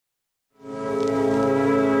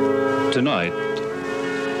Tonight,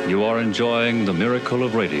 you are enjoying the miracle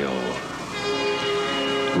of radio.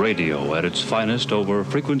 Radio at its finest over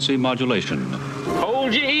frequency modulation.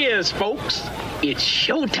 Hold your ears, folks. It's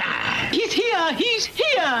showtime. He's here. He's here.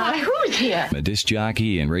 Why, who's here? A disc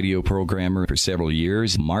jockey and radio programmer for several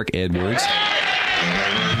years, Mark Edwards.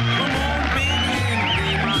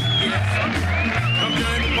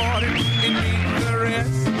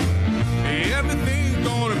 Everything's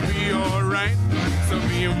gonna be alright. So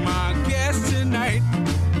be my guest tonight.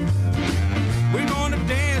 We're gonna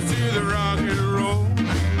dance to the rock and roll.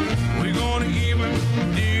 We're gonna even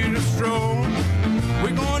do the stroll.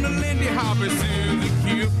 We're gonna Lindy Hop and Susie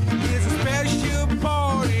Q. It's a special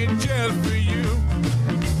party just for you.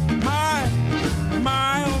 My,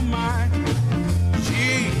 oh my.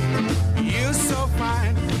 Gee, you're so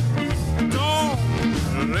fine. Don't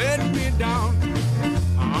let me down.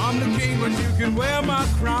 I'm the king, but you can wear my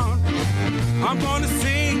crown. I'm gonna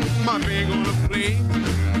sing, my band gonna play.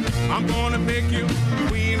 I'm gonna make you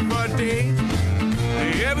queen for a day.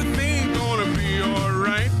 Everything's gonna be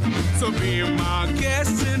alright. So be my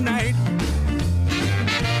guest tonight.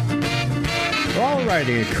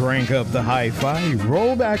 Alrighty, crank up the hi-fi,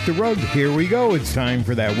 roll back the rug. Here we go. It's time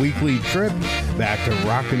for that weekly trip back to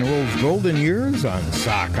rock and roll's golden years on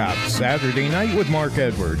Sock Hop Saturday Night with Mark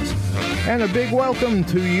Edwards. And a big welcome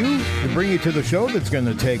to you to bring you to the show that's going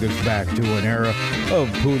to take us back to an era of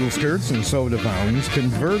poodle skirts and soda fountains,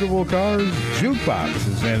 convertible cars,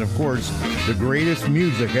 jukeboxes, and of course, the greatest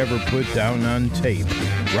music ever put down on tape.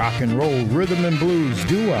 Rock and roll, rhythm and blues,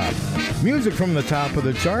 doo-wop. Music from the top of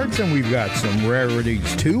the charts, and we've got some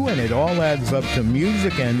rarities too, and it all adds up to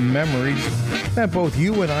music and memories that both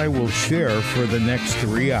you and I will share for the next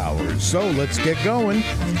 3 hours. So let's get going.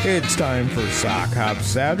 It's time for Sock Hop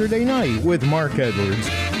Saturday Night with Mark Edwards,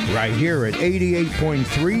 right here at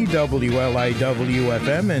 88.3 WLIW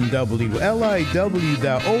FM and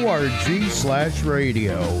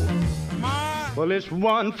WLIW.org/radio. Well, it's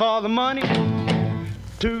 1 for the money,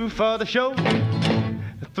 2 for the show,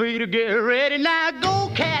 3 to get ready. Now go,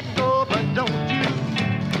 cat, go, but don't you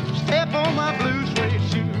step on my blue suede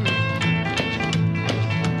shoe.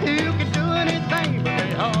 You can do anything but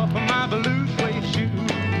lay off of my blue suede shoe.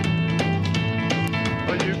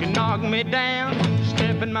 Well, you can knock me down,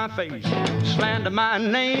 step in my face, slander my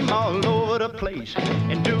name all over the place,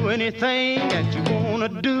 and do anything that you wanna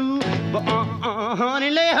do. But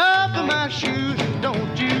honey, lay off of my shoes.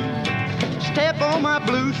 Don't you step on my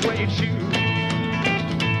blue suede shoe.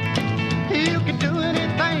 You can do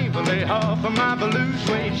anything but lay off of my blue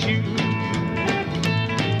suede shoe.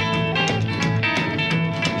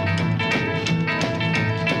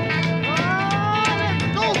 Oh, let's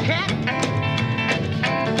go, cat.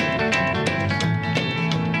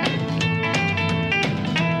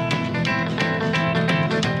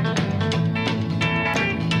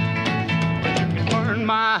 You can burn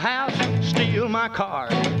my house, steal my car,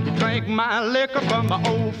 drink my liquor from my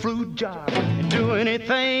old fruit jar, and do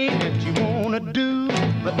anything that you wanna do.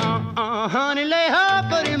 But honey, lay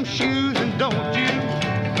off of them shoes, and don't you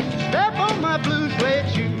step on my blue suede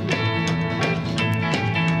shoe.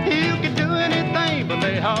 You can do anything but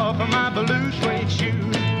lay off of my blue suede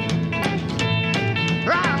shoe.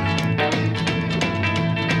 Rock!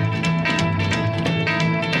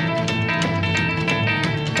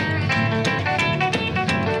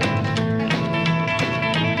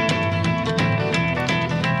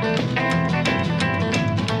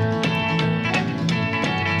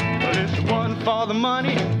 For the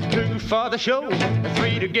money, 2 for the show,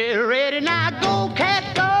 3 to get ready. Now go, cat,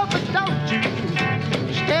 go, but don't you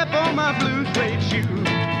step on my blue suede shoe.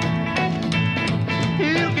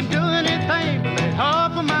 You can do anything but lay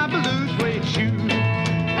off of my blue suede shoe.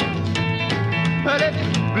 But it's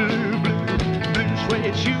blue, blue, blue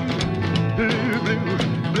suede shoe. Blue, blue,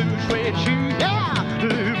 blue suede shoe. Yeah,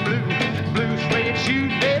 blue, blue, blue suede shoe,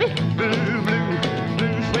 baby. Blue, blue,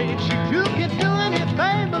 blue suede shoe. You can do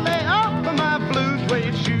anything but lay off of my blue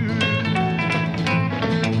suede shoe.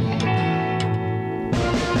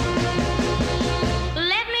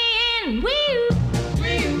 Let me in, wee-oo.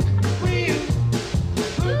 Wee-oo, wee-oo,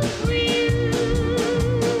 wee-oo.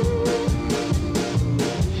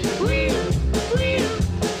 Wee-oo, wee-oo,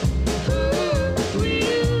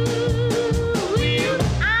 wee-oo.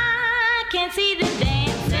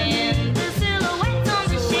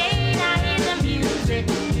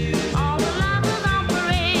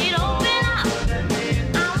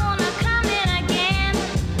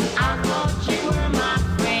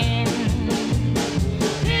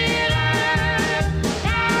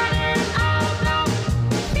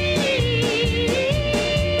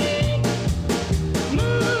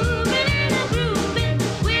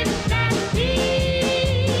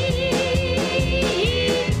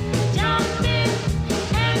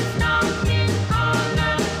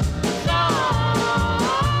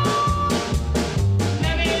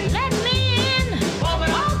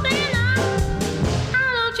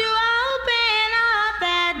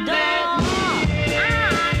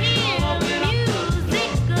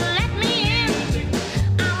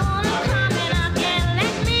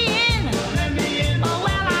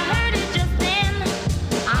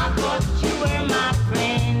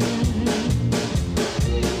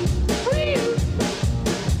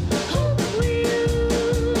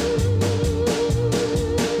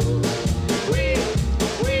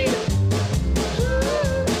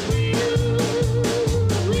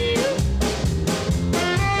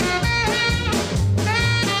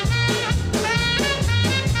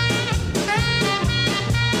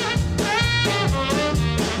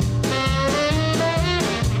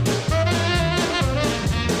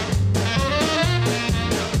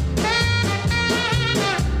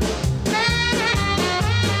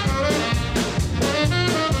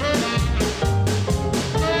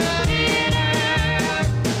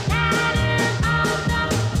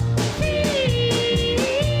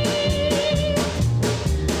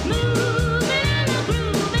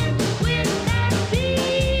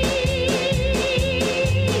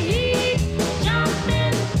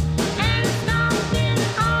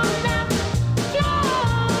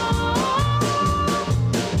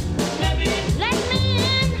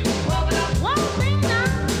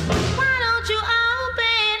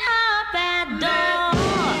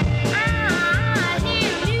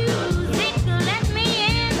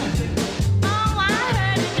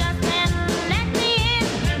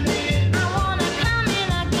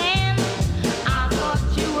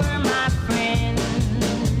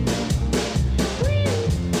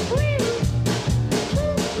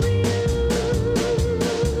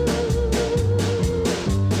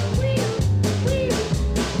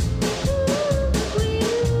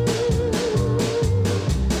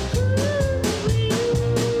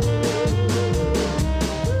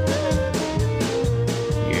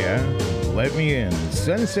 Let Me In,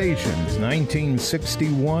 Sensations,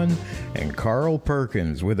 1961, and Carl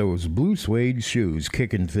Perkins with those blue suede shoes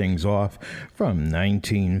kicking things off from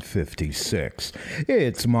 1956.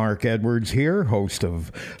 It's Mark Edwards here, host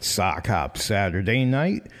of Sock Hop Saturday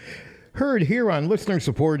Night. Heard here on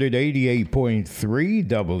listener-supported 88.3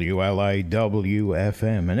 WLIW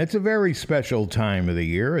FM. And it's a very special time of the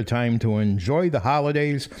year, a time to enjoy the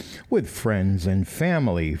holidays with friends and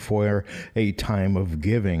family for a time of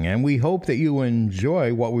giving. And we hope that you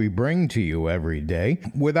enjoy what we bring to you every day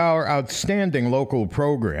with our outstanding local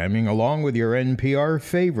programming, along with your NPR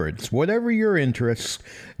favorites. Whatever your interests,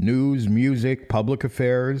 news, music, public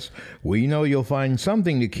affairs, we know you'll find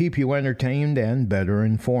something to keep you entertained and better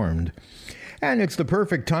informed. And it's the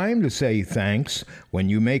perfect time to say thanks when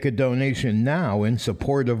you make a donation now in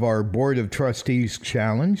support of our Board of Trustees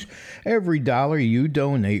Challenge. Every dollar you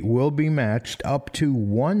donate will be matched up to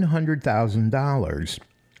 $100,000.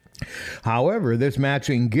 However, this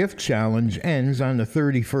matching gift challenge ends on the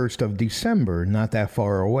 31st of December, not that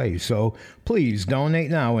far away. So please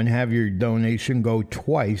donate now and have your donation go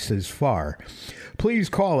twice as far. Please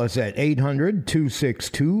call us at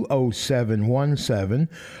 800-262-0717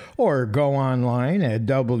 or go online at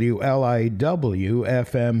WLIWFM.org.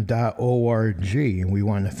 We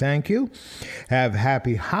want to thank you. Have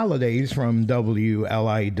happy holidays from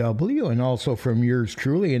WLIW and also from yours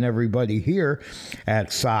truly and everybody here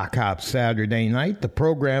at Sock Hop Saturday Night, the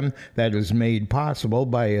program that is made possible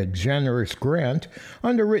by a generous grant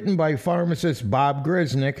underwritten by pharmacist Bob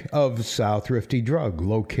Grisnick of South Thrifty Drug,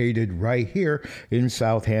 located right here in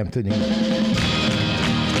Southampton, England.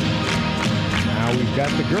 Now we've got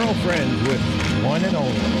the Girlfriends with One and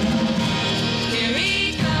Only. Here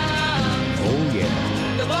he comes. Oh,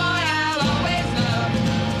 yeah. The boy I'll always love.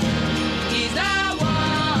 He's the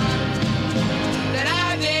one that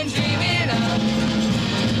I've been dreaming of.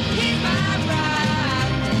 He's my pride.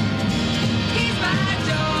 He's my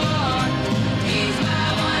joy. He's my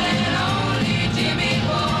one and only Jimmy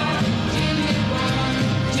boy. Jimmy boy.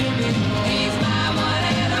 Jimmy boy. He's my one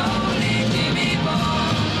and only Jimmy boy.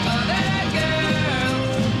 Other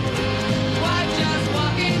girls were just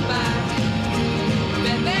walking by.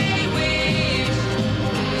 Then they wish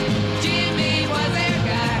Jimmy was their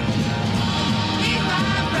guy. He's my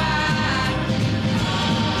pride.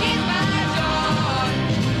 He's my joy.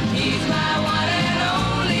 He's my one and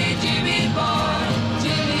only Jimmy boy.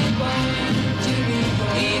 Jimmy boy. Jimmy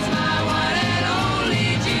boy. He's my one and only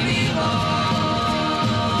Jimmy boy.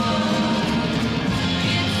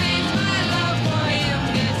 It seems my love for him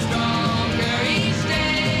gets stronger each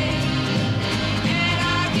day. And I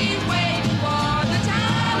keep waiting for the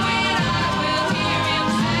time when I will hear him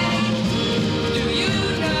say, do you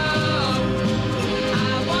know I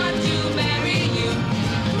want to marry you?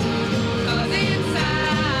 'Cause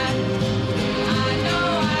inside I know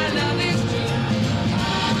our love is true.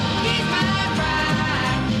 He's my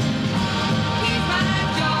pride. He's my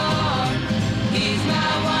joy. He's my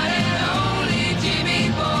one and only Jimmy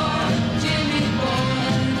boy. Jimmy boy.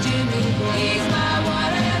 Jimmy boy. He's my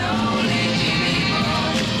one and only Jimmy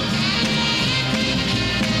boy.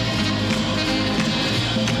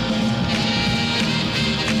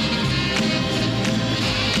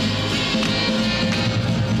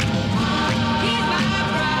 He's my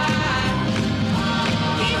pride.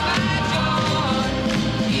 He's my joy.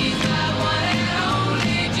 He's my one and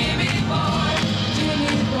only Jimmy boy.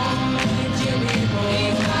 Jimmy boy. Jimmy boy.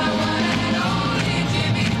 He's my one and only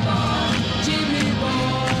Jimmy boy. Jimmy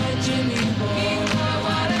boy. Jimmy boy. He's my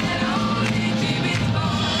one and only Jimmy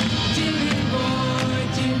boy. Jimmy boy.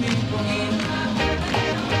 Jimmy boy. He's my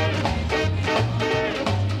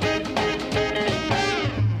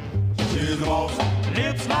She's the most,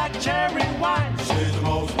 Lips like cherry wine, she's the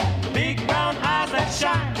most, big brown eyes that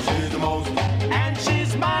shine, she's the most, and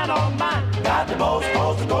she's mine, all mine. got the most,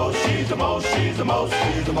 coast to coast. She's the most, she's the most,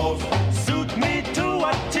 she's the most, Suit me to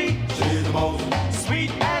a T, she's the most,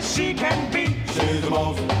 sweet as she can be. she's the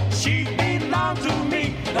most, She belongs to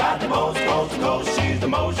me. got the most, coast to coast. She's the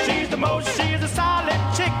most, she's the most. She's a solid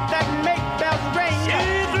chick that make bells ring. She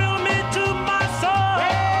thrill me to my soul.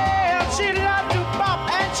 Well, she loves to bop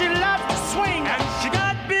and she loves to swing. And she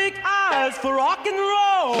got big eyes for rock and She's the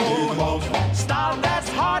roll. most, Style that's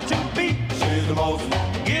hard to beat. she's the most,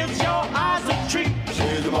 Gives your eyes a treat.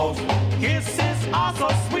 she's the most, Kisses are so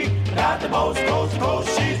sweet. got the most, coast to coast.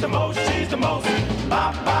 She's the most, she's the most.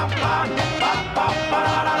 Bop, bop, bop, bop, bop,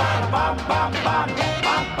 ba-da-da-da, bop, bop, bop, bop,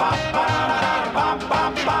 bop, ba-da-da-da, bop,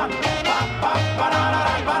 bop, bop, bop, bop,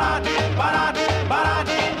 ba-da-da-da, ba-da-da, ba-da-da,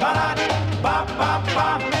 ba-da-da, ba-da-da, bop, bop,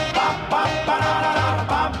 bop, bop, bop, ba-da-da-da,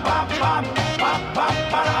 bop, bop, bop, bop, bop,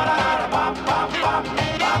 ba-da-da-da, bop, bop, bop,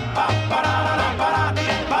 bop, bop, ba-da-da.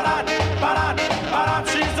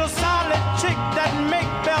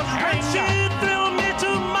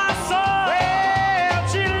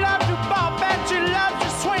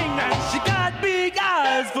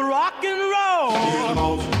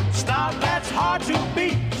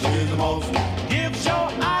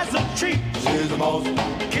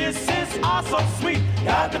 smile so sweet.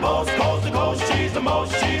 Got the most coast to coast. She's the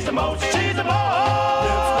most, she's the most, she's the most.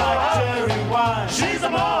 Lips like cherry wine. She's the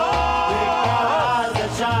most. Big eyes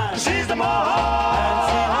that shine. She's the most. And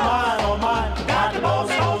she's mine, oh mine. Got the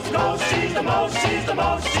most coast to coast. She's the most, she's the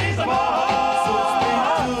most, she's the most. Suits me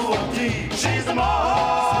to a T. She's the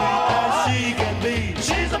most. Sweet as she can be.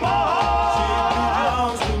 She's the most. She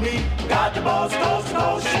belongs to me. Got the most coast to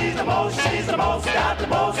coast. She's the most, she's the most. Got the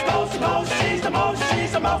most coast to coast. She's the most,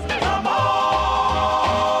 she's the most. Come on.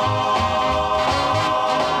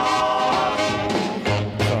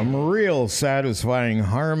 Real satisfying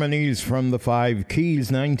harmonies from the Five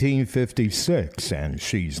Keys, 1956, and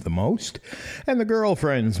She's the Most. And the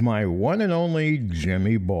Girlfriends, my one and only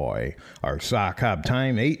Jimmy Boy. Our sock hop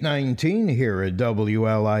time, 8:19 here at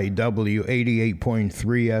WLIW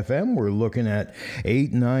 88.3 FM. We're looking at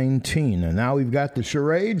 8:19. And now we've got the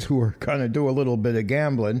charades who are going to do a little bit of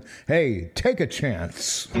gambling. Hey, take a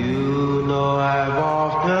chance. You know I've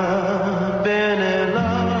often been in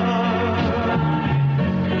love.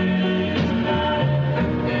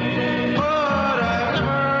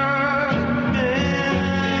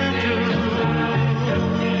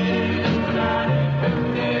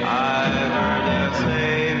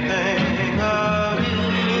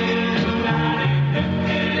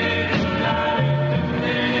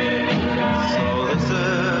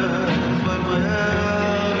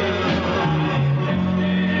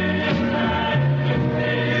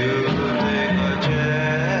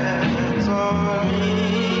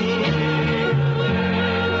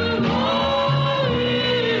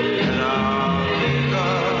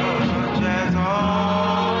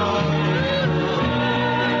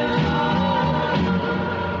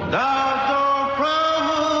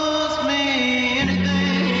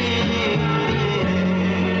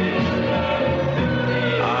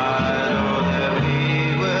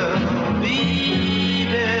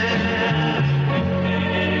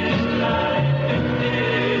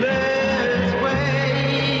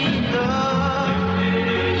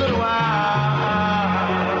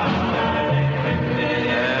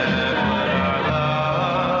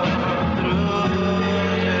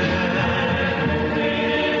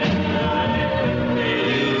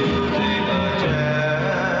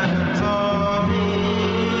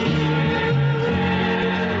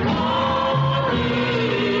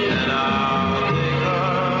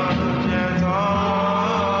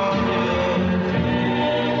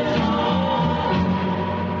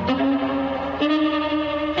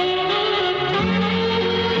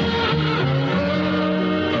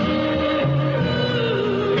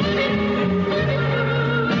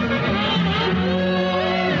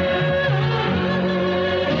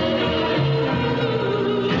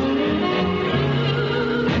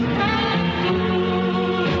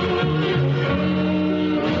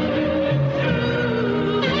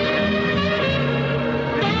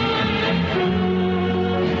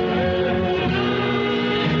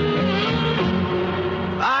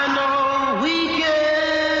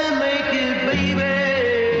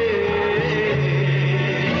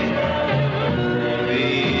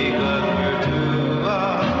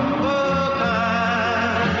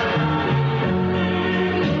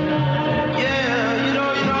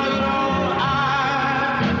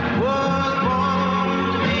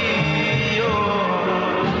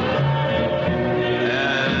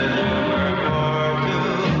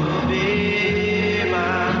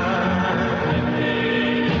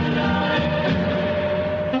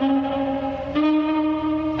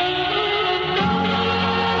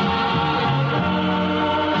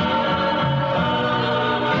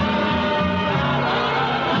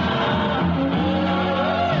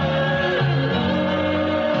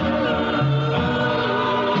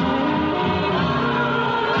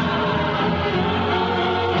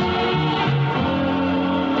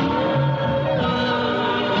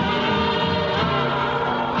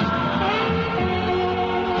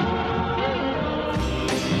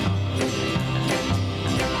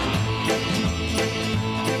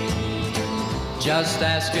 Just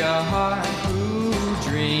ask your heart who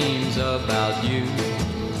dreams about you.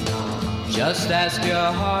 Just ask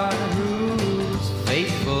your heart who's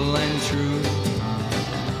faithful and true.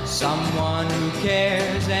 Someone who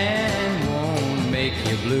cares and won't make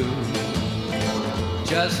you blue.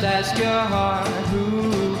 Just ask your heart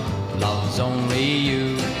who loves only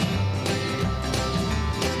you.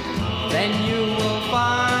 Then you will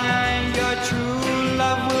find your true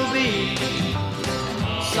love will be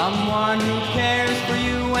someone who cares for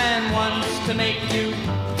you and wants to make you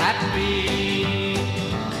happy.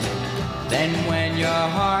 Then when your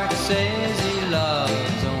heart says he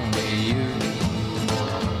loves only you,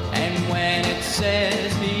 and when it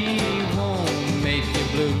says he won't make you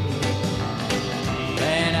blue,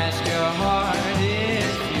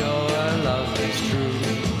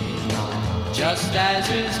 just as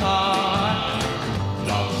his heart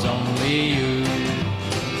loves only you.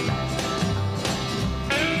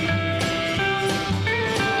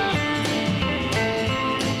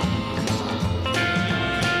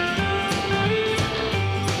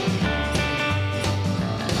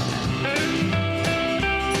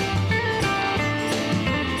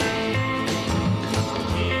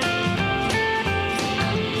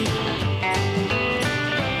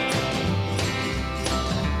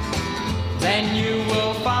 Then you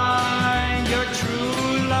will find your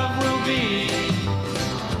true love will be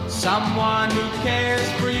someone who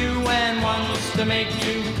cares for you and wants to make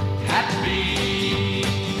you happy.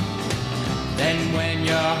 Then when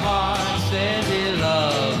your heart says it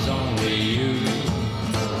loves only you,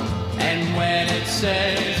 and when it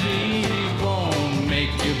says he won't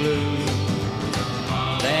make you blue,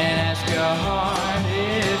 then ask your heart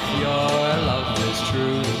if your love is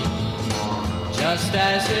true, just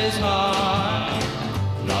as his heart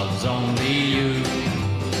loves only you,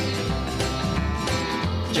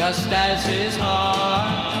 just as his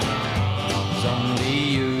heart loves only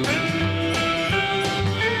you.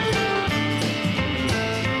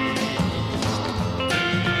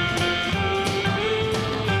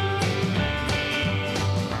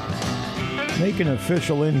 Make an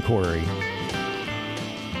official inquiry.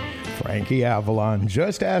 Frankie Avalon,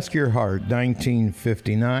 Just Ask Your Heart,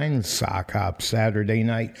 1959, Sock Hop Saturday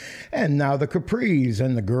Night. And now the Capris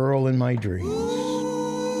and The Girl in My Dreams.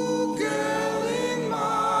 Ooh, girl in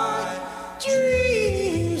my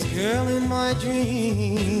dreams, girl in my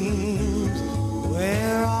dreams,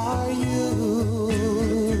 where are you?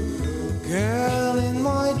 Girl in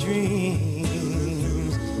my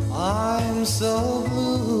dreams, I'm so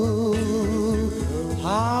blue,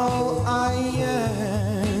 how I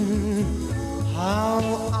yearn, how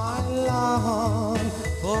I long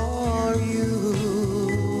for you.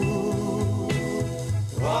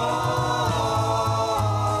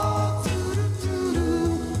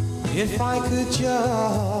 If I could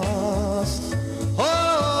just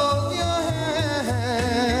hold your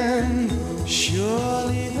hand,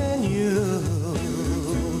 surely then you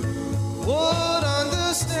would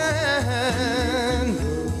understand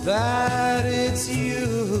that it's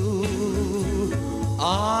you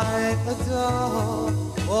I adore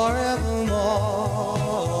forevermore.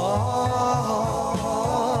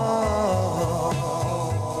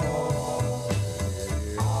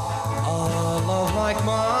 A love like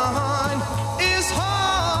mine is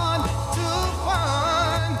hard to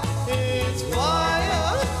find. It's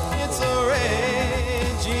fire, it's a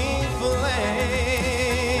raging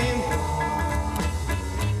flame.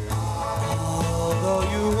 Although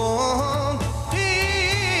you won't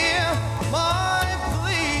hear my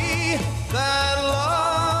plea, that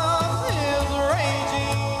love is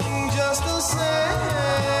raging just the same.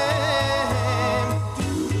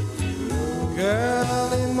 Girl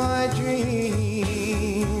in my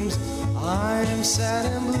dreams, I'm sad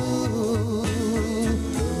and blue.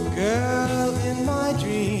 Girl in my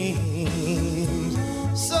dreams,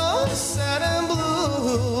 so sad and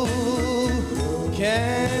blue.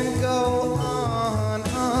 Can't go on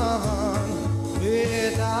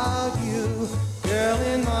without you. Girl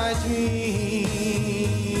in my dreams.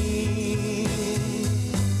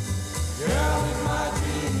 Girl in my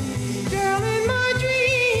dreams. Girl in my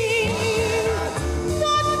dreams.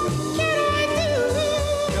 What can I do?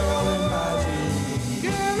 Girl in my dreams.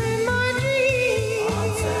 Girl in my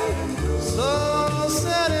dreams. So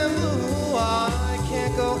sad and blue, I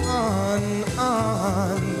can't go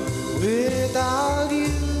on without you.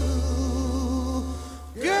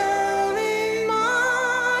 Girl in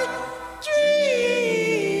my dreams.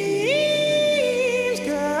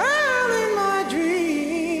 Girl in my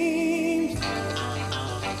dreams.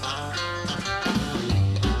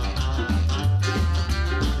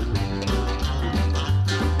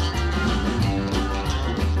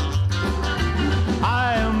 I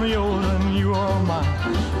am yours and you are mine,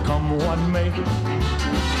 come what may.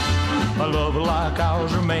 A love like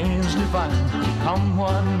ours remains divine, come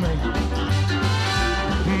what may.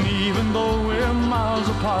 And even though we're miles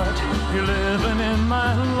apart, you're living in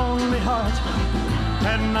my lonely heart.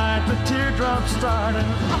 At night the teardrops start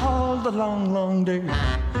and all the long, long day.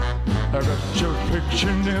 I got your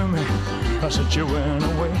picture near me, I said you went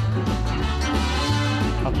away.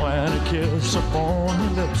 I plan a kiss upon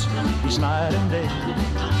your lips each night and day.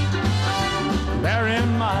 Bear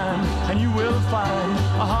in mind, and you will find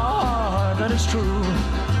a heart that is true,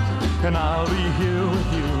 and I'll be here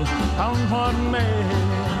with you, come what may.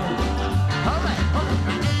 All right.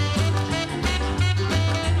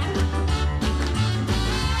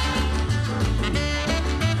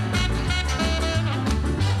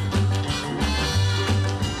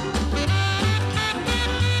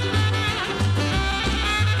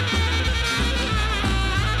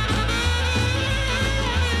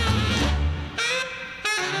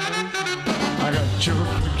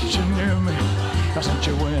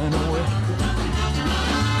 flying away.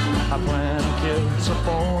 I plant a kiss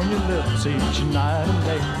upon your lips each night and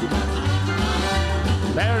day.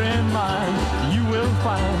 Bear in mind, you will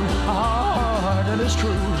find a heart that is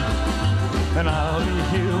true, and I'll be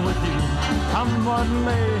here with you, come what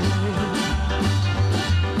may.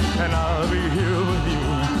 And I'll be here with you,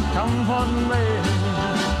 come what may.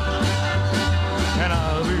 And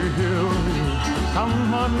I'll be here with you,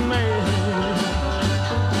 come what may.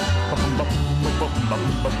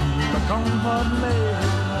 Come what may.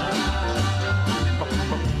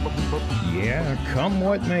 Yeah, come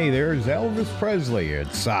what may. There's Elvis Presley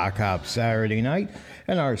at Sock Hop Saturday night.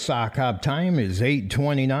 And our Sock Hop time is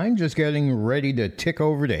 8:29, just getting ready to tick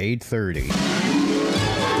over to 8:30.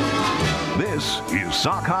 This is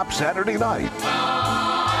Sock Hop Saturday night.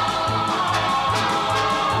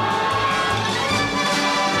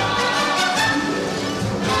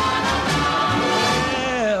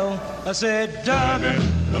 Well, I said,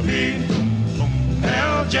 W-P-L-J,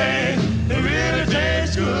 it really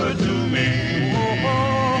tastes good to me.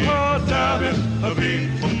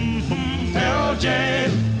 W-P-L-J,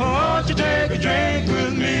 won't you take a drink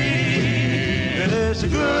with me? And it's a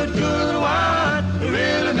good, good wine, it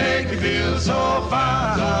really make you feel so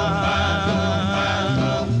fine.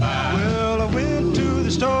 Well, I went to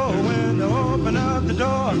the store when they opened up the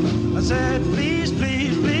door. I said, please,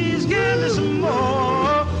 please, please give me some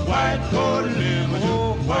more white porter lemon.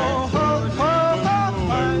 White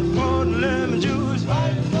porter lemon juice.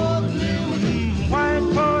 White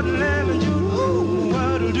porter lemon juice. Ooh,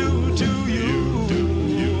 what'll do to you?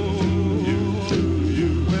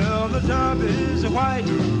 Well, the top is white,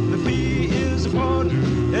 the P is a porter,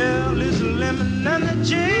 L is a lemon, and the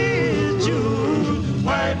J is juice.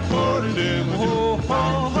 White porter lemon juice.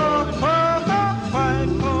 White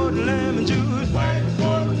porter lemon juice. White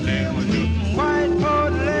porter lemon juice. White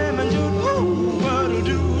porter lemon juice. Ooh, what'll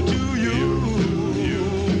do to you?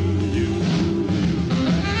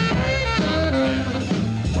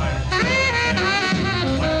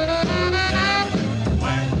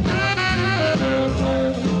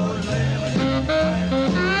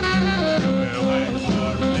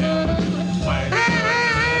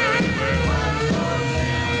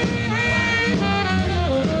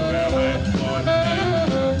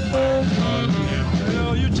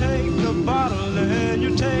 Well, you take the bottle and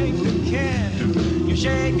you take the can. You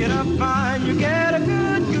shake it up fine, you get a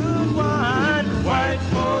good, good wine. White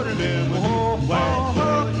porter lemon.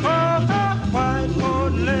 White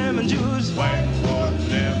porter lemon juice. White porter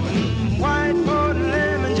lemon. White porter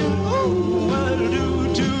lemon juice. Ooh, what'll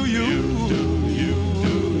do to you?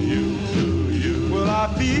 Well,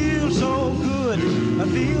 I feel so good, I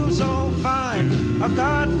feel so fine. I've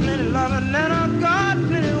got plenty loving and I've got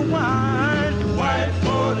plenty wine. White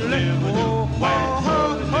porter lemon. White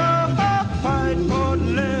porter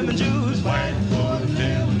lemon juice. White porter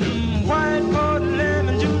lemon. White porter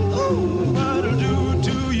lemon juice. Ooh, what'll do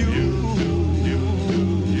to you?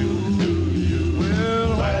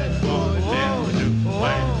 Well, white porter lemon juice.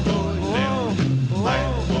 White porter lemon juice.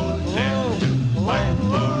 White porter lemon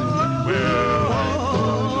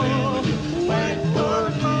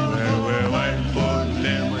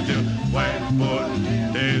juice.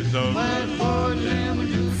 White porter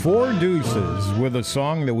Four Deuces with a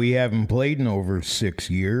song that we haven't played in over 6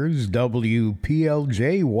 years.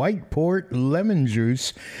 WPLJ, White Port Lemon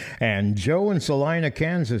Juice. And Joe in Salina,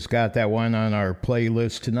 Kansas got that one on our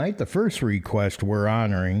playlist tonight. The first request we're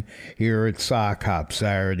honoring here at Sock Hop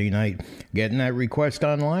Saturday night. Getting that request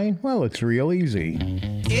online? Well, it's real easy.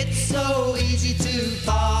 It's so easy to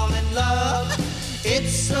fall in love.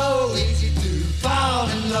 It's so easy to fall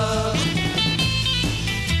in love.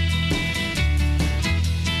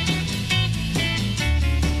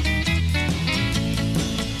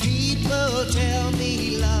 People tell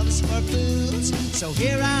me love's for fools, so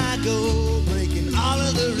here I go, breaking all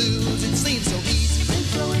of the rules. It seems so easy, seems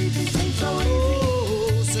so easy, seems so easy.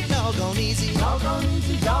 Oh, so doggone easy, doggone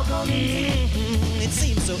easy, doggone easy. It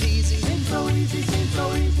seems so easy, seems so easy, seems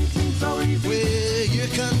so easy, seems so easy. Where you're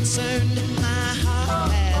concerned, my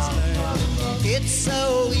heart has learned. It's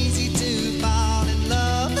so easy to fall in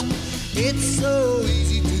love. It's so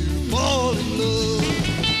easy to fall in love.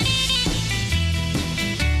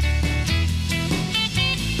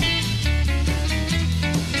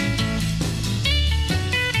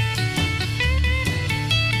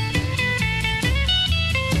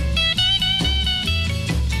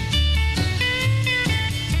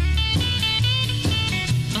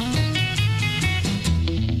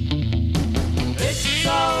 It's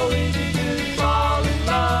so easy to fall in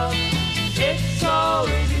love.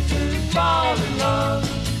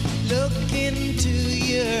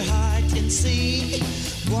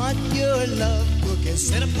 heart, your love book is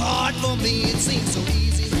set apart for me. It seems so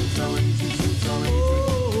easy.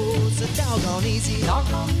 Oh, so doggone easy.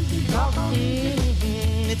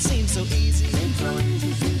 It seems so easy.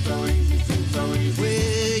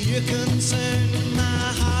 Where you're concerned, my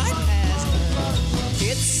heart has learned.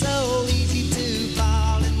 It's so easy to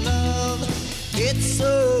fall in love. It's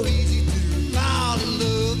so easy to fall in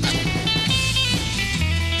love.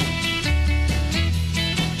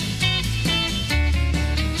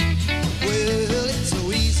 Well, it's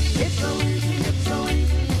so easy. It's so easy. It's so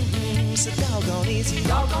easy. So doggone easy.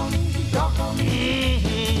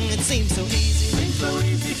 It seems so easy. Seems so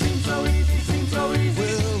easy. Seems so easy. Seems so easy.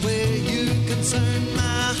 Well, where you're concerned,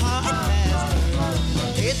 my heart has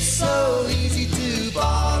learned. It's so easy to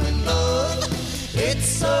fall in love. It's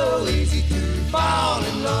so easy to fall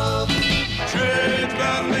in love. Church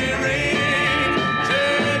bells may ring,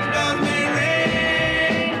 church bells may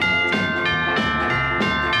ring.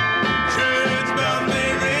 Church bells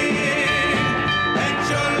may ring, and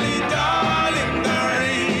surely, darling, the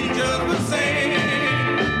angels will sing.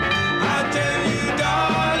 I tell you,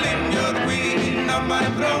 darling, you're the queen of my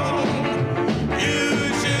throne. You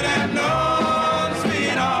should have known,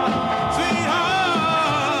 sweetheart, sweetheart.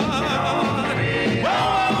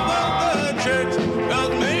 Well, the church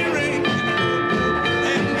bells may ring,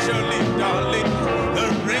 and surely, darling, the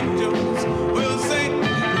angels will sing.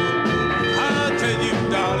 I'll tell you,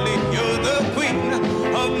 darling, you're the queen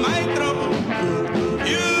of my throne.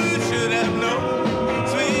 You should have known,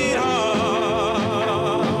 sweetheart.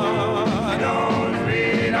 Known,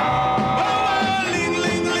 sweetheart. Oh, ling,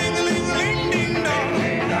 ling, ling, ling, ling, ding, dong.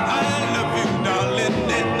 I love you, darling,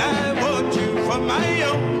 and I want you for my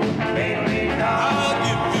own. I'll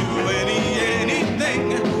give you anything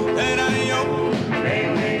that I own.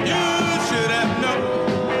 You should have known,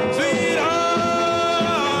 sweetheart.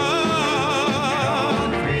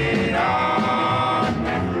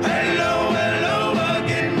 Hello, hello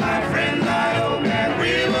again, my friends. I hope that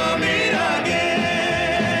we will meet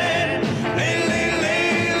again. Ling, ling,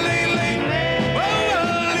 ling, ling, ling. Oh,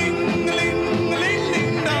 ling, ling, ling,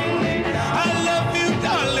 ling, dong. I love you,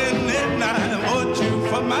 darling, and I want you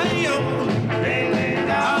for my own.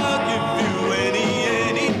 I'll give you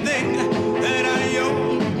anything that I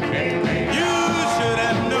own. You should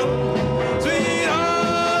have known, sweetheart.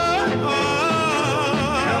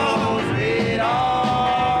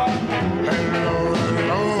 Hello,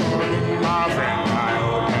 hello, my friend. I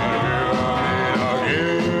hope that we'll meet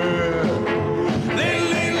again. Ling,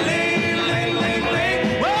 ling, ling, ling, ling, ling.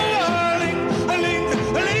 Whoa, ling, ling,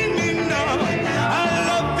 ling, ding, dong. I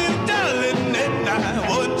love you, darling, and I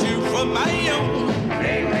want you for my own.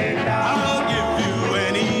 I'll give you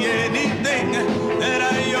anything that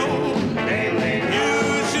I own. You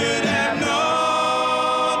should have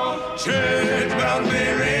known. Church bells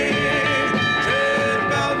may ring, church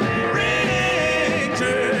bells may ring,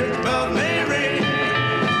 church bells may ring,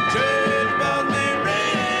 church bells may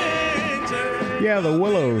ring, church. Yeah, the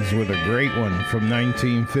Willows with a great one from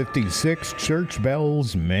 1956. Church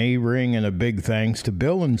bells may ring, and a big thanks to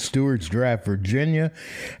Bill in Stewart's Draft, Virginia.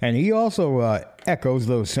 And he also echoes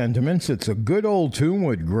those sentiments. It's a good old tune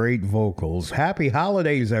with great vocals. Happy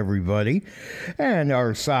holidays, everybody. And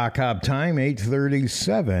our sock hop time,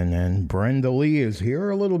 8:37. And Brenda Lee is here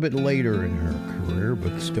a little bit later in her career,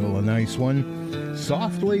 but still a nice one.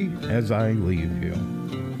 Softly as I Leave You.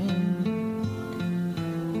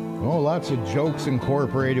 Oh, lots of jokes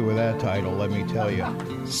incorporated with that title, let me tell you.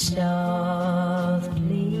 Softly,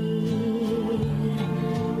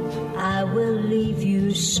 I will leave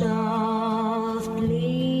you softly,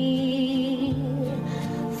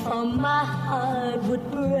 for my heart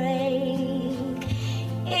would break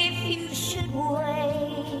if you should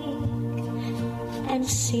wake and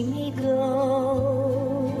see me go.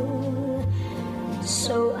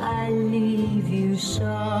 So I leave you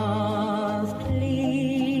softly,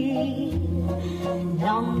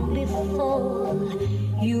 long before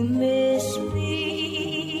you miss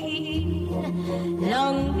me,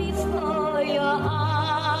 long before your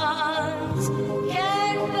arms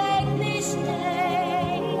can make me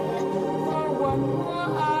stay for one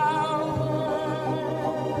more hour,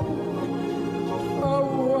 for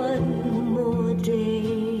one more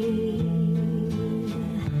day.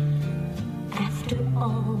 After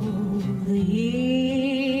all the years,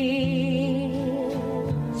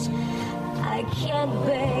 I can't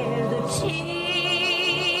bear the tears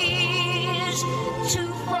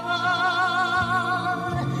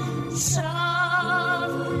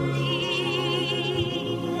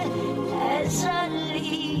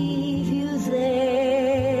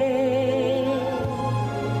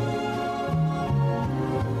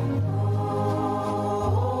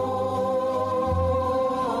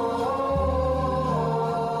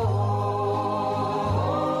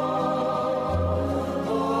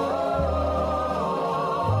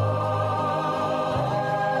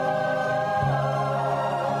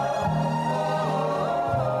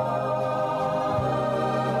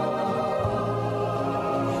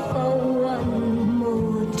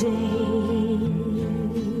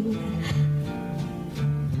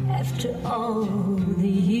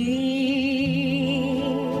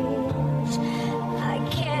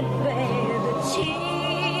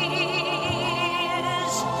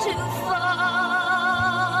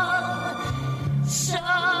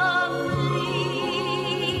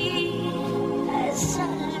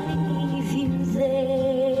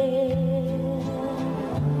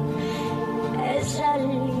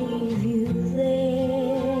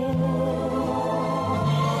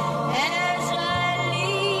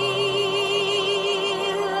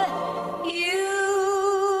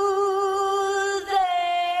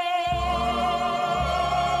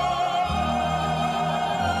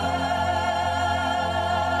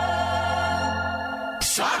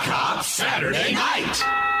Saturday night.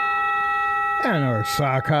 And our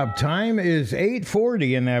sock hop time is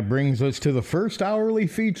 8:40, and that brings us to the first hourly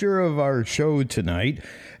feature of our show tonight,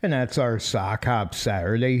 and that's our sock hop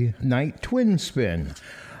Saturday night twin spin.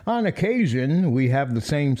 On occasion, we have the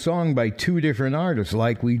same song by two different artists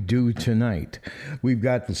like we do tonight. We've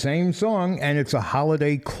got the same song, and it's a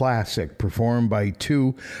holiday classic performed by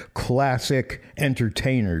two classic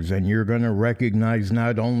entertainers, and you're going to recognize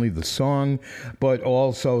not only the song, but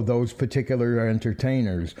also those particular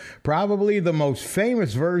entertainers. Probably the most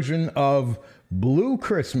famous version of Blue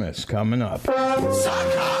Christmas coming up. Sock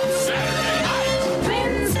Hop Saturday night.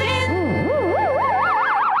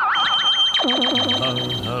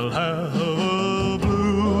 I'll have a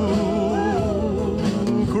blue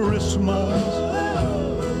Christmas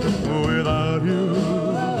without you.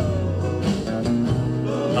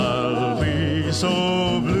 I'll be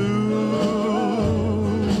so blue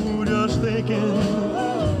just thinking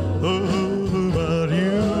about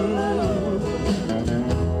you.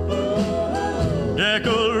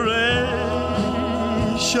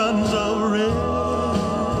 Decorations of red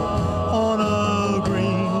on a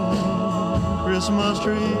green Christmas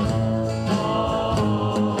tree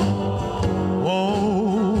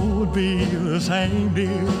won't be the same,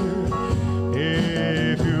 dear,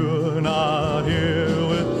 if you're not here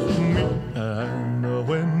with me. And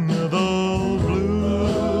when those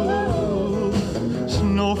blue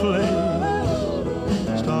snowflakes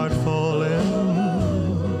start falling,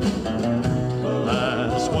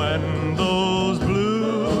 that's when those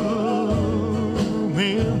blue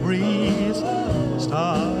memories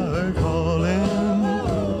start calling.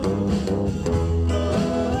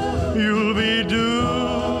 You'll be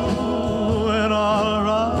doing all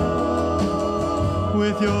right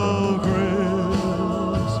with your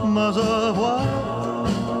Christmas of white,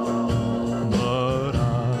 but I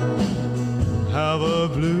have a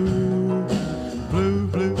blue, blue,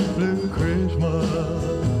 blue, blue Christmas.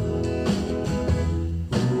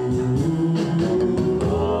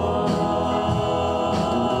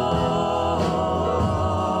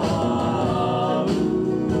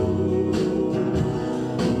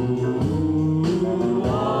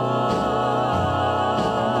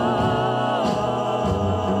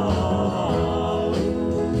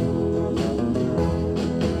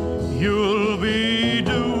 You'll be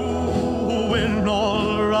doing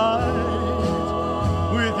all right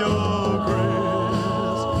with your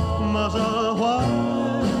Christmas of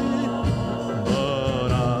white,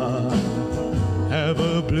 but I have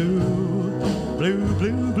a blue, blue,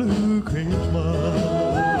 blue, blue Christmas.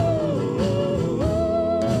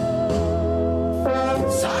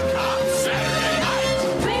 Sock Hop Saturday night. I'll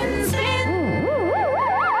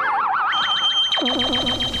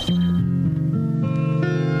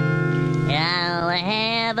have a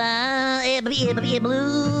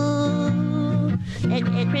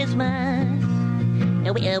blue Christmas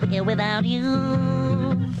without you.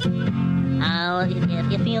 I'll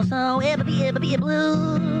feel so blue.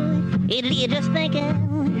 It just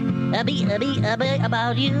thinking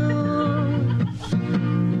about you.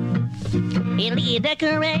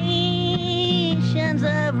 Decorations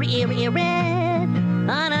of red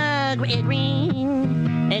on a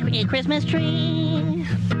green Christmas tree.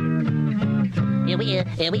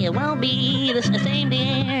 It won't be the same,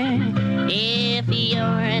 dear, if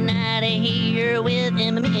you're not here with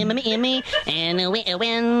me. And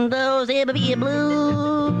when those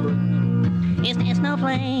blue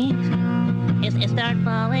snowflakes start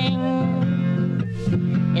falling,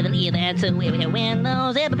 that's when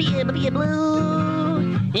those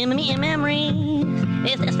blue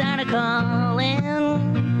memories start calling.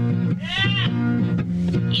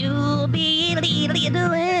 You'll be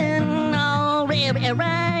doing all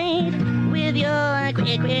right with your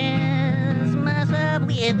Christmas of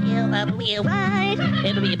white,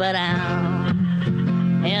 but I'll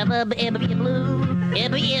have a blue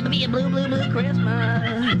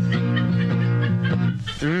Christmas.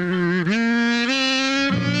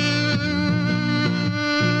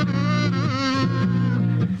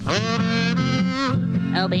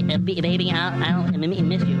 Oh, baby, I'll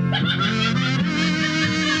miss you.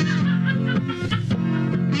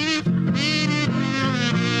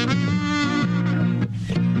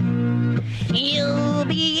 You'll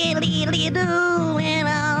be doing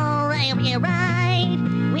all right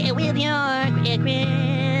with your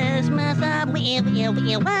Christmas up with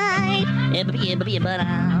white, but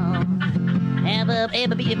I'll have a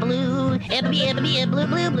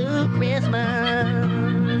blue Christmas.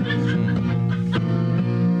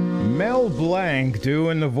 Mel Blanc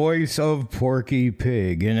doing the voice of Porky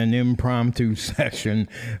Pig in an impromptu session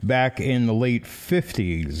back in the late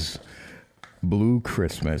 50s. Blue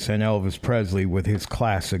Christmas, and Elvis Presley with his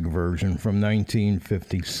classic version from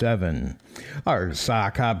 1957. Our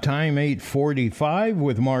Sock Hop time, 8:45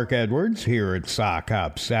 with Mark Edwards here at Sock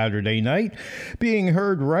Hop Saturday Night, being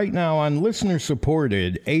heard right now on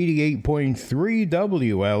listener-supported 88.3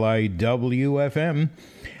 WLIW-FM.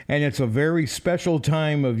 And it's a very special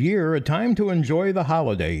time of year, a time to enjoy the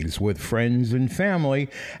holidays with friends and family,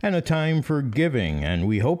 and a time for giving. And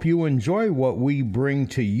we hope you enjoy what we bring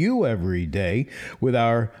to you every day with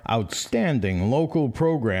our outstanding local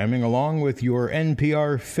programming, along with your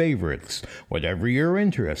NPR favorites. Whatever your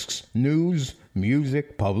interests, news,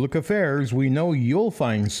 music, public affairs, we know you'll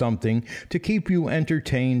find something to keep you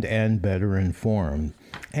entertained and better informed.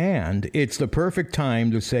 And it's the perfect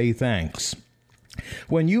time to say thanks.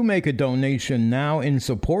 When you make a donation now in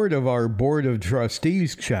support of our Board of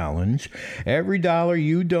Trustees Challenge, every dollar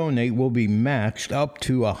you donate will be matched up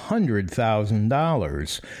to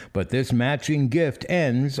 $100,000. But this matching gift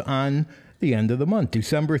ends on the end of the month,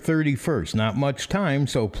 December 31st. Not much time,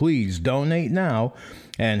 so please donate now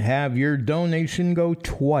and have your donation go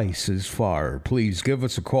twice as far. Please give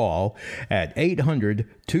us a call at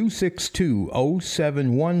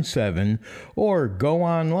 800-262-0717 or go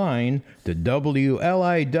online to WLIWFM.org.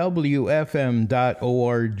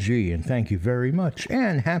 And thank you very much.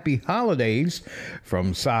 And happy holidays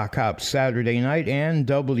from Sock Hop Saturday Night and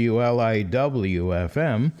WLIW-FM.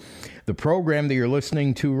 The program that you're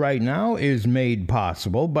listening to right now is made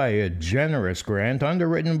possible by a generous grant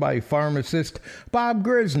underwritten by pharmacist Bob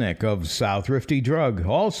Grisnick of South Rifty Drug,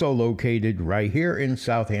 also located right here in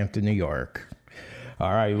Southampton, New York.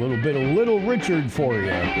 All right, a little bit of Little Richard for you.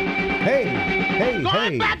 Hey, hey,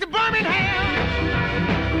 Going hey. back to Birmingham,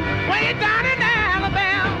 way down in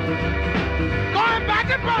Alabama. Going back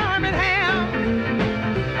to Birmingham,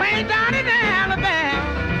 way down in Alabama.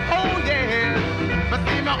 Oh yeah, but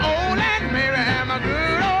see my old Aunt Mary and my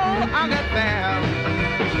good old Uncle Sam.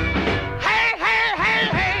 Hey, hey, hey,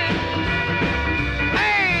 hey,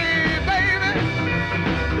 hey, baby,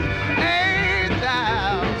 hey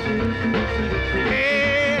now,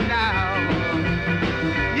 hey now.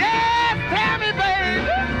 Yes, tell me, baby,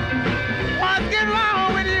 what's getting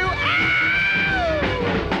wrong with you?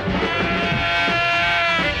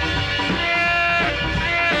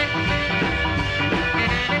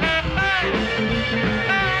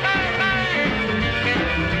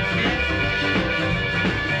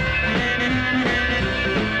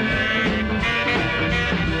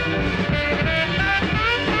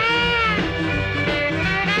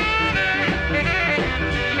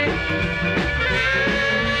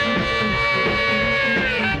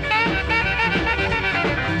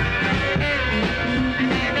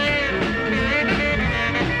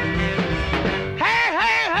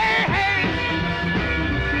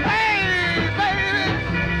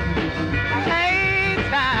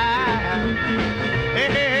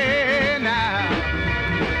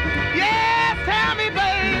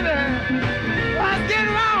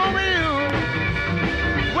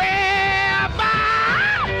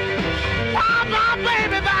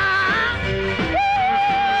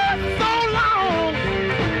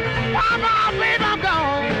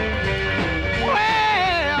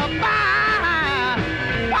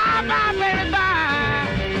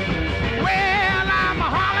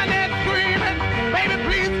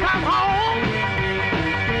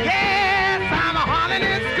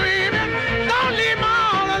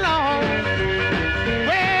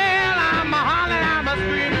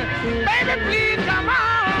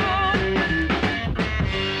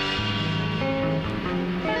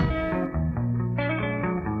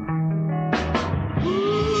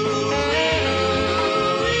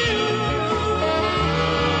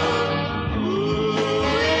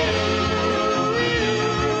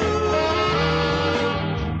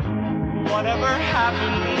 Whatever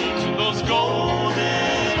happened to those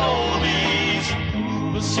golden oldies,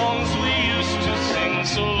 the songs we used to sing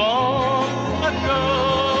so long ago?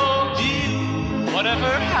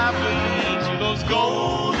 Whatever happened to those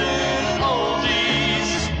golden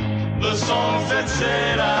oldies, the songs that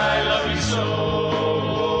said I love you so?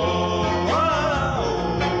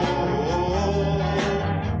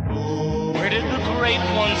 Where did the great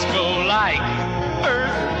ones go, like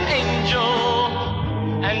Earth Angel?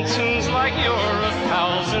 And tunes like you're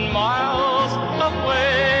 1,000 miles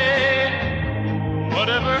away.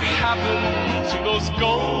 Whatever happened to those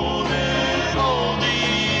golden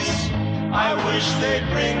oldies? I wish they'd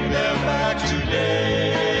bring them back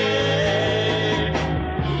today.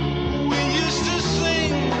 We used to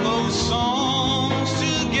sing those songs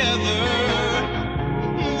together.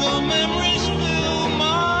 The memories fill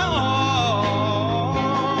my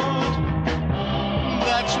heart.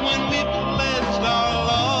 That's when we played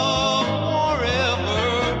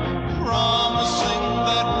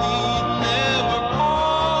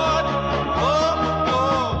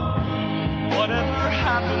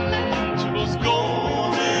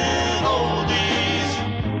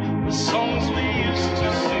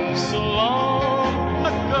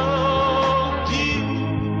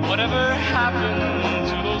Whatever happened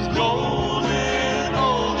to those golden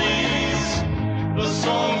oldies? The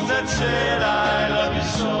songs that said I love you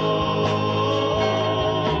so.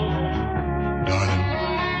 Darling,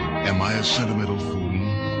 am I a sentimental fool,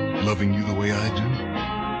 loving you the way I do?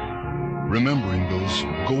 Remembering those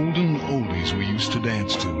golden oldies we used to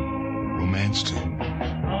dance to, romance to.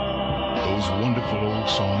 Those wonderful old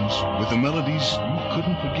songs with the melodies you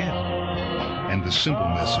couldn't forget. And the simple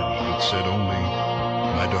message that said only,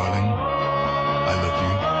 my darling, I love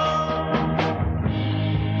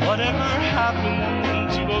you. Whatever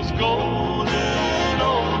happened to those golden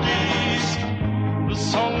oldies? The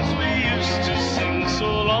songs we used to sing so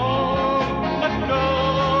long ago.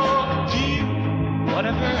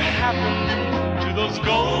 Whatever happened to those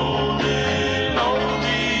golden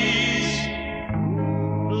oldies?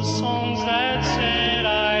 The songs that said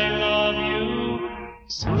I love you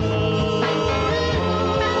so.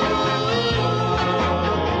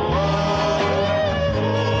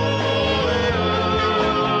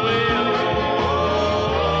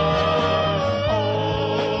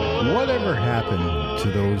 Whatever happened to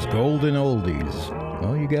those golden oldies?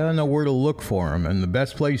 Well, you gotta know where to look for them, and the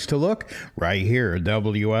best place to look, right here,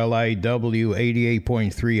 WLIW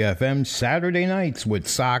 88.3 FM, Saturday nights with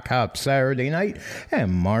Sock Hop Saturday Night,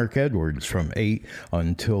 and Mark Edwards from 8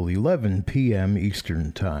 until 11 p.m.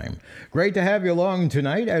 Eastern Time. Great to have you along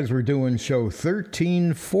tonight as we're doing show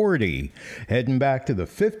 1340, heading back to the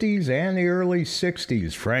 50s and the early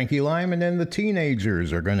 60s. Frankie Lyman and the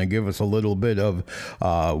Teenagers are going to give us a little bit of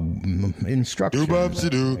instruction, I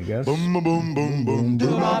guess. Boom, boom, boom, boom.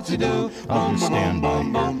 Do-bop-de-doo. On standby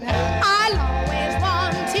here. I'll always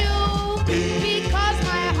want you because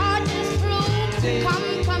my heart is true.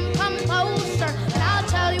 Come closer, and I'll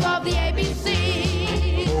tell you of the ABC.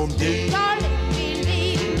 Darling,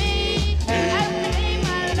 believe me, every time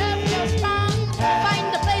I love you strong. Find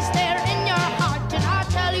a place there in your heart, and I'll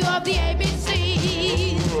tell you of the ABC.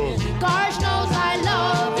 Gosh knows I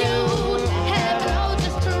love you, heaven knows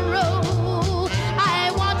it's true.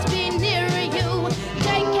 I want to be near you.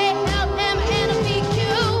 JKLMNPQ.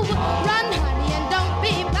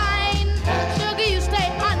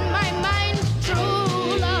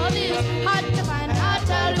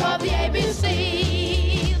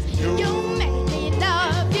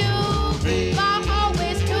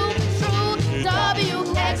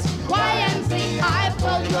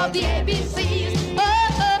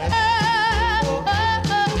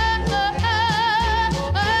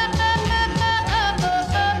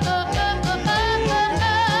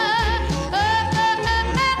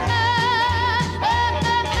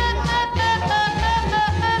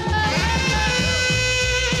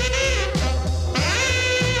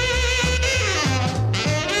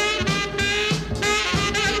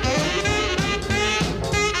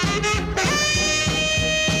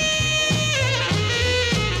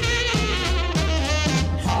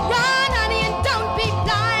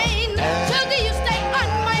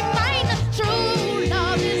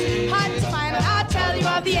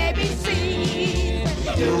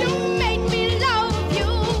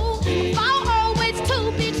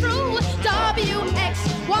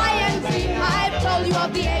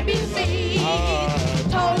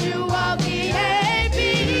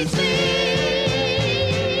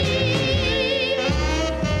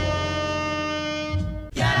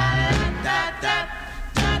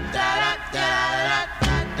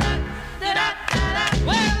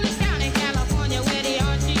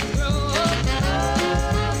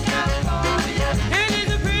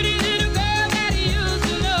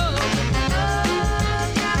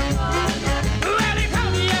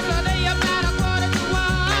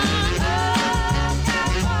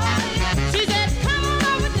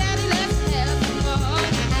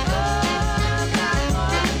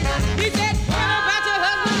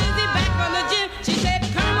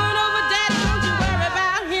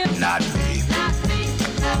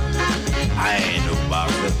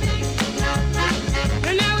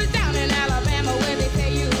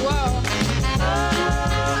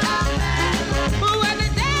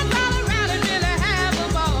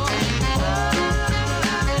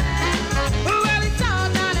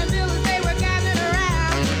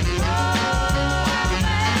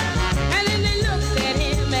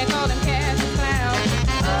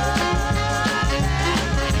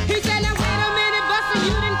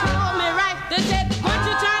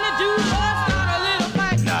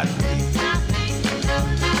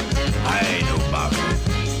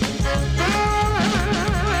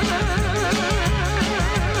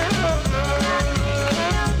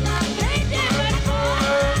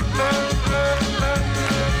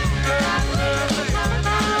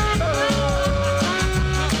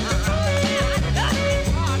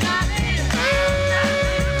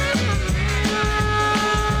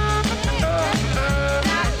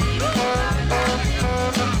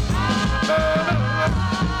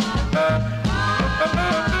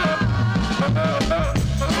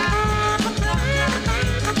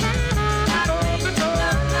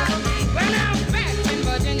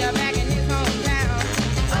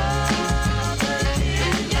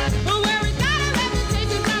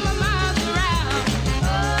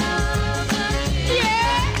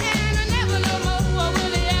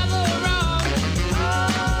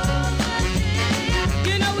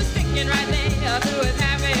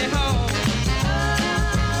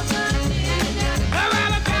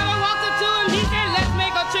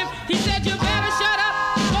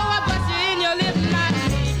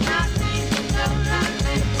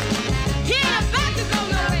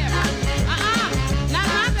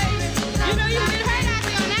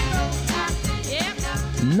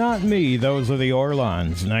 Not Me. Those are the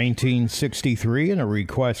Orlons, 1963, and a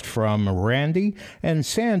request from Randy and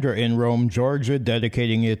Sandra in Rome, Georgia,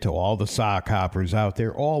 dedicating it to all the sock hoppers out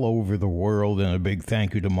there all over the world, and a big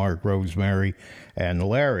thank you to Mark, Rosemary, and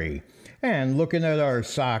Larry. And looking at our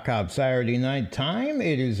Sock Hop Saturday night time,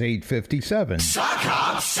 it is 8:57. Sock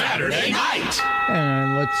Hop Saturday night.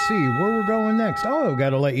 And let's see where we're going next. Oh,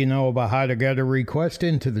 got to let you know about how to get a request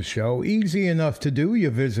into the show. Easy enough to do.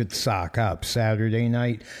 You visit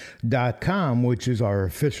SockHopSaturdayNight.com, which is our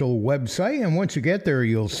official website. And once you get there,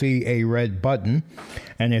 you'll see a red button,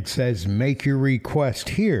 and it says Make Your Request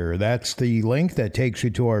Here. That's the link that takes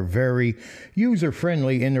you to our very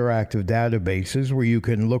user-friendly interactive databases where you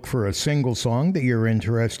can look for a single song that you're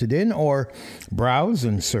interested in or browse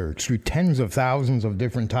and search through tens of thousands of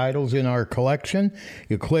different titles in our collection.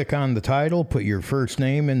 You click on the title, put your first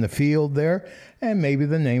name in the field there, and maybe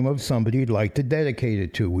the name of somebody you'd like to dedicate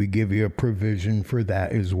it to. We give you a provision for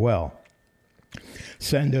that as well.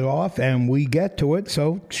 Send it off, and we get to it,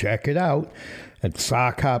 so check it out at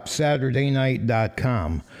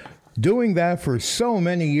SockHopSaturdayNight.com. Doing that for so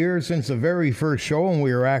many years since the very first show, and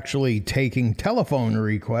we were actually taking telephone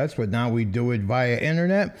requests, but now we do it via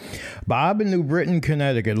internet. Bob in New Britain,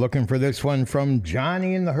 Connecticut, looking for this one from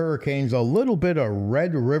Johnny and the Hurricanes, a little bit of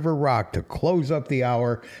Red River Rock to close up the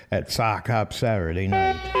hour at Sock Hop Saturday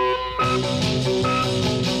Night.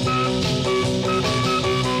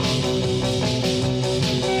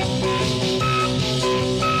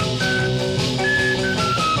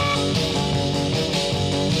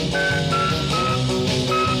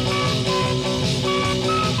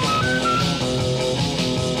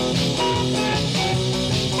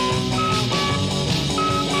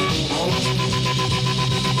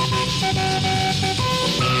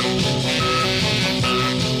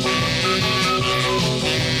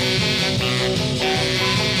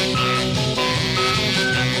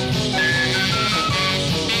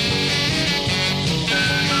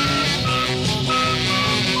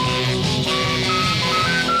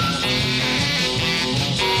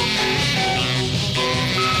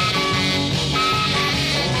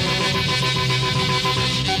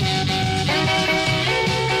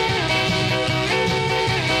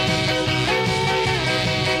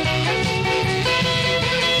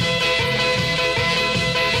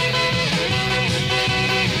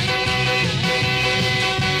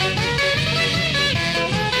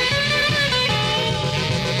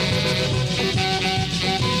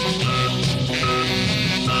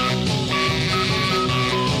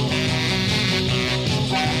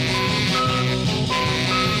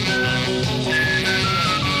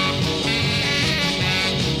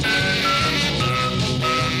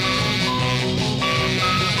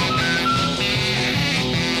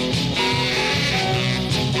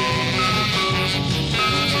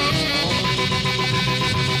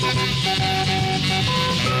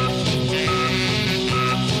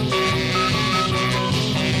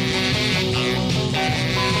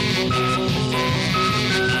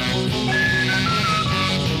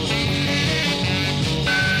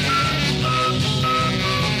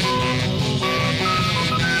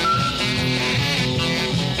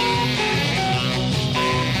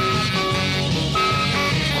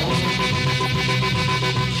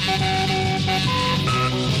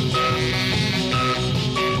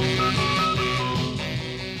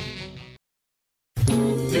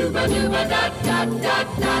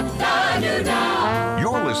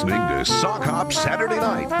 You're listening to Sock Hop Saturday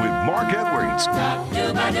Night with Mark Edwards.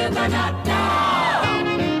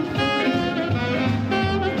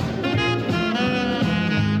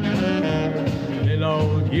 Little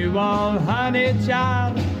old you-all honey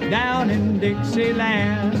child down in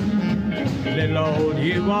Dixieland. Little old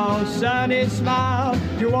you-all sunny smile,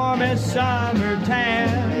 your warmest summer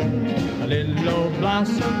tan. A little old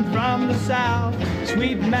blossom from the south,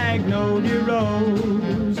 sweet magnolia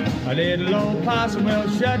rose. A little old possum will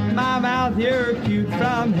shut my mouth, you're cute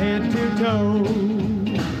from head to toe.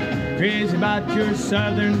 Crazy about your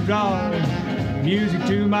southern drawl, music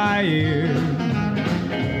to my ear.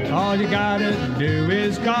 All you gotta do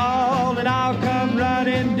is call and I'll come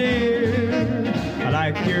running, dear. I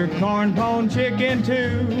like your corn pone chicken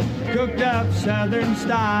too, cooked up southern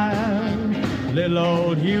style. Little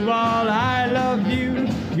old you-all, I love you,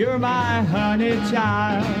 you're my honey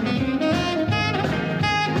child.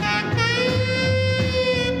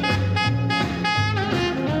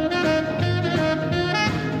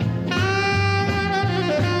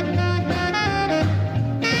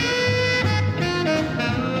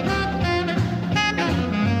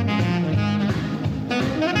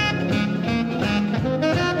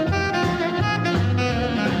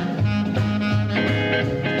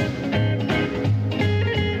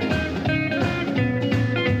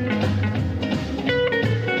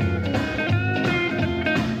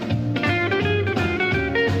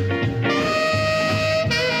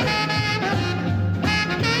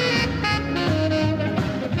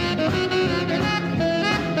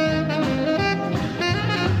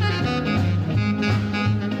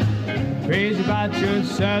 about your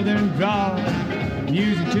southern drawl,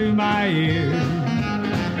 music to my ears.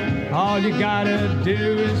 All you gotta do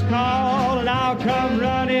is call and I'll come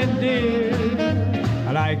running, dear.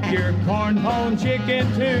 I like your cornpone chicken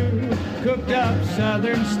too, cooked up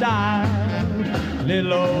southern style.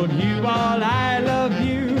 Little old U-Haul, I love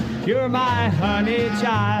you, you're my honey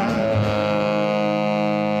child.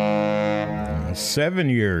 7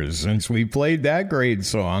 years since we played that great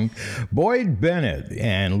song. Boyd Bennett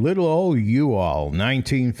and Little Old U-Haul,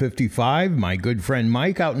 1955. My good friend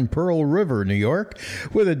Mike out in Pearl River, New York,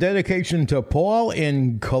 with a dedication to Paul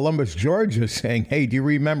in Columbus, Georgia, saying, hey, do you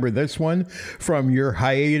remember this one from your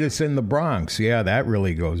hiatus in the Bronx? Yeah, that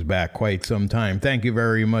really goes back quite some time. Thank you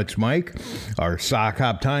very much, Mike. Our sock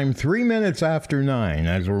hop time, 3 minutes after 9,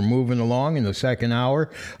 as we're moving along in the second hour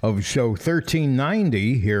of show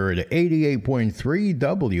 1390 here at 88.3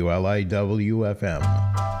 WLIW-FM.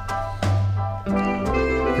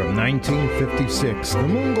 From 1956, The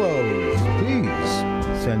Moon Glows. Please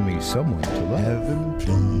send me someone to love. Heaven,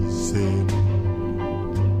 please send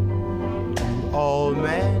to all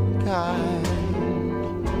mankind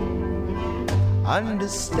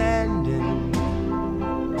understanding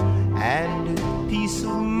and peace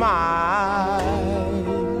of mind.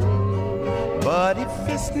 But if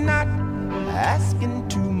it's not asking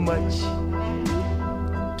too much,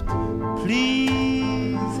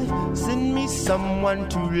 please send me someone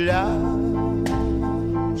to love,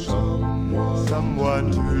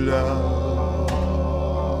 someone to love.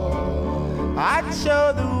 I'd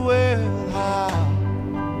show the world how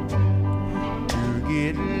to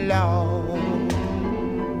get along.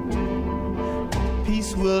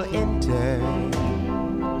 Peace will enter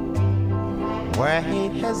where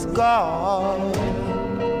hate has gone.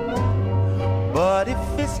 But if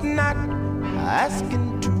it's not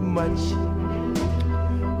asking too much,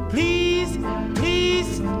 please,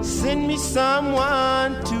 please send me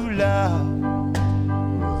someone to love.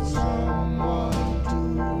 Someone to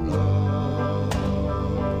love.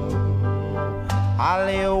 I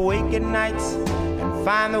lay awake at nights and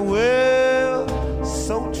find the world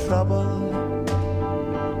so troubled,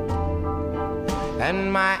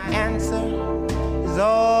 and my answer is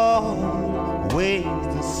always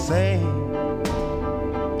the same,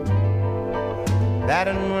 that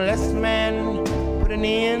unless man put an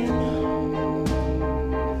end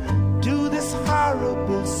to this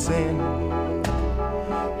horrible sin,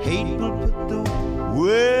 hate will put the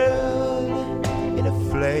world in a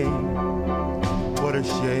flame. What a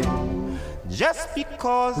shame. Just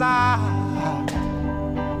because I'm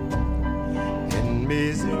in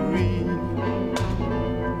misery,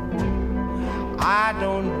 I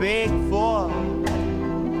don't beg for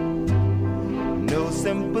no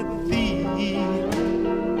sympathy.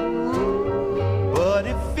 But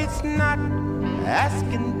if it's not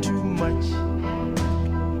asking too much,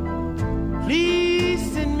 please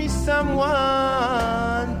send me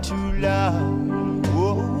someone to love.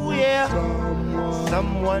 Oh yeah,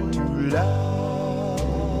 someone to love.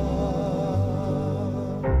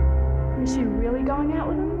 Is she really going out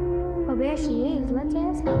with him? Well, there she is. Let's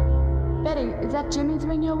ask her. Betty, is that Jimmy's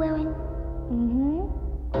ring you're wearing? Mm-hmm.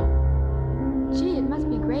 Gee, it must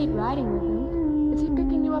be great riding with him. Is he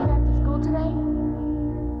picking you up after school today?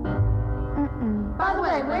 By the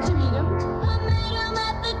way, where'd you meet him? I met him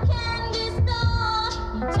at the candy store.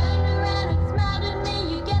 He turned around and smiled at me.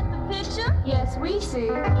 You get the picture? Yes, we see.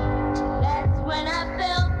 That's when I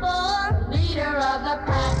fell for leader of the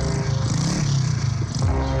pack.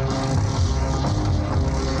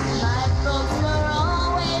 My folks were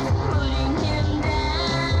always putting him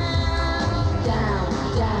down. Down,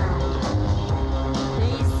 down.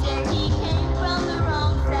 They said he came from the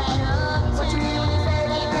wrong side of town. What you mean when you say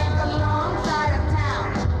they came from the wrong side of town?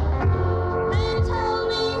 They told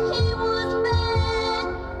me he was bad,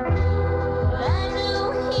 but I knew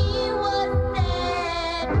he was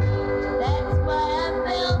sad. That's why I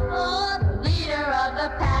fell for the leader of the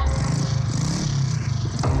pack.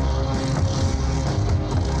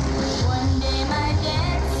 One day my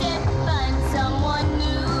dad said, find someone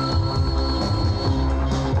new.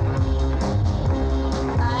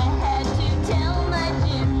 I had to tell my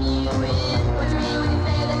Jimmy with What you mean when you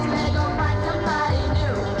say that you better go find somebody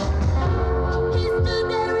new? he stood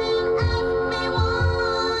there and asked me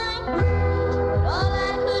why, but all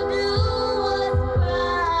I could do was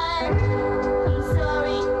cry. I'm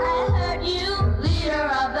sorry I hurt you, leader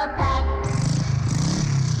of the pack.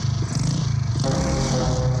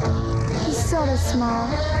 He sort of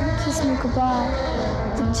smiled and kissed me goodbye.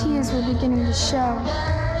 The tears were beginning to show.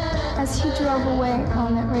 As he drove away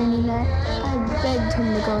on that rainy night, I begged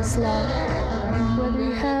him to go slow. Whether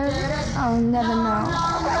he heard, I'll never know.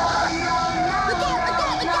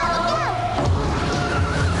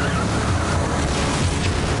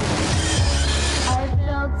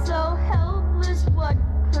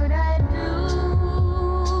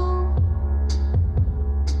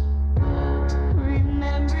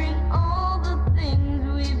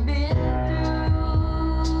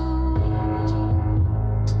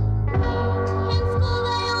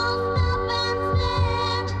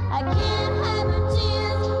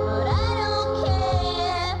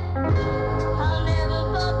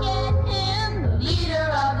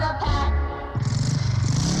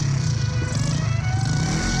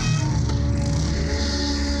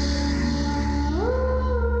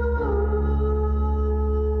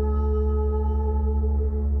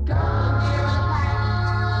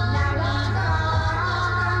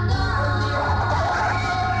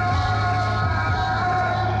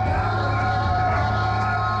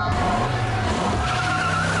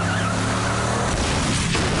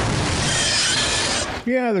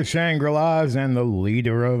 Yeah, the Shangri-Las and the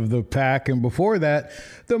leader of the pack. And before that,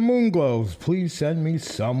 the Moonglows. Please send me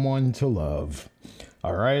someone to love.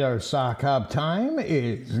 All right, our Sock Hop time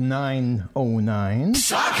is 9:09.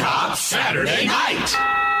 Sock Hop Saturday Night.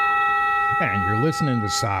 And you're listening to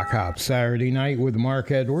Sock Hop Saturday Night with Mark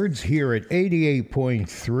Edwards here at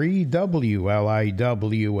 88.3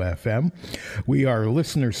 WLIW-FM. We are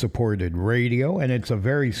listener-supported radio, and it's a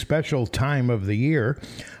very special time of the year,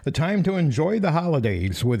 a time to enjoy the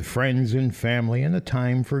holidays with friends and family, and a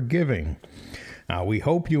time for giving. Now, we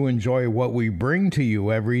hope you enjoy what we bring to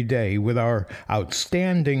you every day with our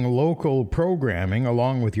outstanding local programming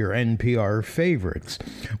along with your NPR favorites.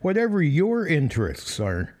 Whatever your interests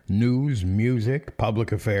are, news, music,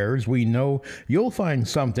 public affairs, we know you'll find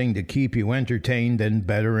something to keep you entertained and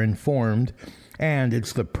better informed. And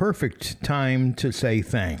it's the perfect time to say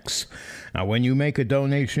thanks. Now, when you make a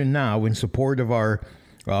donation now in support of our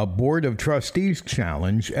Board of Trustees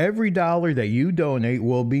Challenge, every dollar that you donate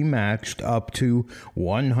will be matched up to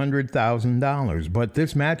 $100,000. But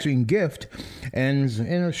this matching gift ends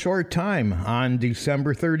in a short time on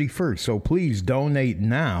December 31st. So please donate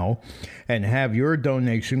now and have your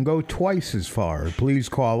donation go twice as far. Please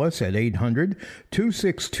call us at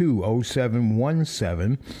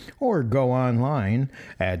 800-262-0717 or go online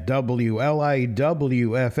at WLIWFM.org.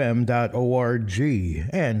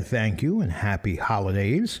 And thank you and happy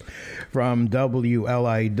holidays from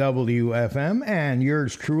WLIW-FM and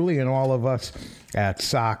yours truly and all of us at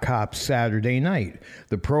Sock Hop Saturday Night,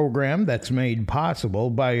 the program that's made possible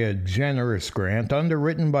by a generous grant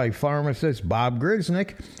underwritten by pharmacist Bob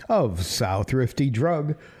Grisnick of South Rifty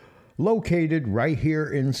Drug, located right here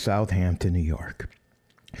in Southampton, New York.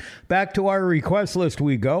 Back to our request list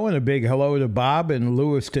we go, and a big hello to Bob in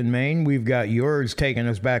Lewiston, Maine. We've got yours taking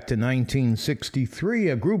us back to 1963,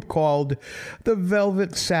 a group called the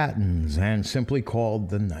Velvet Satins, and simply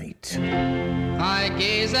called The Night. I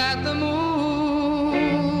gaze at the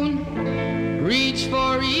moon, reach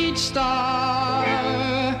for each star.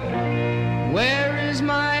 Where is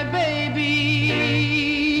my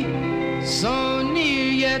baby? So near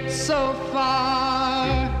yet so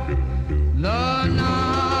far. The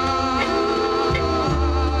night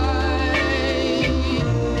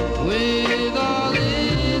with all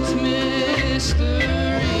its mystery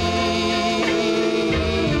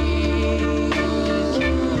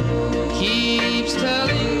keeps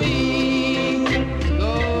telling me to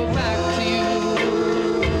go back to you,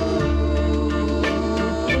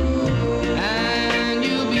 and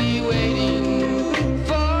you'll be waiting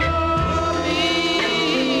for me.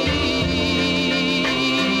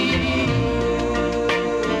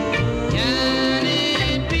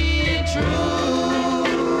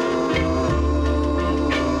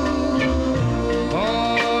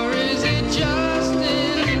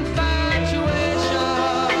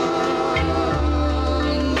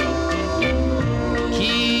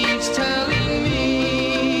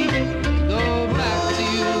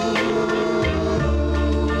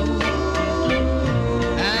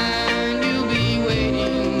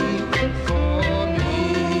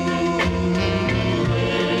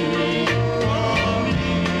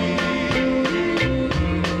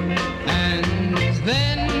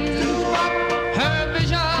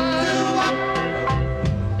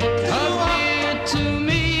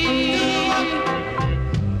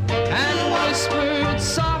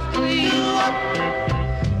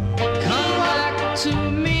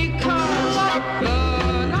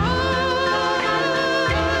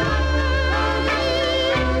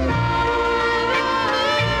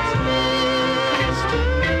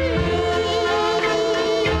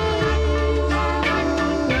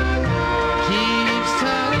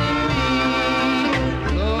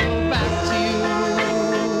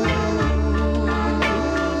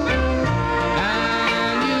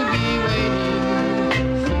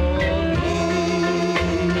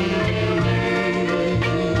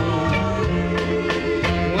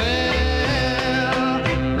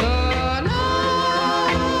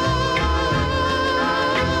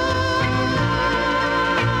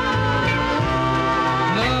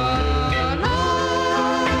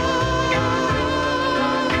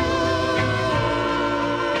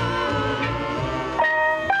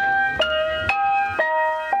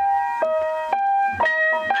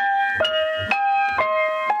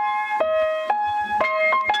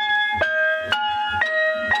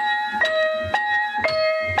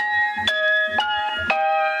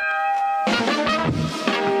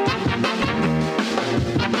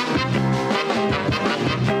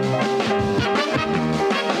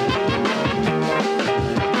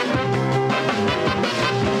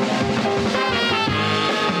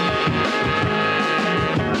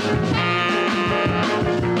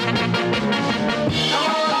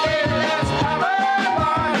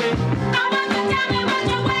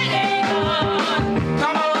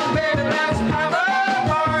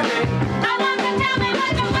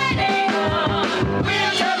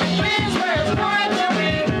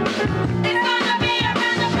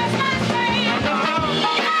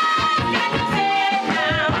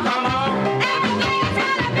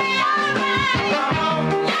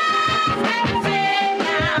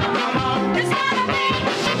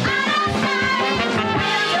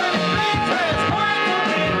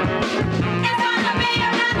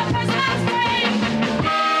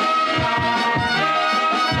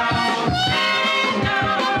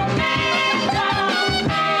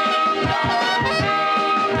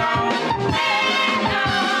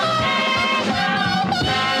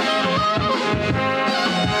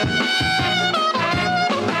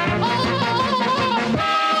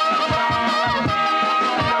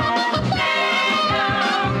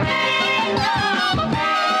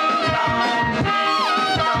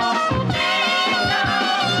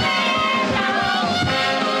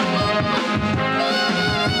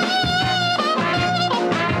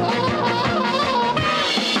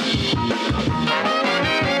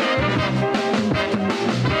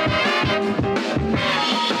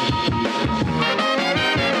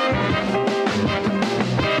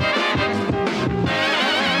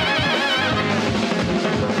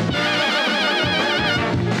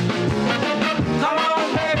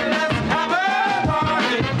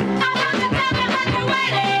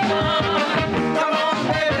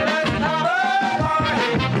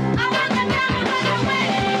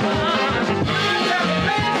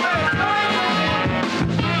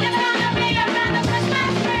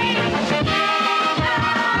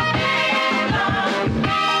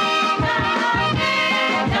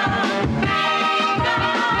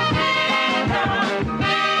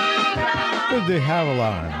 de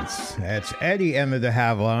Havilons. That's Eddie and the de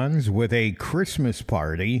Havilons with A Christmas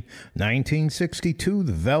Party. 1962,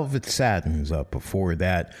 the Velvet Satins up before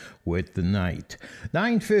that with The Night.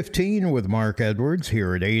 9:15 with Mark Edwards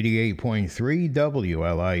here at 88.3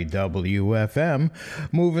 WLIW-FM.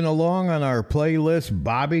 Moving along on our playlist,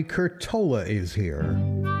 Bobby Curtola is here.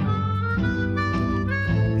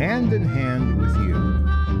 Hand in Hand with You,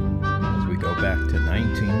 as we go back to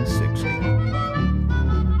 1960.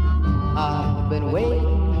 I've been waiting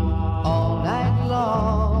all night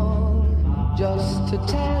long just to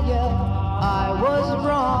tell you I was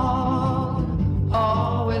wrong.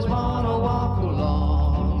 Always wanna walk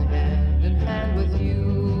along hand in hand with you.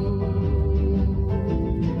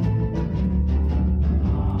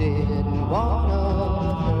 Didn't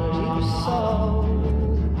wanna hurt you so.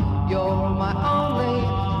 You're my only,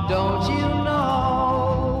 don't you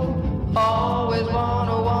know? Always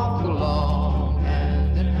wanna walk along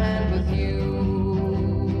hand in hand with you.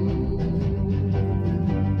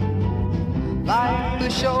 Like the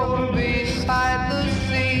shore beside the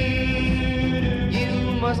sea,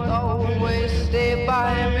 you must always stay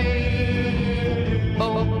by me.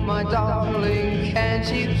 Oh, my darling, can't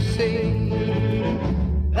you see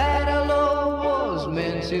that our love was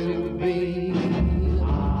meant to be?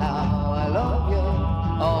 How I love you,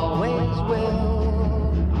 always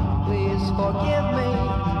will. Please forgive me,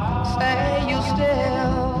 stay you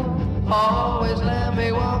still. Always let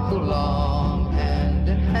me walk along hand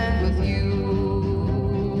in hand with you.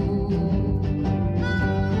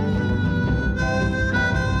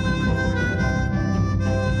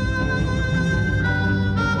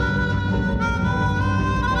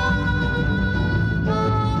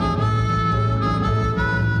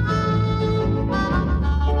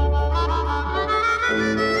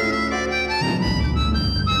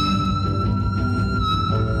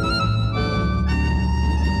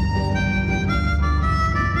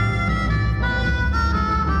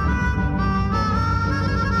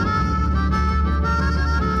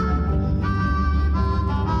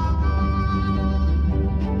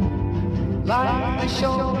 Like the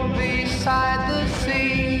shore beside the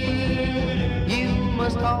sea, you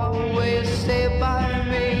must always stay by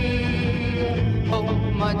me. Oh,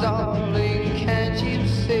 my darling, can't you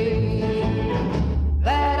see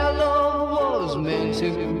that our love was meant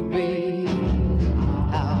to be?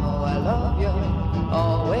 How I love you,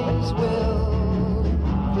 always will.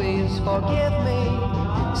 Please forgive me,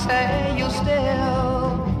 say you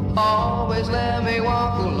still. Always let me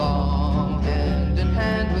walk along hand in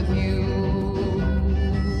hand with you.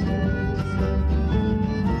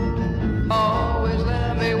 Always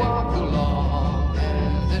let me walk along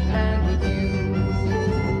hand in hand with you.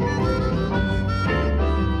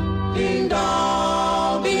 Ding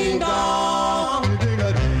dong, ding dong.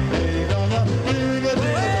 Well,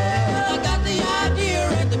 I got the idea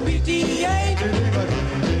at the PTA.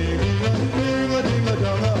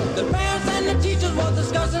 The parents and the teachers were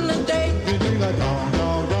discussing the date.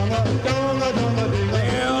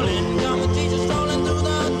 Well, in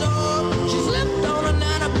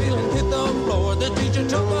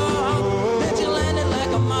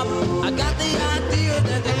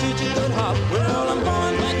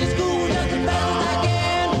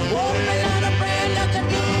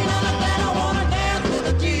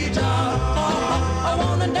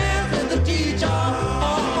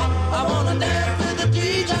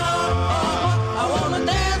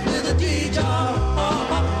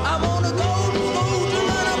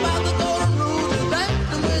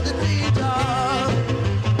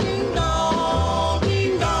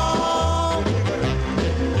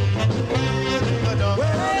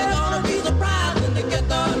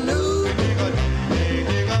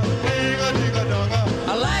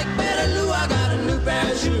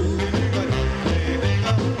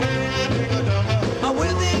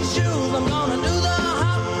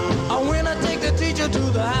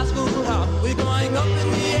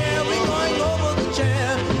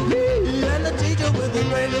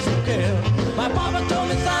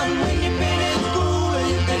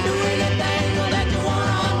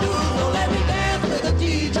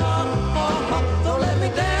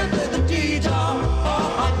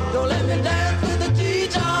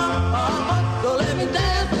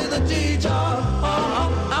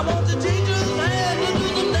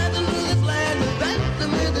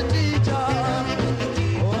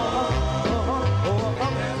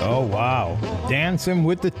Dancing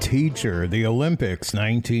with the Teacher, the Olympics,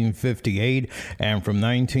 1958, and from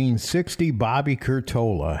 1960, Bobby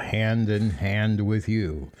Curtola, Hand in Hand with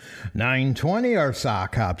You. 9:20, our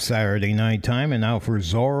Sock Hop Saturday night time, and now for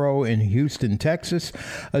Zorro in Houston, Texas,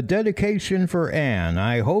 a dedication for Ann.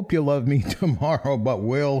 I hope you love me tomorrow, but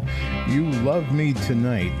will you love me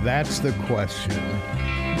tonight? That's the question.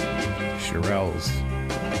 Shirelles.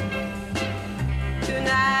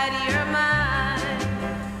 Tonight you're mine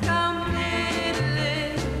completely.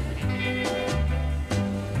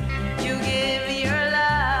 You give your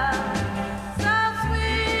love so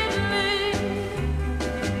sweetly.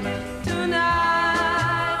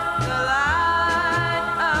 Tonight the light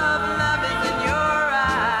of love is in your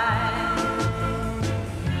eyes.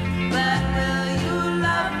 But will you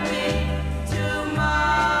love me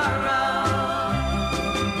tomorrow?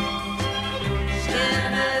 Still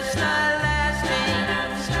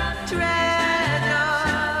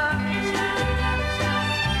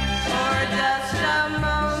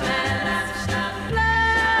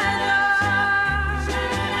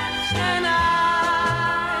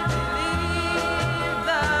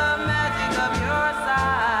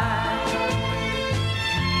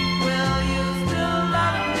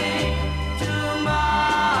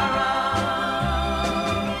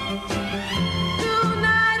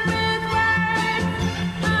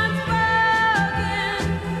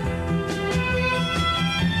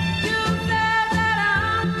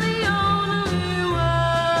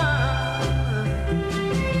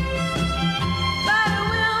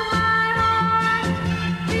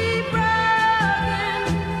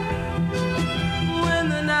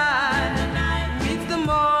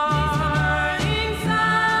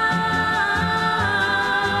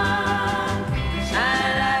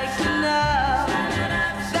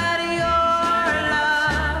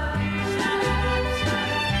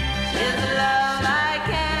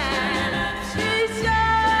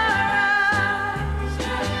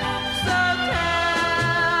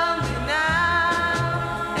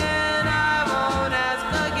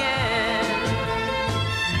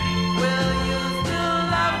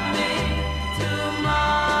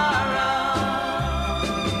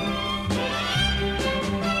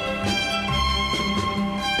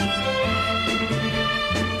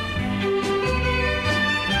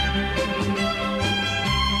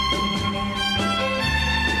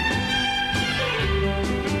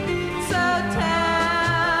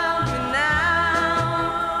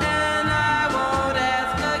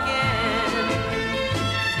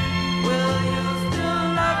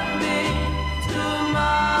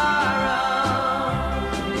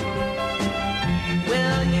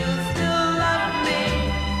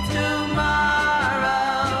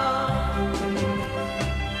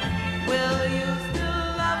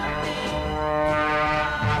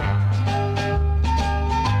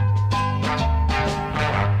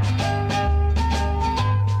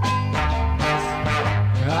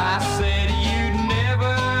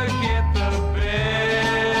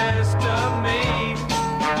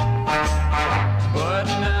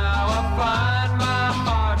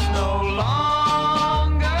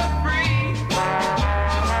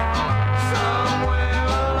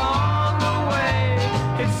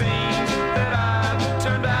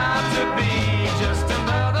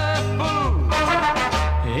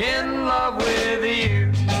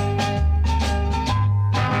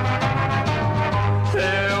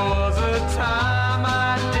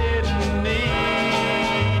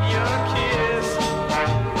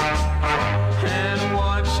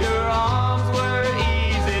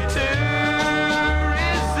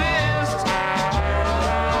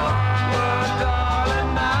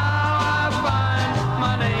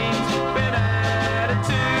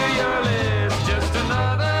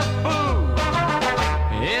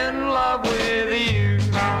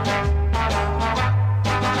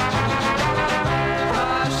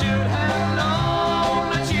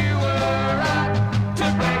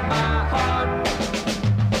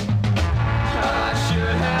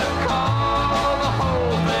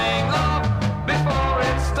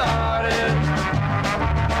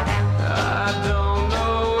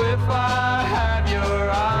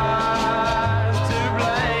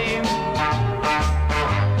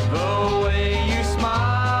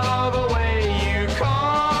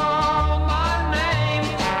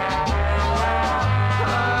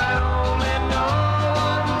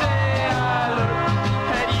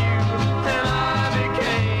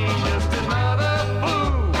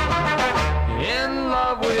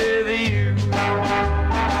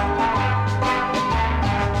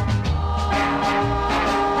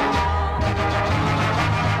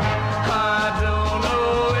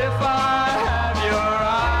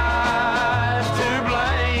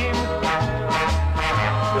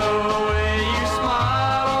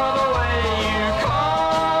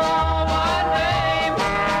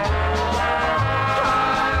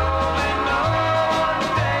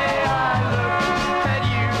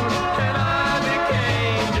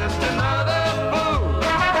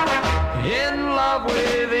love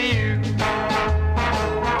with you.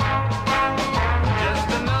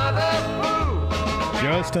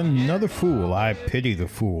 Just Another Fool, I Pity the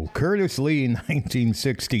Fool. Curtis Lee,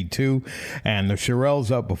 1962, and the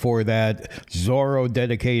Shirelles up before that. Zorro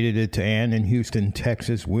dedicated it to Ann in Houston,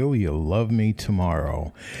 Texas. Will You Love Me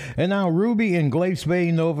Tomorrow? And now Ruby in Glace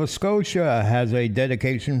Bay, Nova Scotia has a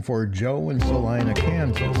dedication for Joe in Salina,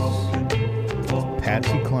 Kansas.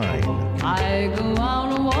 Patsy Cline. I go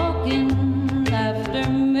out walking after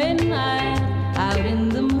midnight, out in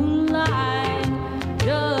the moonlight,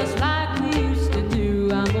 just like we used to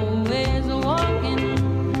do. I'm always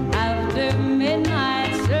walking after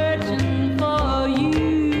midnight, searching for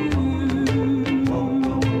you.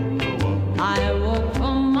 I walk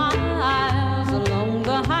for miles along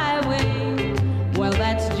the highway, well,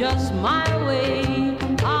 that's just my way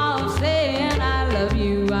of saying I love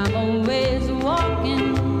you. I'm always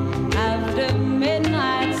walking after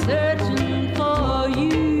midnight, searching for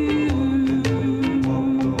you.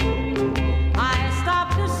 I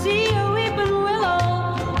stopped to see a weeping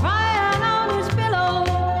willow crying on his pillow.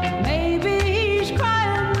 Maybe he's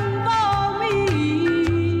crying for me.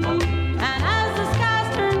 And as the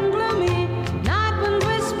skies turn gloomy, night wind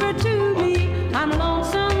whisper to me, I'm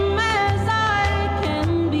lonesome as I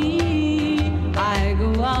can be. I go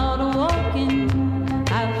out walking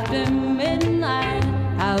after midnight,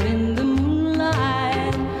 out in the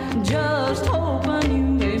moonlight, just hoping you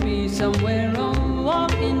may be somewhere I'm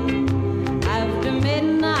walking after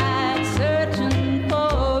midnight, searching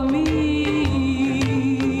for me.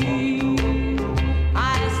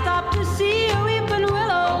 I stopped to see a weeping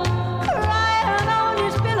willow crying on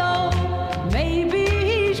his pillow. Maybe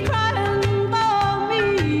he's crying for me.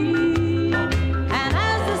 And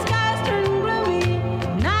as the skies turn gloomy,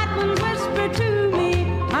 night winds whisper to me,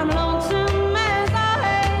 I'm lonesome as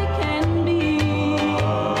I can be.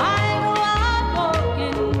 I go out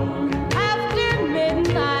walking after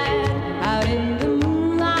midnight, out in the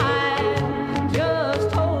moonlight,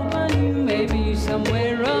 just hoping you may be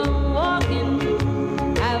somewhere I'm walking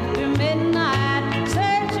after midnight,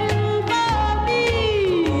 searching for me.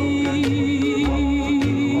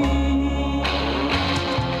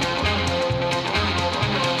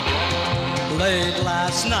 Late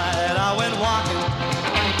last night I went walking.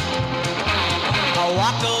 I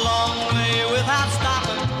walked a long way without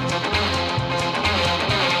stopping.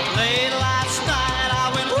 Late last night I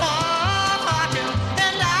went walking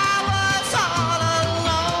and I was all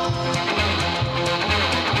alone.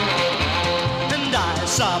 And I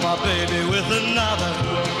saw my baby with another.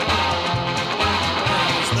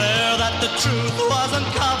 It was there that the truth was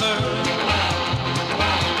uncovered.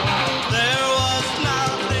 There was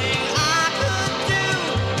nothing I could do,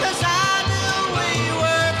 'cause I knew we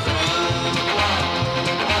were through.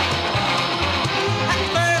 At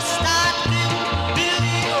first I didn't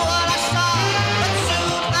believe what I saw, but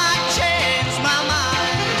soon I changed my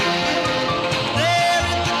mind. There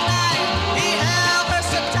in the night, he held her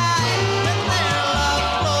so tight, and their love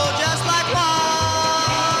flowed just like wine.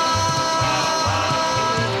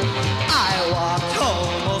 I walked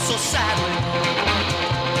home oh so sadly.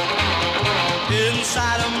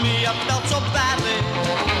 Inside of me I felt so badly.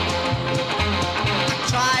 I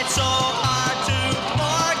tried so hard to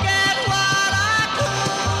forget what I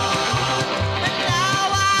could, and now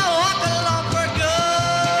I walk alone for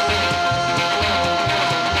good.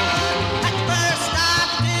 At first I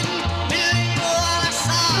didn't believe what I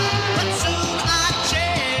saw, but soon I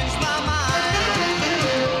changed my mind.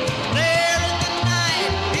 There in the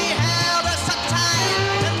night he held us so tight,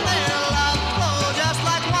 and their love flowed just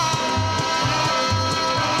like wine.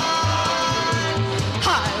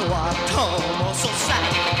 I walked home oh so sad.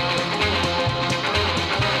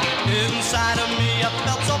 Inside of me I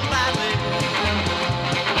felt so badly.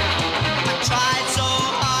 I tried so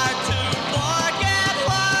hard to forget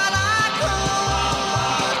what I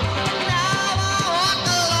could, and now I walk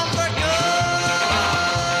alone for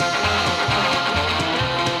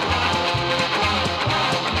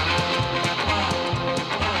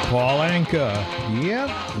Paul Anka. Yep,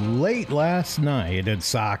 late last night at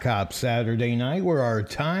Sock Hop Saturday Night, where our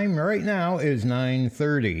time right now is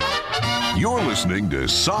 9:30. You're listening to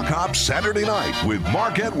Sock Hop Saturday Night with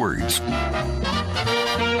Mark Edwards.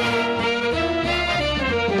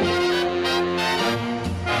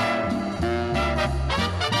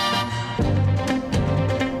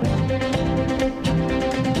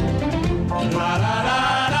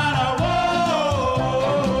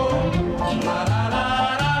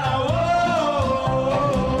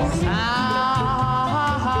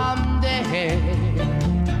 Someday,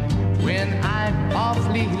 when I'm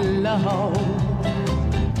awfully low,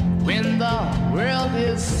 when the world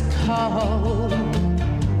is cold,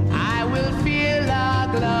 I will feel a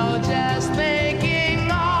glow just thinking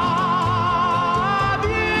of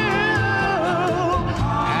you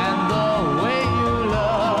and the way you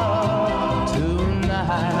look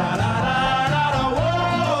tonight.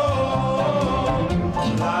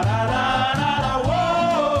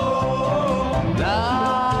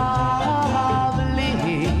 Lovely,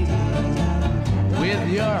 with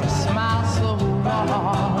your smile so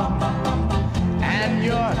warm and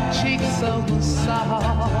your cheeks so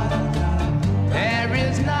soft, there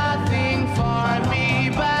is nothing for me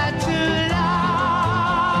but to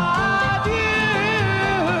love you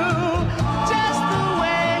just the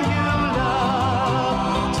way you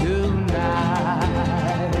look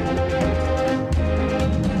tonight.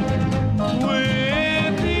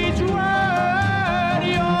 With each word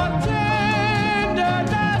your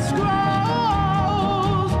tenderness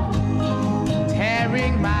grows,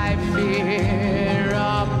 tearing my fear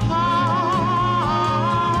apart.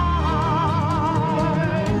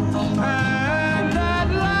 And that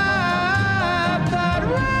laugh that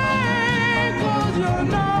wrinkles your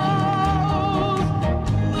nose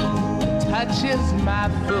touches my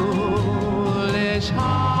foolish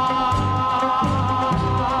heart.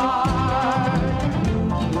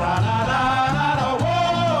 La la la la la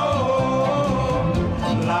whoa,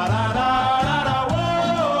 la la la la la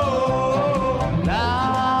whoa.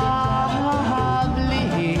 Lovely,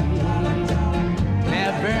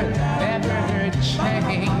 never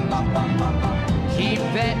change. Keep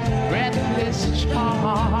that breathless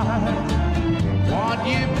charm. Won't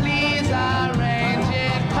you please arrange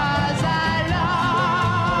it? 'Cause I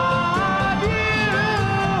love you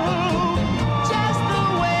just the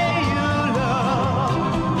way you look.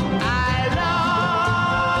 I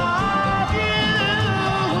love you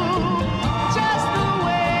just the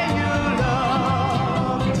way you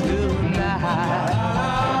look tonight.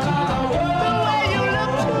 The way you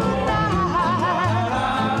look tonight.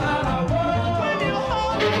 When you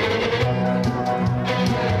hold me.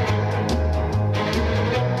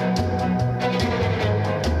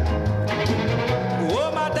 Oh,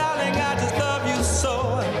 my darling, I just love you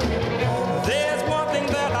so. There's one thing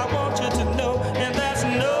that I want you to know, and that's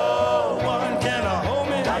no one can hold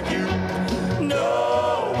me like you.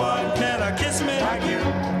 No one can kiss me like you.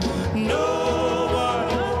 No one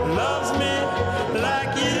loves me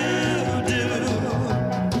like you do.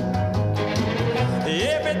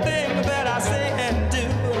 Everything that I say and do,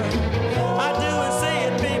 I do and say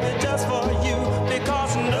it, baby, just for you,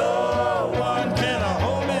 because no one can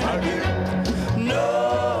hold me like you. No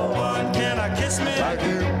one can kiss me like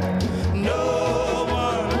you. No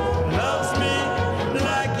one loves me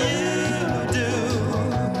like you do.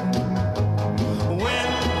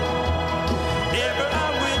 Whenever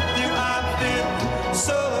I'm with you, I feel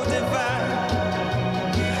so divine.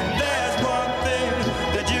 There's one thing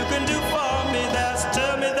that you can do for me, that's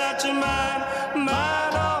tell me that you're mine,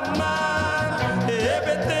 mine, oh mine.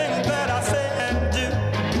 Everything that I say and do,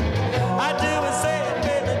 I do and say it,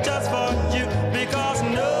 baby, just for you, because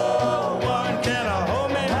no one can hold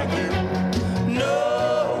me like you. No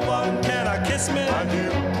one can kiss me like you.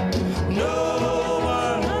 No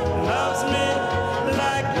one loves me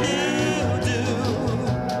like you do.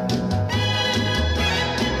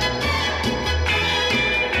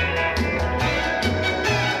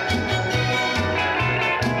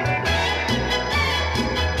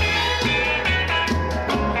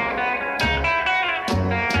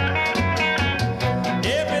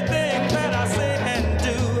 Everything that I say and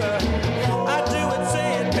do, I do and say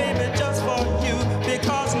it, baby, just for you,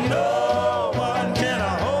 because no one can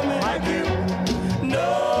hold me like you.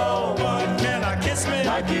 No one can kiss me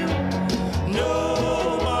like you. No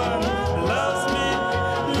one loves me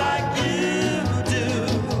like you do.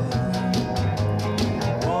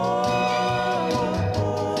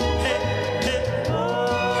 Hey, hey,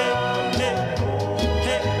 hey, hey,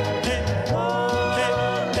 hey, hey,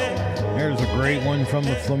 hey. There's a great one from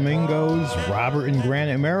the Flamingos. Robert and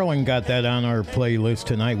Granite Maryland got that on our playlist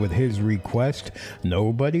tonight with his request,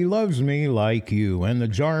 Nobody Loves Me Like You. And the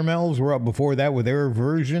Jarmels were up before that with their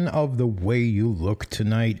version of The Way You Look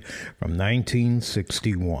Tonight from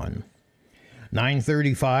 1961.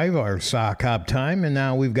 9:35, our sock hop time, and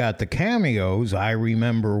now we've got the Cameos, I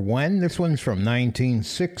Remember When. This one's from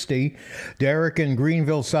 1960. Derek in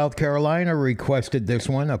Greenville, South Carolina requested this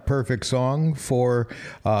one, a perfect song for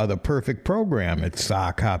the perfect program. It's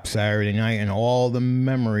Sock Hop Saturday Night and all the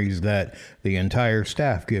memories that the entire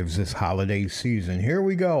staff gives this holiday season. Here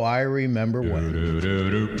we go, I Remember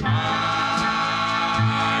When.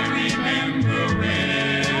 I remember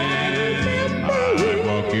when I'd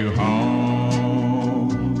walk you home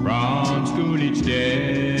from school each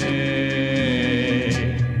day.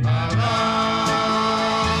 Our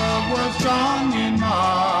love was strong in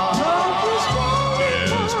March,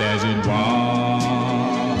 just as it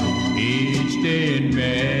was each day in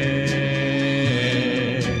May.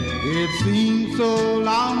 It seems so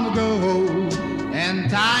long ago, and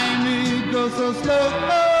time it goes so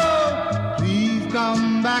slow. Please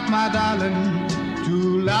come back, my darling.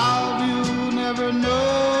 To love you never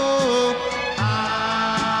know. I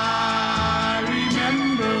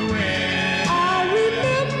remember when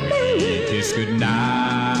we kissed goodnight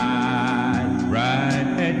right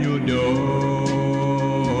at your door.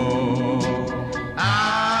 I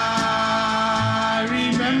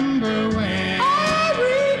remember when our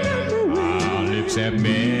lips have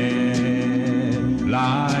met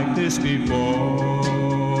like this before.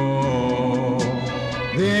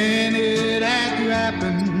 Then it had to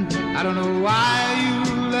happen. I don't know why you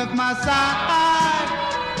left my side.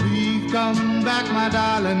 Please come back, my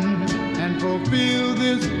darling, and fulfill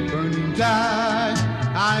this burning tide.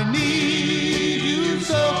 I need you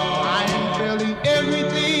so. I am failing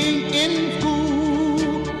everything in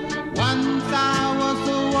school. Once I was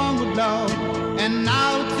so warm with love, and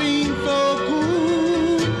now it seems so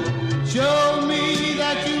cool. Show me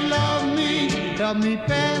that you love me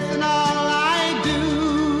fast and all I do.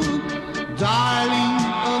 Darling,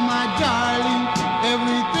 oh my darling,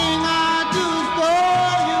 everything I do is for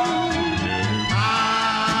you. I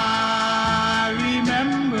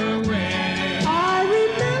remember when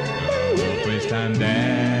the first time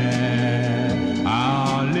that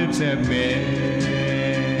our lips have met.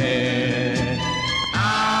 I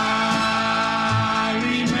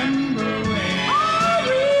remember when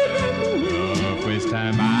the first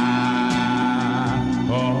time I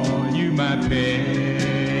called you my pet.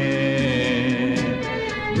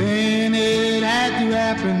 Then it had to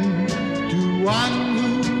happen to one who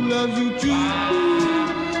loves you true.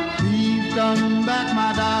 Please come back,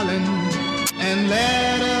 my darling, and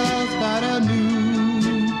let us start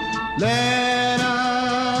anew. Let us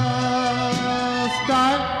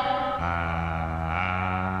start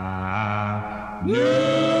anew.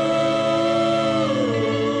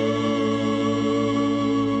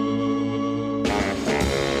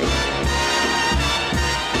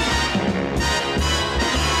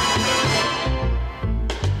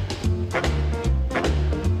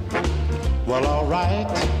 Well, all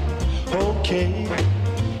right, okay,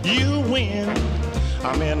 you win.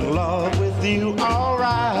 I'm in love with you, all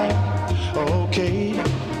right, okay,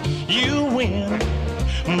 you win.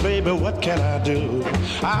 Baby, what can I do?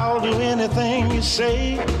 I'll do anything you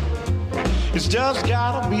say. It's just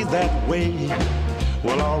gotta be that way.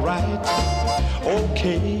 Well, all right,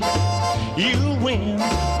 okay, you win.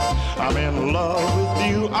 I'm in love with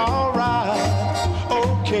you, all right,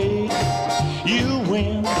 okay, you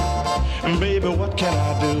win. Baby, what can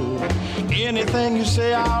I do? Anything you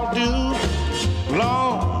say I'll do,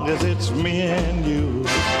 long as it's me and you.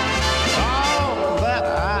 All that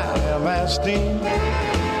I am asking,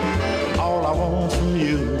 all I want from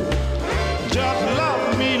you, just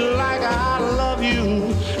love me like I love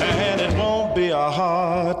you, and it won't be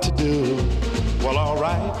hard to do. Well, all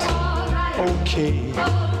right, okay,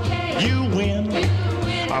 you win.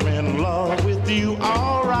 I'm in love with you,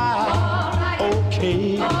 all right,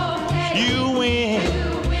 okay. You win.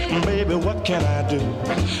 Baby, what can I do?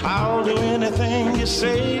 I'll do anything you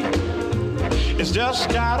say. It's just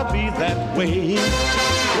gotta be that way.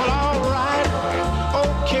 Well, all right,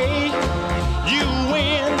 okay, you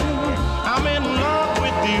win. I'm in love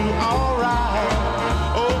with you, all right,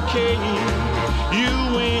 okay, you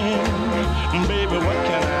win. Baby, what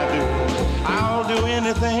can I do? I'll do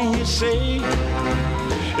anything you say.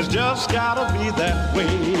 It's just gotta be that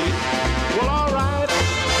way. Well, all right,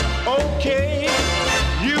 okay,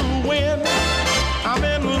 you win. I'm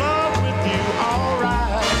in love with you, all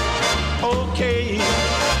right, okay,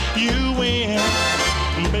 you win.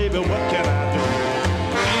 Baby, what can I do?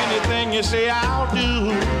 Anything you say I'll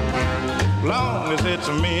do, long as it's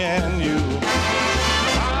me and you.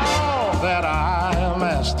 All that I am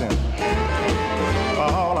asking,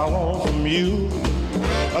 all I want from you,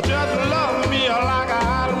 just love me like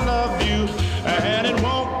I love you, and it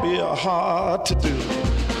won't be hard to do.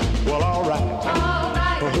 Well, all right,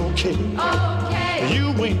 okay,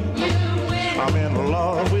 you win. I'm in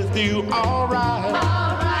love with you, all right,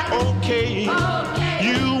 okay,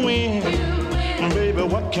 you win. Baby,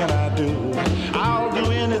 what can I do? I'll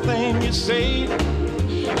do anything you say.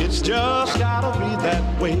 It's just gotta be that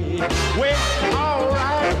way. Well, all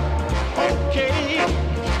right, okay,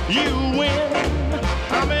 you win.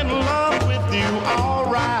 I'm in love with you, all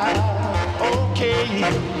right, okay,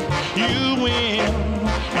 you win.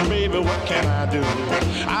 Baby, what can I do?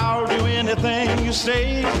 I'll do anything you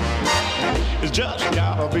say. It's just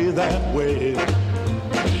gotta be that way.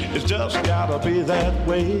 It's just gotta be that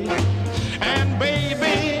way. And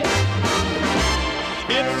baby,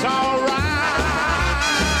 it's alright.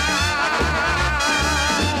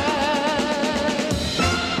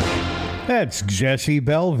 That's Jesse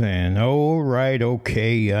Belvin. Oh, right,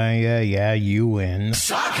 okay, yeah, you win.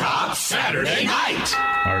 Sock Hop Saturday Night.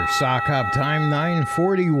 Our Sock Hop time,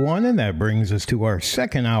 9:41, and that brings us to our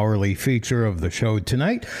second hourly feature of the show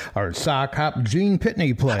tonight, our Sock Hop Gene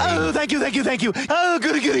Pitney play. Oh, thank you. Oh,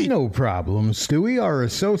 goody. No problem, Stewie. Our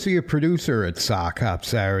associate producer at Sock Hop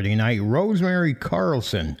Saturday Night, Rosemary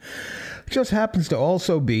Carlson, just happens to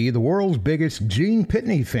also be the world's biggest Gene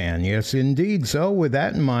Pitney fan. Yes, indeed. So with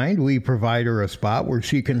that in mind, we provide her a spot where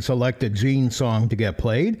she can select a Gene song to get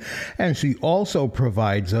played, and she also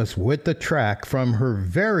provides us with the track from her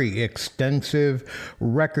very extensive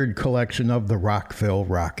record collection of the Rockville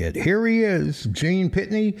Rocket. Here he is, Gene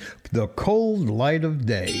Pitney, The Cold Light of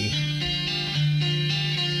Day.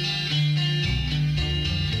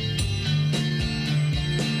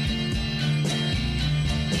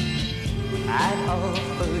 I'd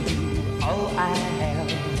offer you all I have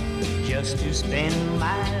just to spend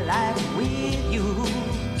my life with you.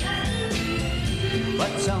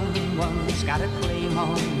 But someone's got a claim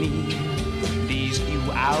on me. These few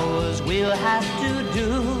hours will have to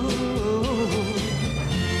do.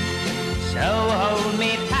 So hold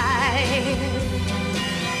me tight.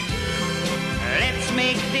 Let's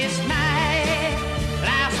make this night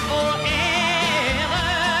last forever.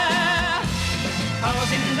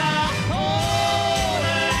 'Cause in the cold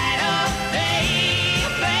light of day,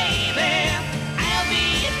 baby, I'll be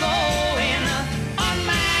going on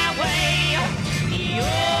my way.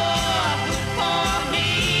 You're good for me,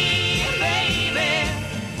 baby,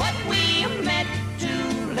 but we met too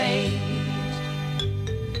late.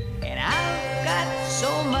 And I've got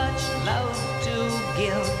so much love to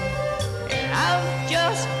give, and I've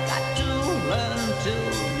just got to learn to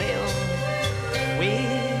live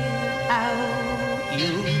without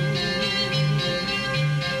you.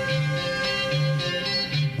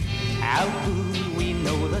 How could we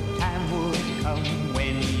know the time would come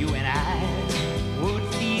when you and I would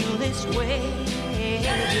feel this way?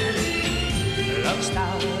 Love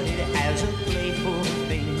started as a playful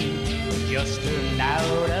thing, just turned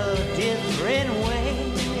out a different way.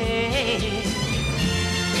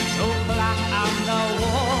 So clock on the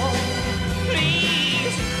wall,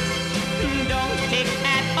 please don't tick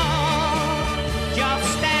at all. Just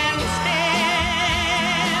stand still.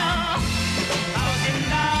 'Cause in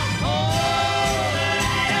the cold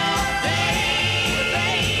light of day,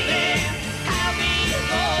 baby, I'll be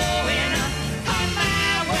going on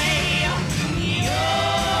my way. You're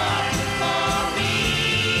good for me,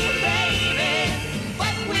 baby,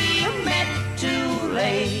 but we met too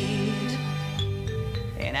late.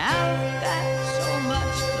 And I've got so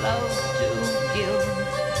much love to give,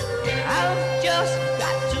 and I've just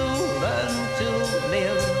got to learn to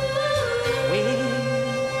live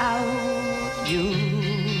without you.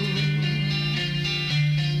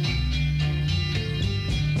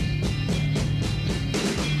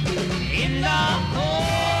 In the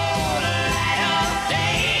cold light of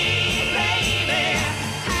day, baby,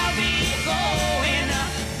 I'll be going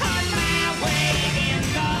on my way. In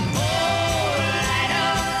the cold light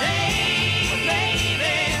of day,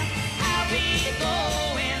 baby, I'll be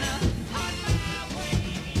going on my way.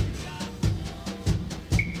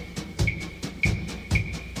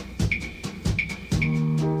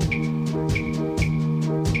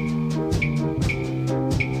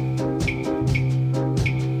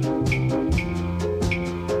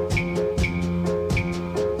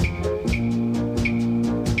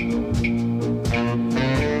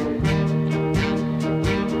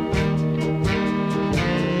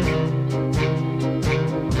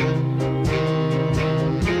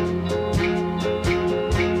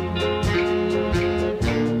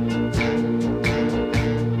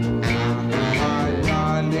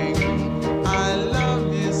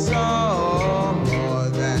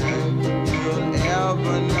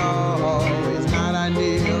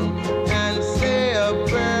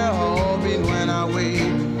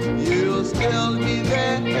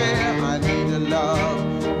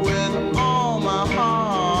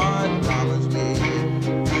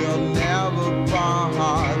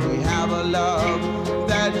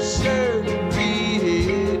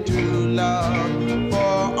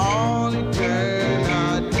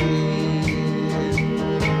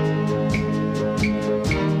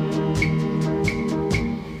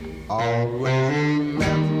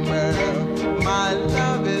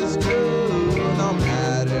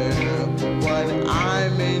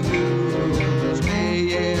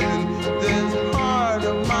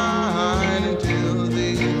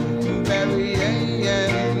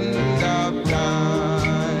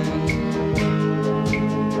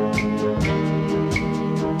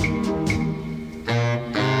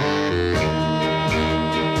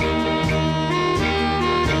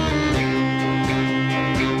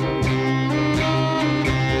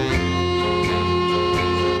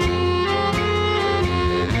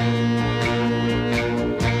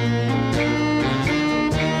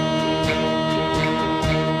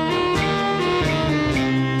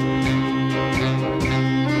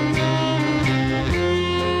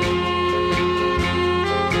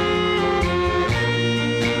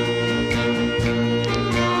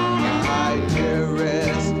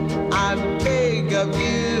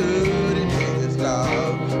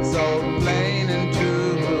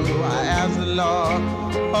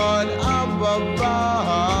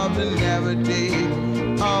 take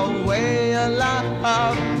away a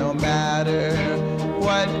love, no matter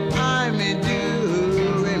what I may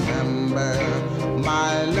do. Remember,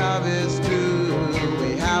 my love is true.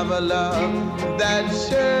 We have a love that's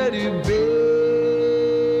sure to be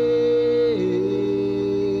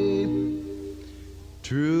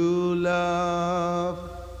true love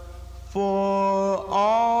for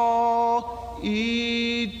all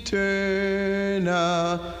eternity.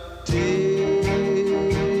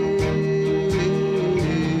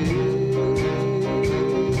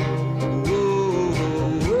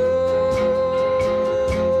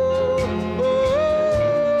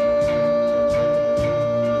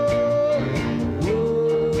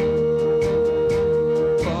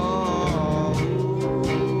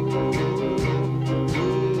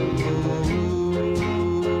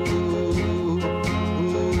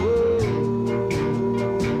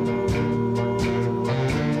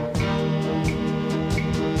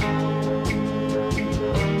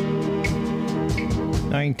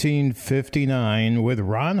 $19.59 with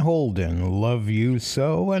Ron Holden, Love You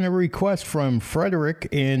So, and a request from Frederick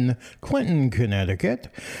in Clinton, Connecticut,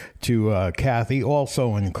 to Kathy,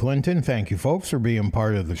 also in Clinton. Thank you, folks, for being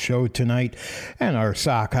part of the show tonight. And our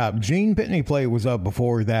sock hop Gene Pitney play was up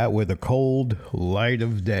before that with A Cold Light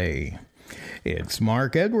of Day. It's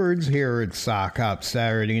Mark Edwards here at Sock Hop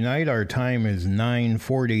Saturday Night. Our time is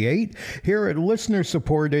 9:48 here at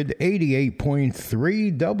listener-supported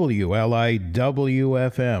 88.3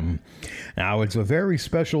 WLIW-FM. Now, it's a very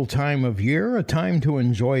special time of year, a time to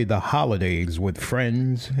enjoy the holidays with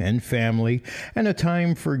friends and family, and a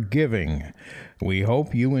time for giving. We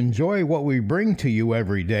hope you enjoy what we bring to you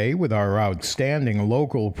every day with our outstanding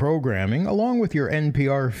local programming, along with your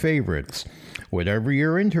NPR favorites. Whatever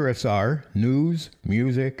your interests are, news,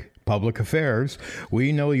 music, public affairs,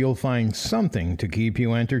 we know you'll find something to keep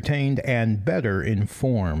you entertained and better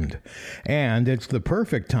informed. And it's the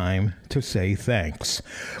perfect time to say thanks.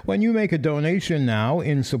 When you make a donation now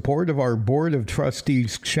in support of our Board of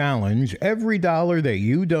Trustees Challenge, every dollar that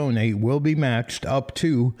you donate will be matched up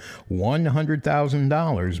to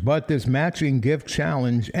 $100,000. But this matching gift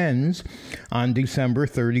challenge ends on December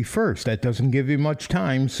 31st. That doesn't give you much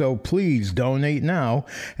time, so please donate now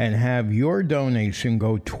and have your donation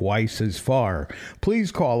go twice as far.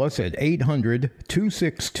 Please call us at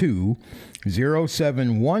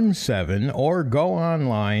 800-262-0717 or go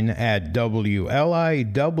online at WLIWFM.org.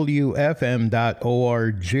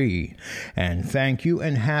 And thank you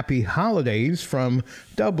and happy holidays from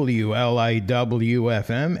WLIWFM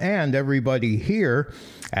and everybody here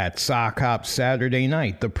at Sock Hop Saturday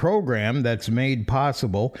Night, the program that's made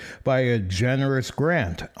possible by a generous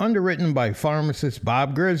grant underwritten by pharmacist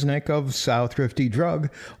Bob Grisnick of South Thrifty Drug,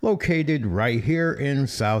 located right here in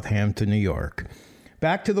Southampton, New York.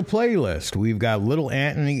 Back to the playlist. We've got Little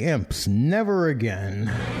Anthony Imp's Never Again.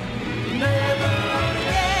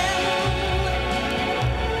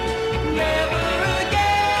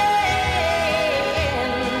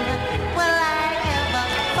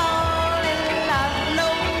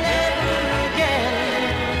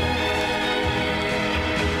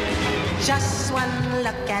 Just one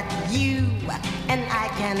look at you and I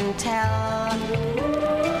can tell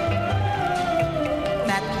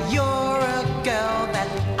that you're a girl that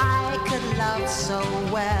I could love so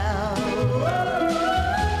well.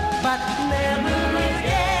 But never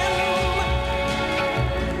again,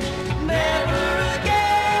 never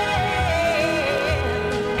again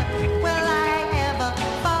will I ever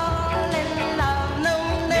fall in love. No,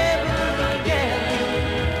 never again.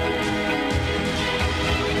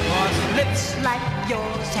 'Cause lips like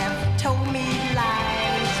yours have told me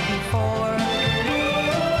lies before,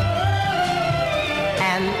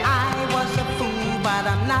 and I was a fool, but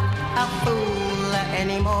I'm not a fool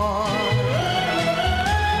anymore.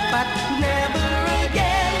 But never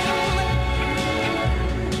again,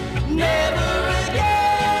 never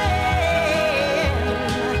again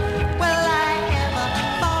will I ever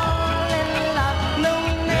fall in love. No,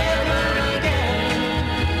 never again.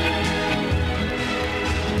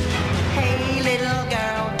 Hey, little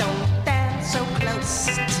girl, don't dance so close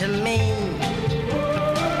to me.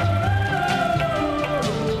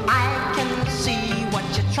 I can see what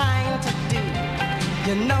you're trying to do.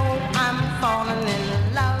 You know I'm falling in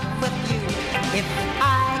love with you. If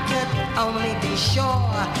I could only be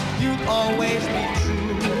sure you'd always be true.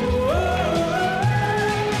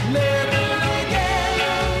 Never again,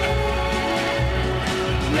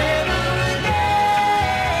 never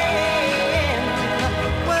again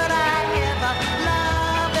would I ever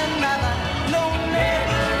love another. No,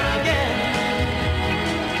 never again,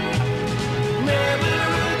 never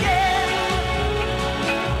again,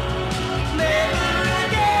 never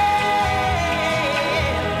again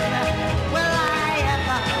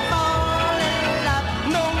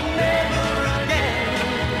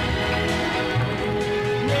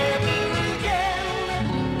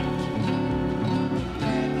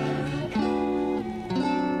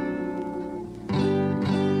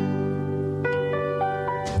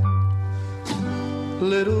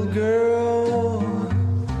Little girl,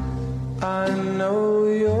 I know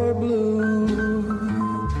you're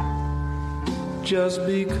blue just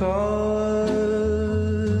because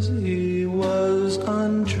he was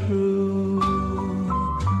untrue.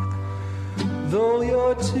 Though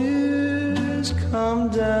your tears come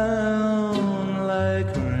down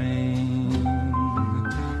like rain,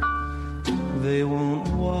 they won't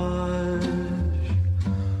wash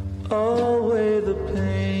away the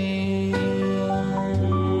pain.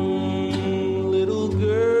 Little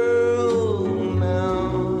girl, now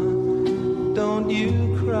don't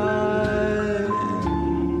you cry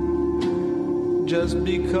just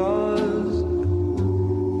because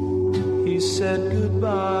he said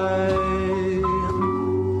goodbye.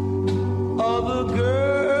 Other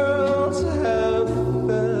girls have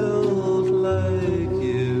felt like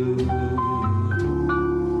you.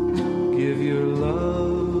 Give your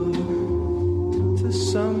love to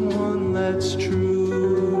someone that's true.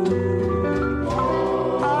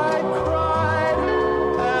 I cried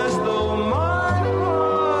as though my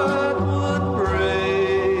heart would break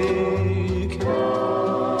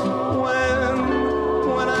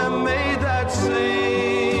when I made that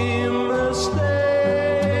same mistake.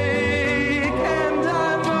 And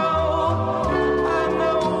I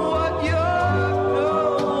know what you're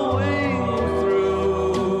going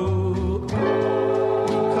through.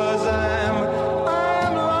 'Cause I'm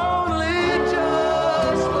lonely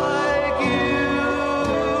just like you.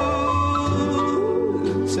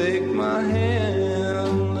 Take my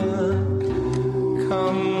hand,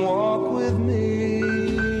 come walk with me.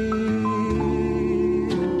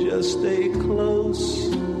 Just stay close,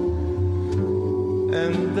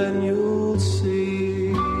 and then you'll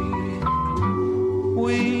see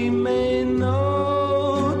we may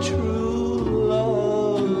know true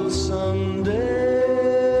love someday.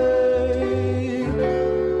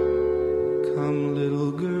 Come,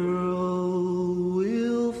 little girl,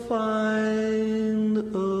 we'll find a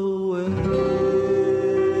way.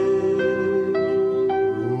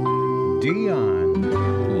 Dion,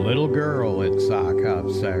 Little Girl at Sock Hop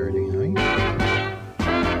Saturday night.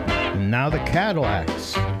 And now the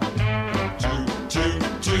Cadillacs.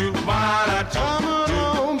 Come on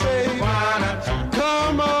home, baby.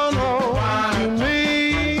 Come on home to me.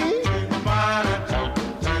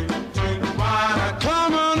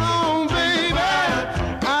 Come on home, baby.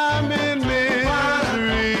 I'm in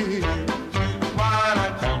misery.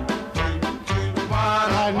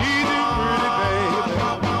 I need you, pretty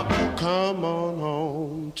baby. Come on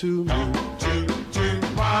home to me.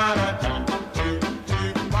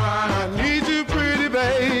 I need you, pretty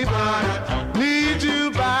baby. Need you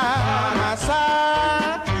by my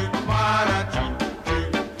side.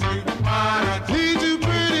 Need you,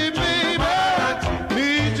 pretty baby.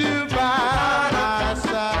 Need you by my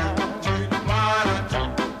side.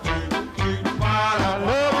 I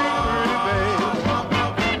love you, pretty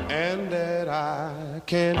baby, and that I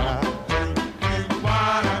cannot.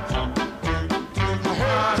 I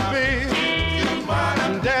heard you, baby,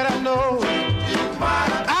 and that I know.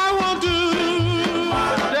 I won't do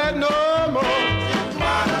that no more.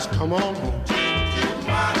 Just come on home.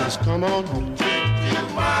 Just come on home.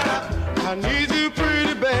 I need you,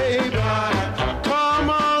 pretty baby. Come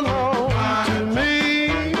on home to me.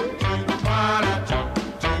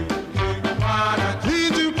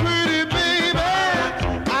 Need you, pretty baby.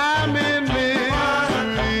 I'm in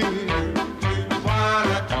misery.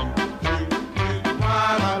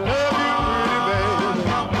 I love you, pretty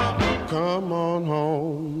baby. Come on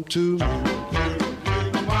home to me.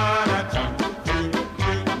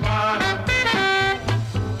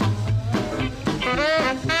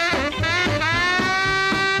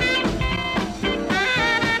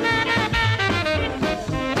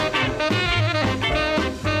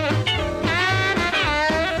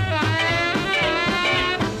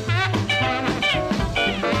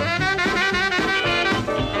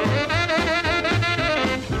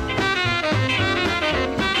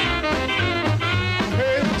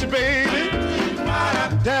 Hey, with you, baby,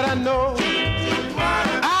 that I know.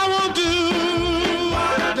 I won't do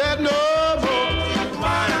that no more.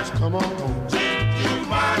 Just come on home.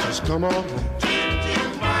 Just come on home.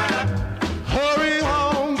 Hurry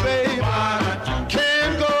home, baby.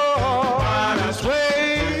 Can't go on this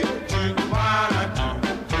way.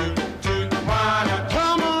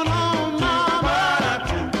 Come on home, mama.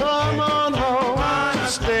 Come on home to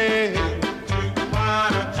stay.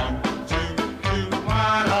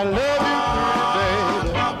 I love you,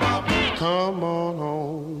 baby. Come on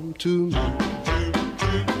home to me.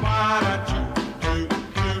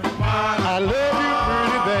 I love you,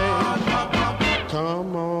 pretty baby.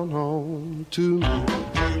 Come on home to me.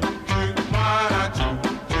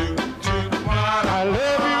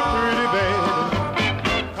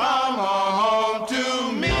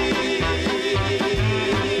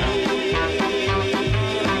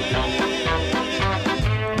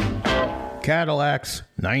 Cadillacs,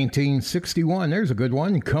 1961. There's a good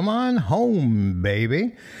one. Come on home,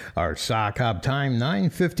 baby. Our sock hop time,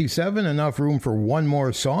 9:57. Enough room for one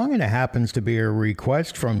more song, and it happens to be a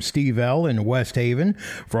request from Steve L. in West Haven.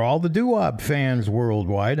 For all the doo-wop fans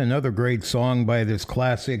worldwide, another great song by this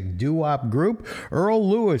classic doo-wop group, Earl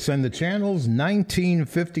Lewis and the Channels,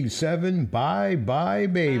 1957, Bye Bye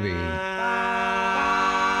Baby.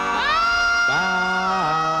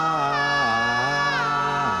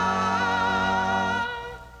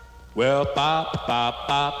 Well, bye, bye,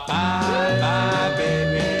 bye, bye, bye,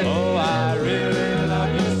 baby. Oh, I really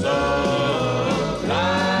love you so.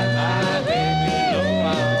 Bye, bye, baby. Oh,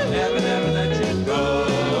 I'll never, never let you go.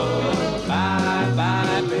 Bye,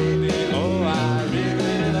 bye, baby. Oh, I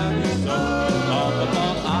really love you so. Oh,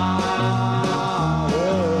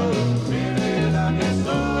 really love you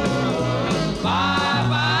so. Bye,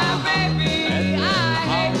 bye, baby. I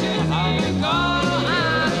hate to see you go.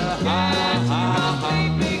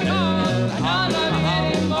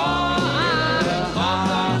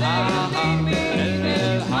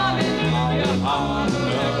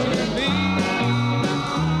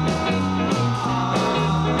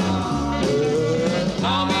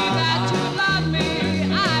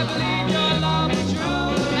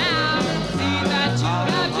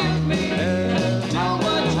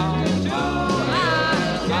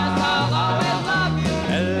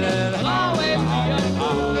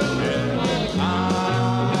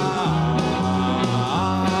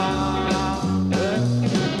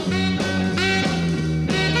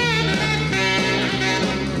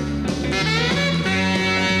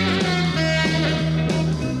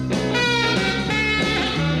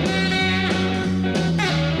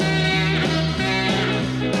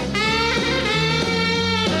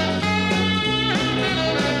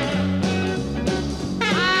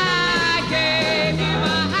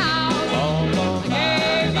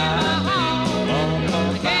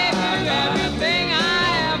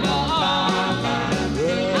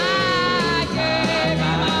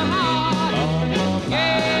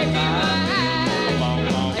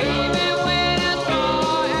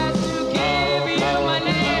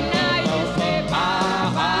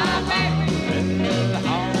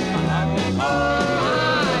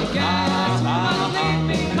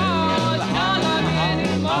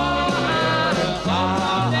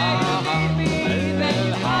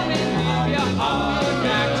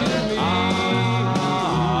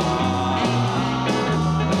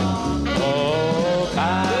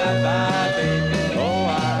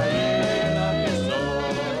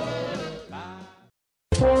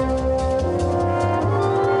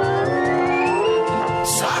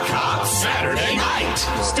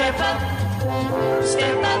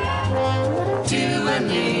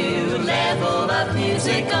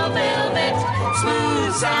 Musical velvet,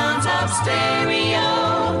 smooth sounds of stereo.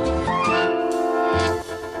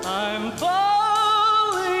 I'm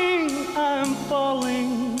falling,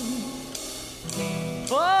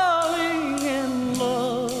 falling in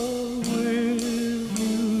love with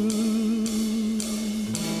you.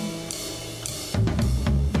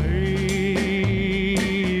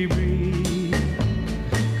 Baby,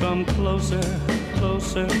 come closer,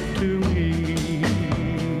 closer to me.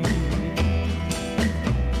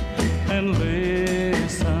 And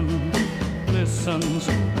listen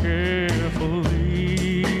so carefully.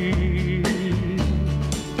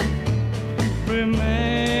 Remember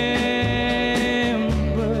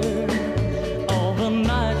all the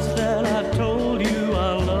nights that I told you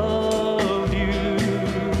I loved you.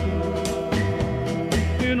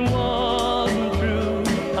 It wasn't true,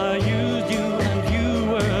 I used you and you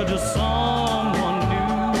were just someone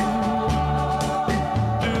new.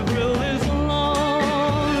 To thrill this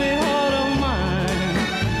lonely heart of mine,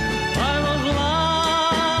 I was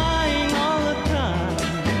lying all the time.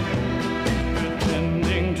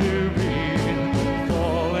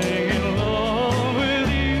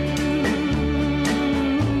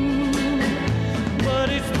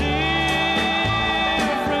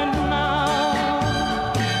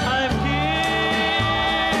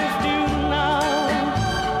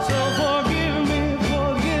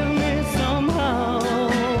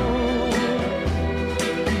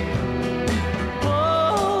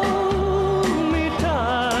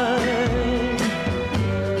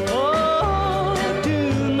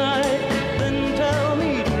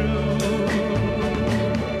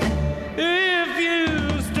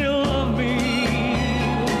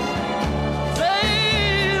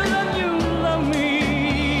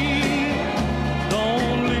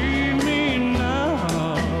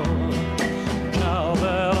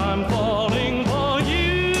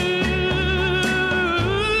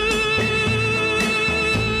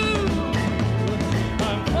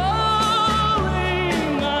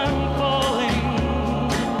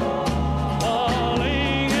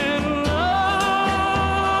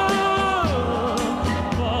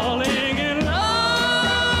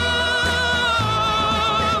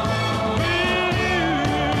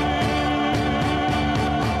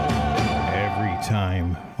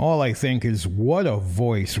 All I think is, what a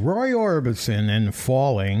voice. Roy Orbison and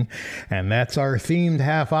Falling. And that's our themed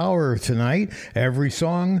half hour tonight. Every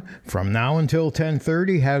song from now until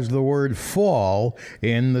 10:30 has the word fall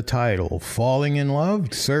in the title. Falling in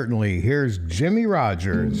love? Certainly. Here's Jimmy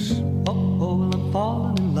Rogers. Oh, I'm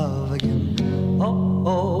falling in love again. Oh,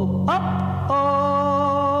 oh, oh, oh.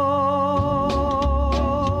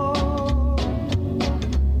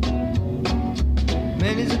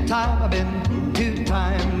 Many's the time I've been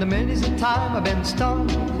two-timed, many's the time I've been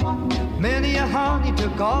stoned. Many a honey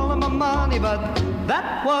took all of my money, but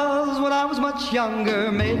that was when I was much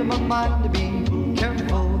younger. Made up my mind to be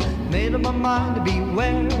careful, made up my mind to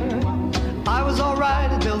beware. I was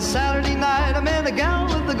alright until Saturday night. I met a gal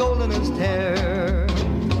with the goldenest hair.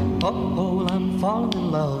 Oh, oh, I'm falling in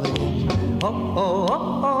love again. Oh, oh,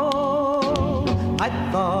 oh, oh. I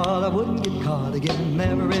thought I wouldn't get caught again.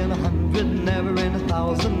 Never in 100, never in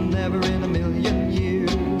 1,000, never in a million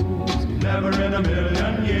years. Never in a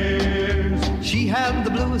million years. She had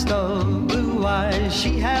the bluest of blue eyes.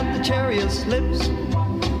 She had the cherriest lips.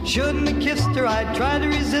 Shouldn't have kissed her, I tried to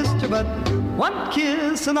resist her, but one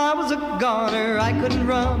kiss and I was a goner. I couldn't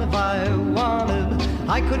run if I wanted,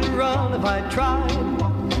 I couldn't run if I tried.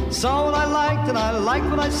 Saw what I liked and I liked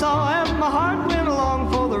what I saw, and my heart went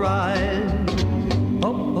along for the ride.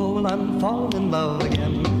 Oh, oh, well, I'm falling in love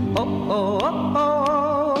again. Oh, oh, oh,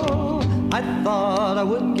 oh. I thought I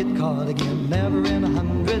wouldn't get caught again. Never in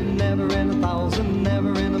 100, never in 1,000,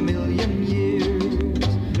 never in a million years.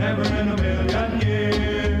 Never in a million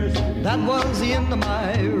years. That was the end of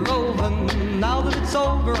my roving. Now that it's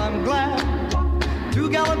over, I'm glad. Through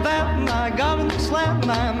gallivanting, I got in the slant,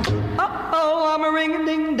 and I'm a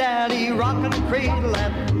ring-a-ding daddy, rocking the cradle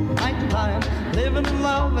at nighttime, living and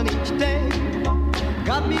loving each day.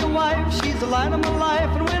 Got me a wife, she's the light of my life,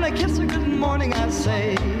 and when I kiss her good morning, I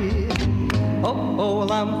say, oh, oh,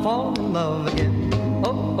 well, I'm falling in love again.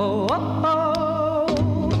 Oh, oh, oh,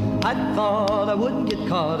 oh. I thought I wouldn't get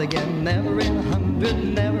caught again. Never in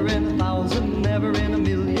 100, never in 1,000, never in a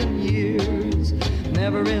million years.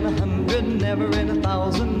 Never in 100, never in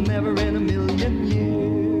 1,000, never in a million years.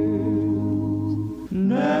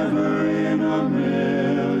 Never in a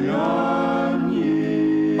million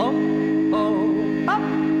years. Oh, oh, oh,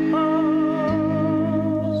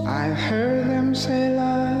 oh. I've heard them say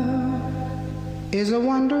love is a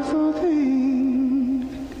wonderful thing,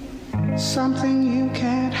 something you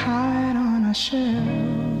can't hide on a shelf.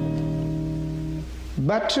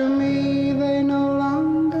 But to me they no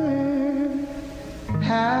longer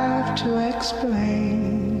have to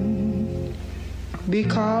explain,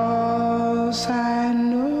 because I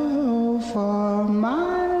know for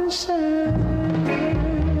myself.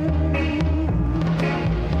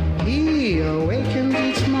 He awakens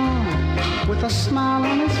each morning with a smile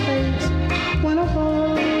on his face when a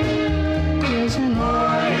boy is in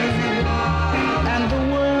love, and the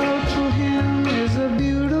world to him is a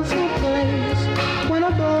beautiful place when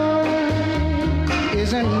a boy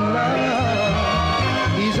is in love.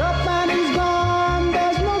 He's up and he's gone,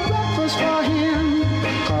 there's no breakfast for him,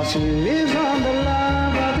 'cause he lives on the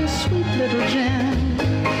love of his sweet little gem.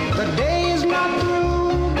 The day is not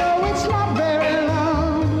through, though it's not very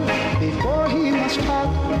long, before he must talk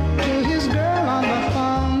to his girl on the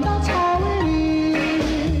phone. That's how it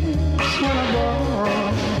is when a boy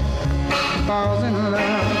falls in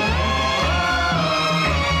love.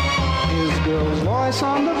 His girl's voice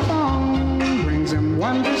on the phone brings him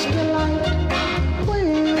wondrous delight.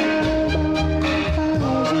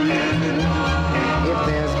 If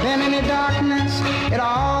there's been any darkness, it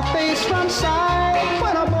all fades from sight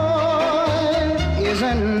when a boy is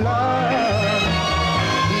in love.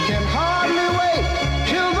 He can hardly wait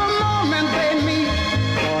till the moment they meet,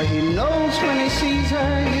 for he knows when he sees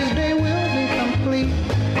her, his day will be complete.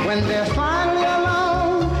 When they're finally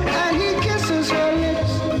alone and he kisses her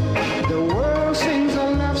lips, the world sings a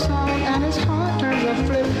love song and his heart turns a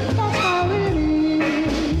flip. That's how it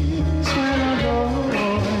is when a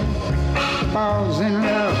boy falls in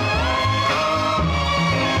love.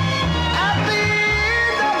 At the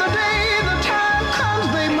end of the day, the time comes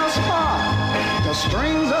they must part. The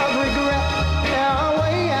strings of regret tear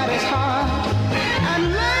away at his heart. And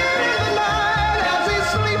late in the night, as he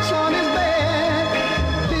sleeps on his bed,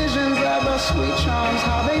 visions of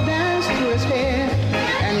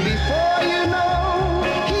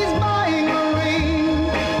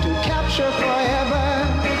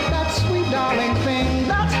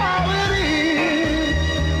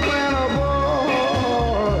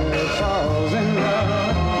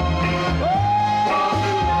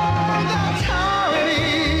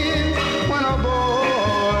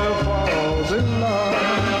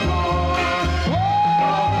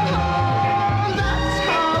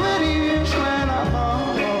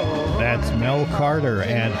Miller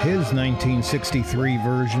and his 1963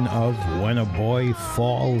 version of When a Boy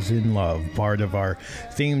Falls in Love, part of our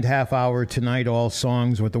themed half hour tonight, all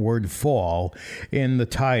songs with the word fall in the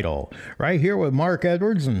title. Right here with Mark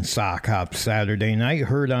Edwards and Sock Hop Saturday Night,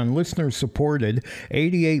 heard on listener-supported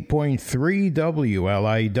 88.3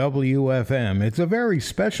 WLIW-FM. It's a very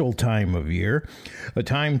special time of year, a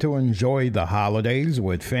time to enjoy the holidays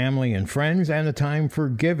with family and friends, and a time for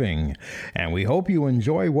giving. And we hope you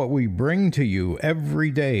enjoy what we bring to you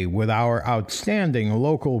every day with our outstanding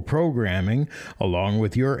local programming, along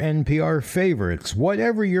with your NPR favorites.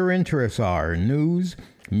 Whatever your interests are, news,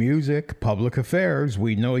 music, public affairs,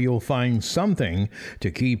 we know you'll find something to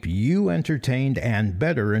keep you entertained and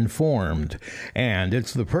better informed. And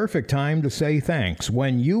it's the perfect time to say thanks.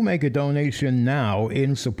 When you make a donation now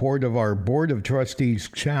in support of our Board of Trustees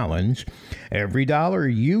Challenge, every dollar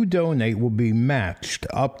you donate will be matched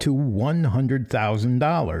up to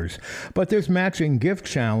 $100,000. But this matching gift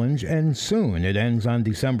challenge ends soon. It ends on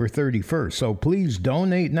December 31st. So please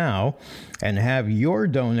donate now and have your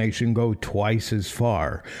donation go twice as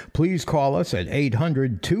far. Please call us at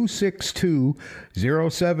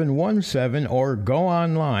 800-262-0717 or go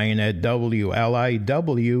online at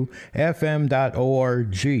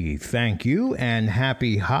WLIWFM.org. Thank you and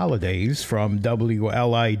happy holidays from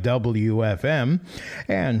WLIW-FM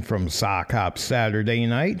and from Sock Hop Saturday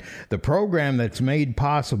Night, the program that's made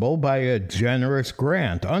possible by a generous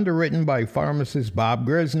grant underwritten by pharmacist Bob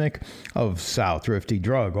Grisnick of South Thrifty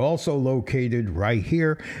Drug, also located right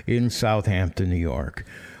here in Southampton, New York.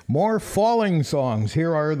 More falling songs.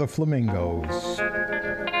 Here are the Flamingos.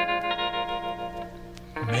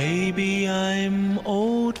 Maybe I'm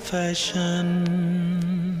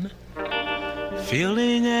old-fashioned,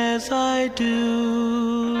 feeling as I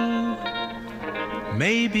do.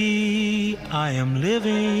 Maybe I am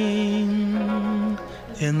living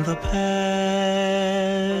in the past.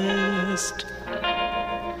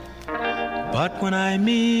 But when I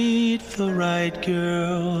meet the right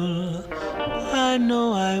girl, I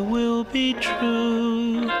know I will be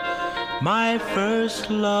true. My first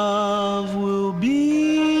love will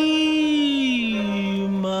be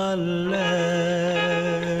my last.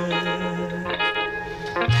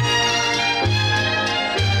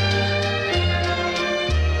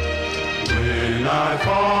 When I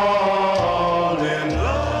fall in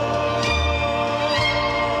love,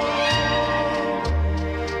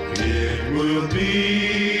 it will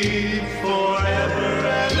be forever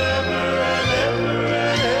and ever and ever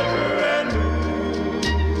and ever and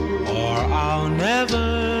new. Or I'll never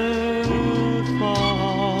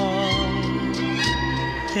fall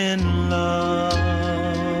in love.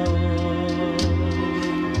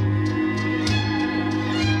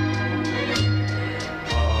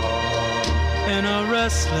 In a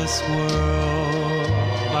restless world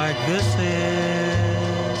like this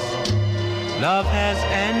is, love has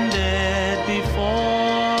ended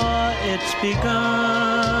before it's begun.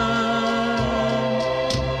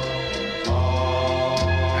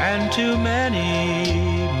 And too many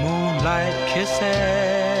moonlight kisses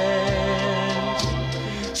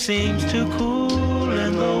seems to cool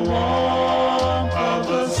in the warmth of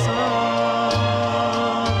the sun.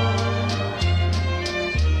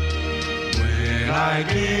 When I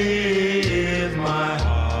give my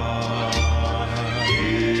heart,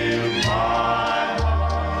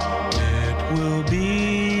 it will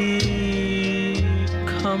be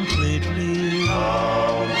completely,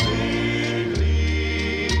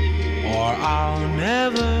 or I'll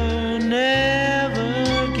never,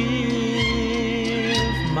 never give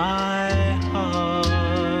my heart.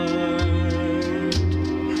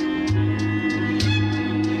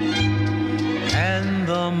 And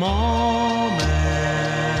the moment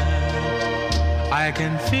I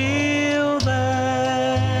can feel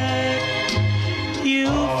that you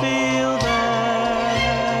feel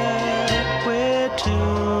that we're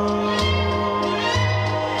two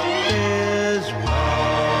is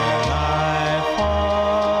when I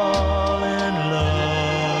fall in love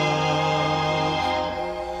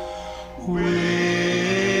with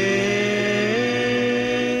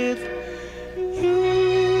you.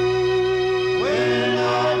 When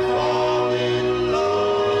I fall in love.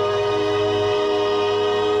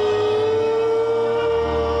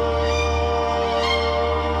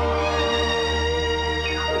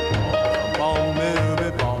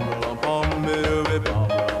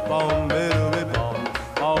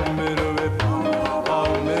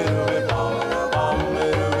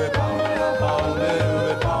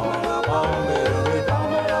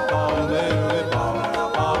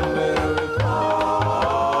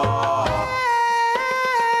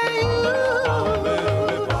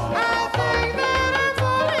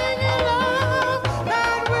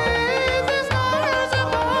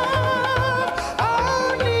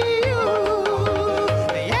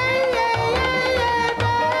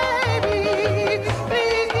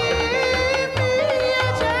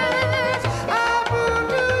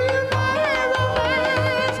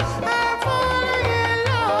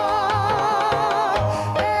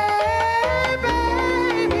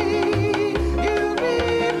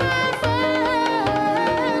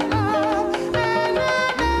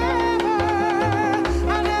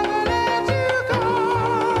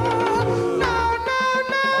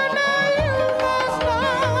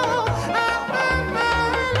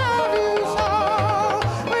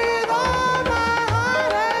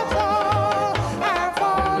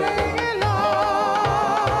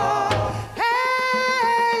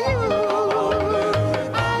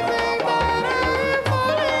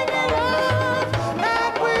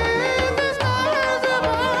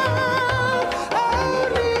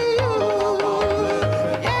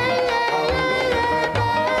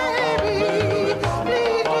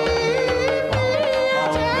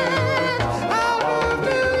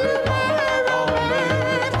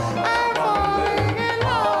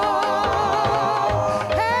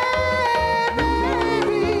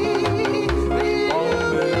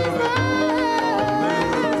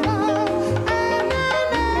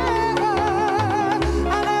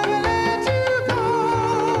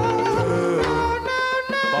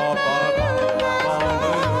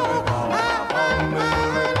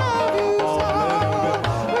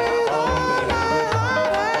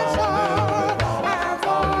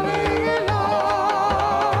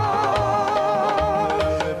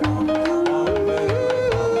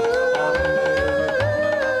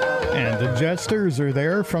 Jesters are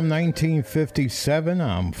there from 1957.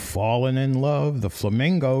 I'm Falling in Love. The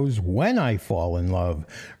Flamingos, When I Fall in Love,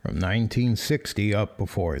 from 1960 up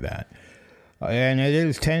before that. And it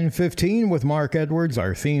is 10:15 with Mark Edwards,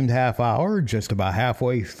 our themed half hour, just about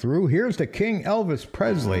halfway through. Here's to King Elvis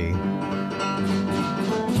Presley.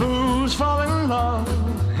 Fools fall in love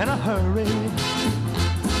in a hurry.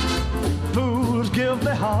 Fools give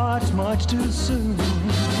their hearts much too soon.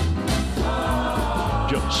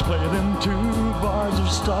 Just play them 2 bars of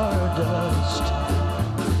stardust.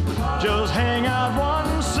 Just hang out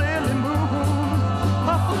one silly moon.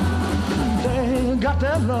 They got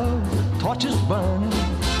their love torches burning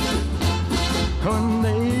when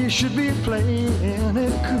they should be playing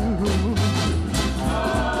it cool.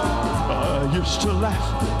 I used to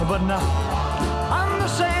laugh, but now I'm the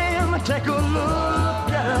same. Take a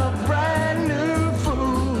look at a brand new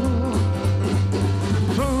fool.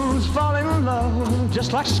 Fools fall in love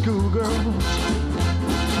just like schoolgirls,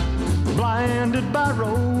 blinded by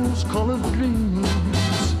rose-colored dreams.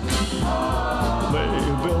 They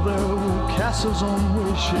build their castles on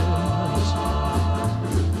wishes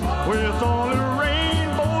with only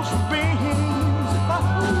rainbows for beams.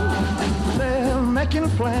 They're making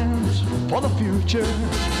plans for the future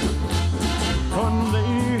when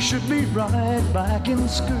they should be right back in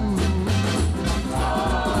school.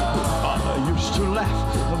 I used to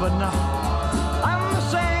laugh, but now I'm the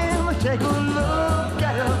same. Take a look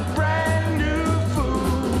at a brand new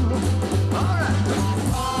fool. All right.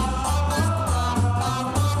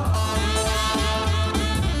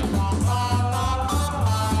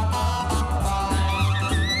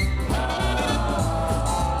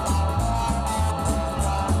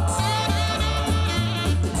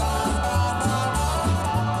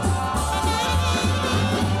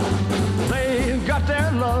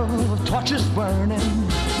 Their love torches burning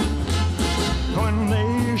when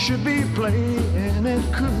they should be playing it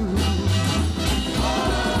cool.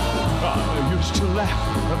 I used to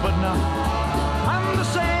laugh, but now I'm the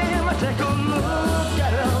same. Take a look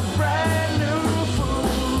at a brand new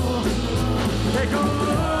fool. Take a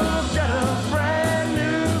look at a brand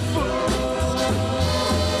new fool.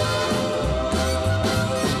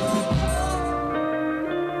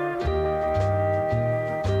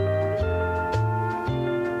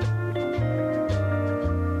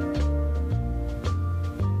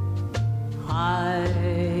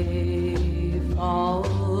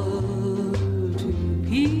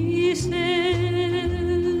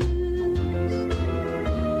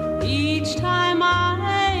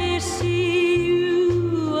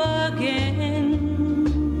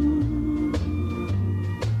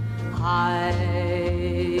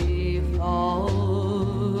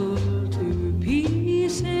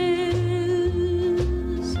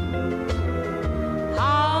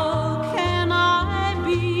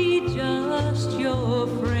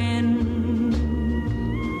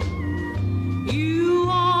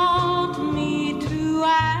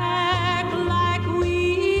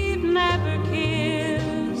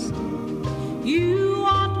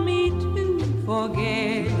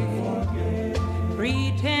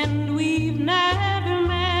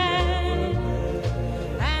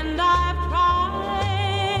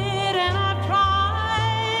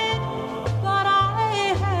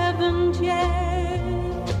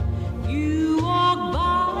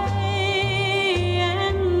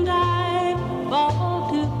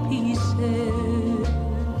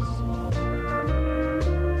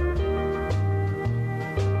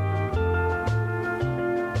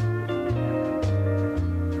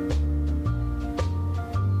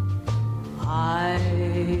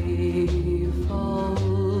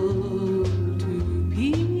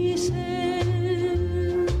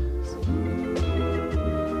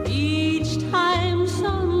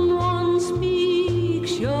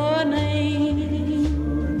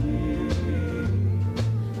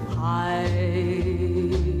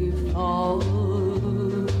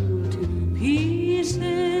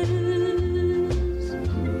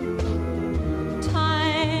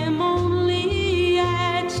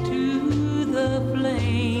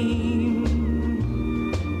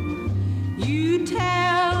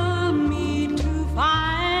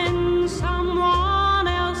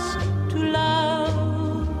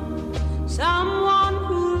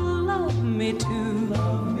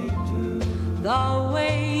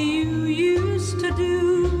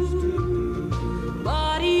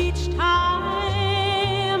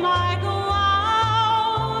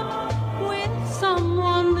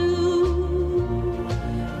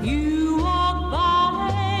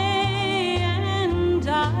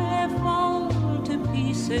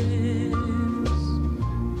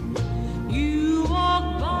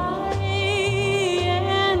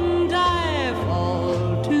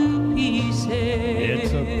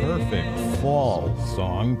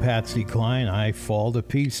 song. Patsy Cline, I Fall to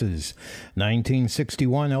Pieces.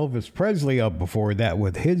 1961, Elvis Presley up before that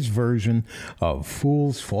with his version of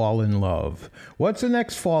Fools Fall in Love. What's the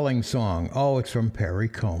next falling song? Oh, it's from Perry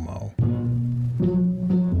Como.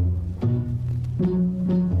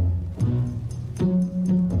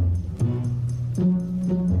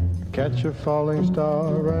 Catch a falling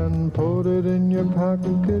star and put it in your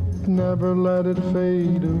pocket, never let it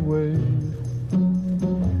fade away.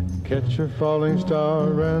 Catch a falling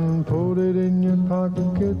star and put it in your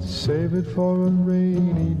pocket, save it for a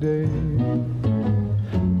rainy day.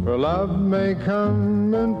 For love may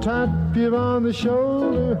come and tap you on the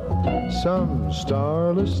shoulder some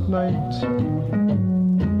starless night.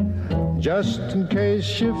 Just in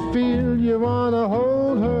case you feel you want to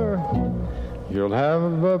hold her, you'll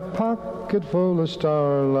have a pocket full of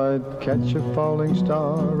starlight. Catch a falling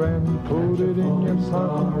star and put it in your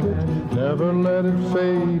pocket, never let it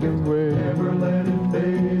fade away. Never let it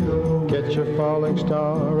fade away. Catch a falling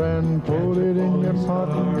star and put it in your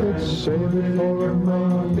pocket, save it for a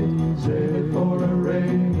rainy day. Save it for a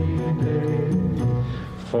rainy day.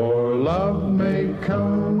 For love may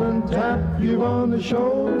come and tap you on the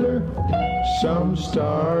shoulder some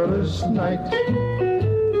starless night.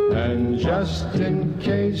 And just in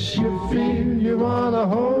case you feel you want to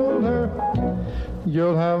hold her,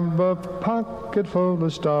 you'll have a pocket full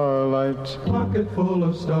of starlight. Pocket full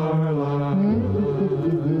of starlight.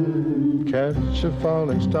 Catch a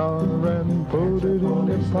falling star and put it in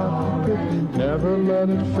your pocket, never let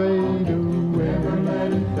it fade away. Never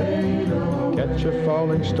let it fade away. Catch a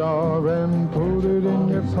falling star and put it in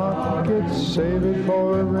your pocket, save it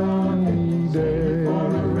for a rainy day.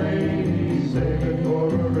 Save it for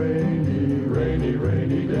a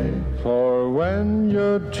rainy day. For when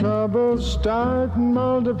your troubles start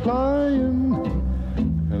multiplying,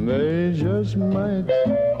 and they just might,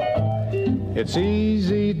 it's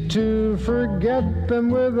easy to forget them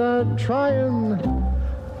without trying.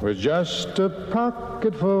 With just a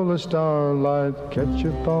pocket full of starlight, catch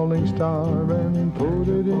a falling star and put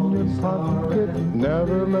it in your pocket,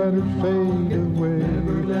 never let it fade away.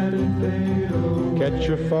 Never let it fade away. Catch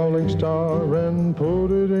a falling star and put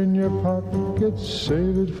it in your pocket,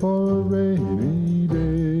 save it for a rainy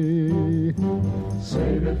day.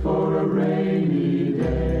 Save it for a rainy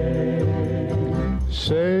day.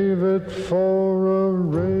 Save it for a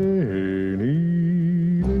rainy day.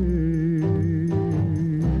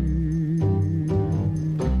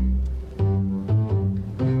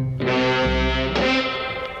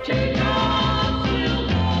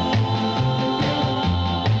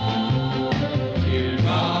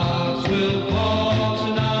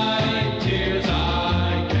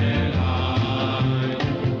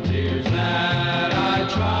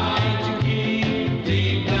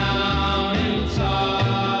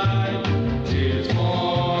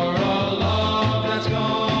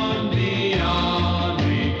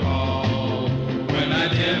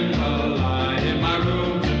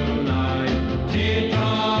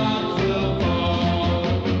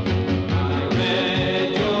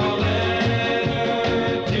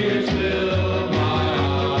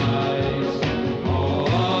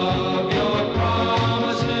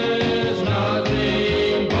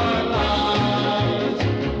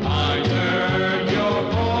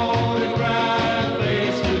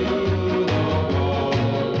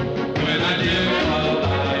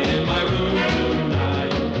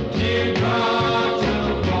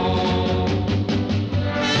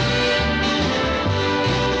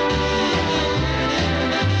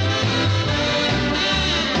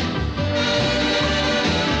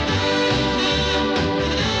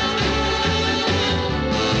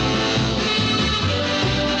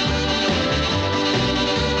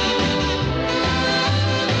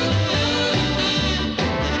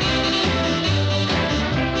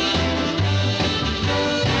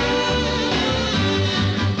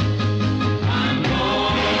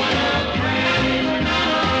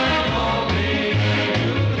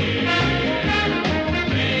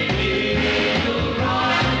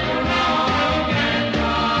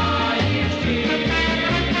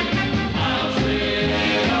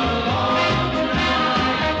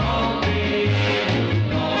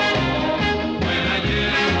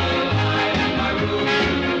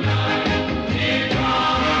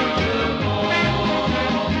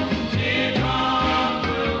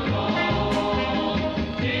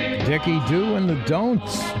 Dickie Do and the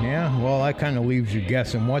Don'ts. Yeah, well, that kind of leaves you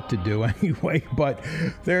guessing what to do anyway. But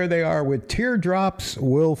there they are with Teardrops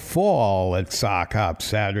Will Fall at Sock Hop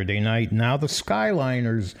Saturday night. Now the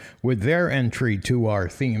Skyliners with their entry to our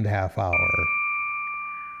themed half hour.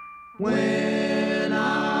 When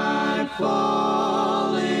I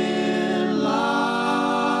fall in love.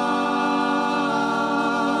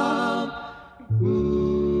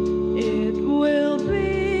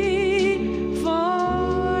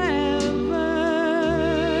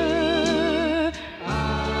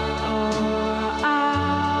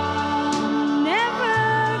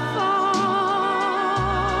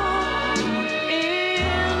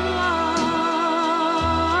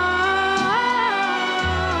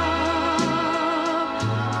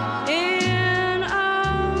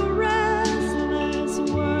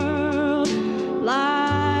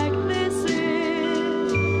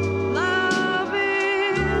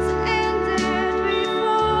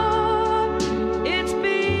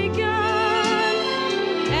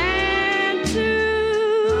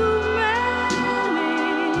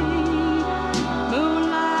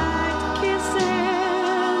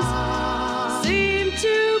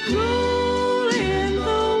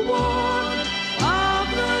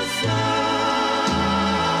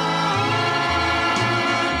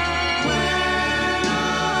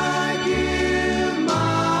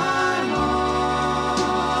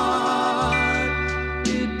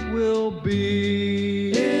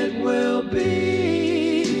 it will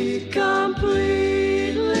be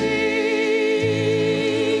completely.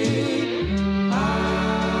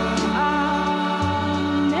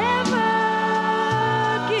 I'll never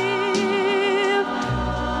give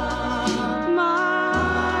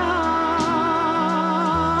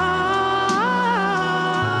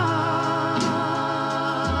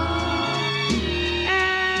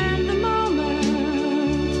and the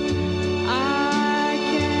moment I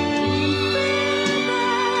can feel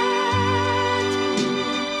that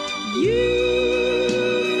you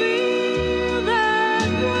feel that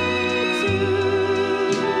way too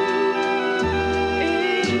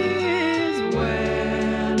is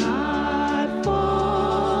when I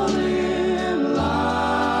fall in love.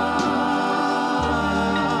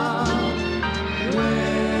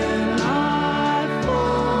 When I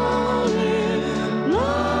fall in love.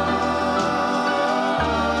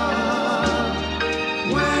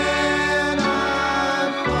 When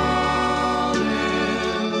I fall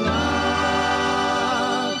in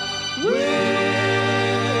love with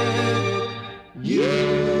you.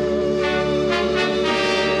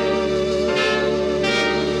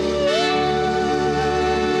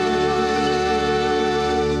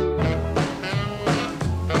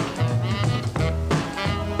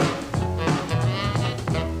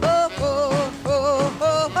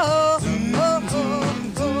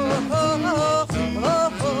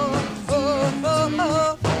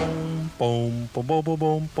 Boom, boom, boom, boom,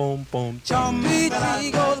 boom, boom, boom. Jumpy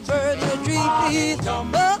tree goes the bird in the tree.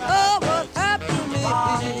 Oh, what happened to me?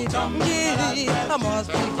 Gee, I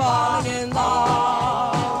must be falling in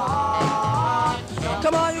love.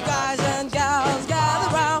 Come on, you guys and gals,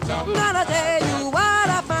 gather round. I'm gonna tell you what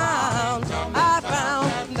I found. I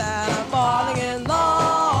found that I'm falling in love.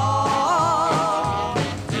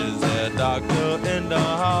 Is there a doctor in the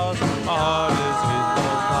house? My heart is hit so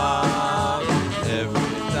hard.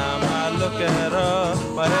 Every time I look at her,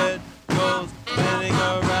 my head goes spinning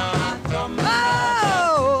around.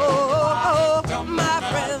 Oh, my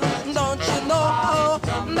friend, don't you know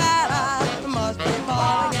that I must be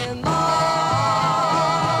falling in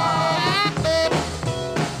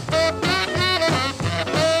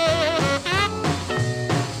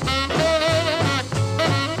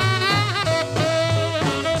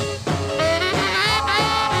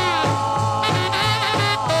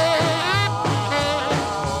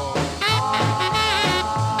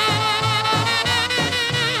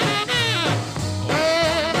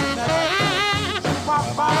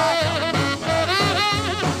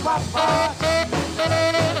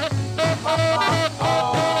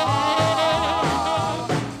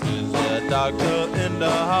Is there a doctor in the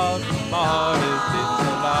house? My heart is beating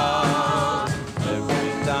so loud. Every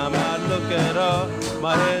time I look at her,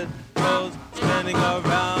 my head goes spinning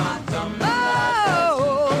around.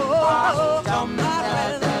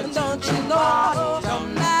 don't you know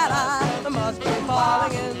that I must be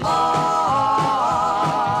falling in love?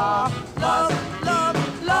 Love,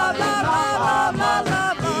 love, love, love, love, love, love,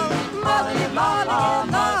 love, must be falling in love.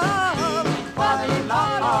 Must be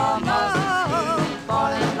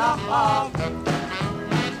falling in love.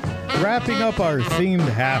 Wrapping up our themed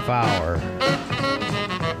half hour,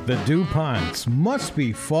 the DuPonts must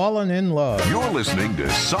be falling in love. You're listening to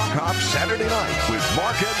Sock Hop Saturday Night with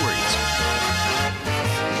Mark Edwards.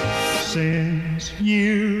 Since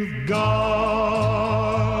you've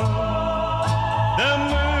gone, the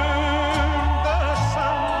moon, the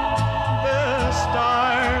sun, the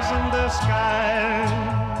stars and the sky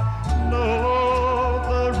know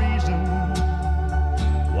the reason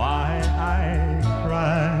why I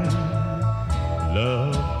cry.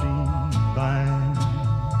 Love divine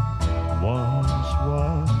once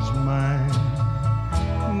was mine.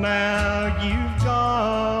 Now you've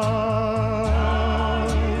gone.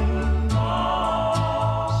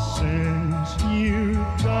 Since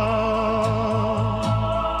you've gone,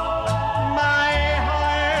 my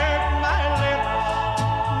heart, my lips,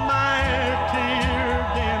 my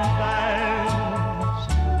tear-dimmed eyes,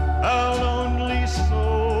 a lonely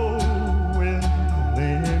soul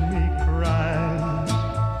within me cries.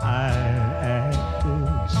 I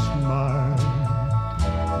acted smart,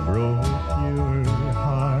 broke your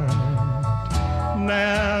heart.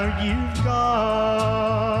 Now you've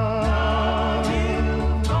gone.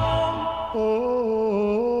 Oh,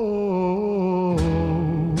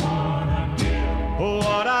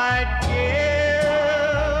 what I'd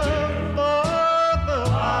give for the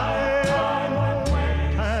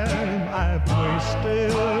lifetime I've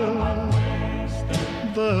wasted,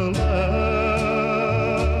 the love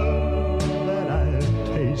that I've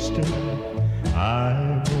tasted.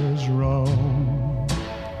 I was wrong.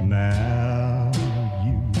 Now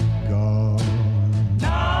you've gone.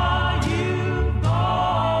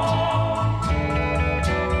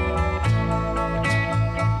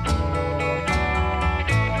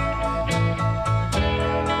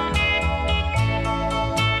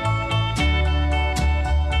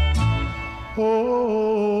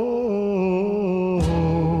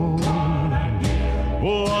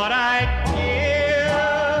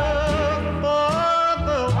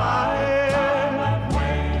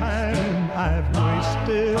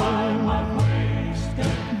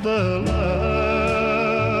 the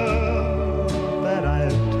love that I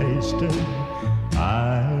have tasted,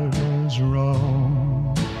 I was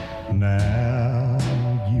wrong. Now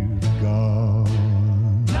you've gone.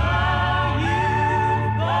 Now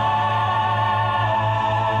you've gone.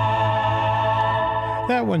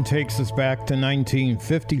 That one takes us back to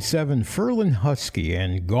 1957, Ferlin Husky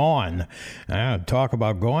and Gone. Talk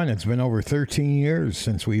about Gone. It's been over 13 years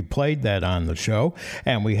since we played that on the show.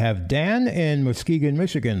 And we have Dan in Muskegon,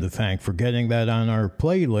 Michigan to thank for getting that on our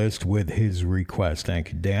playlist with his request.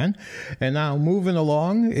 Thank you, Dan. And now moving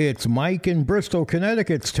along, it's Mike in Bristol,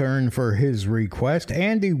 Connecticut's turn for his request.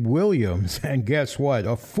 Andy Williams. And guess what?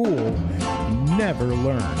 A fool never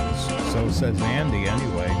learns. So says Andy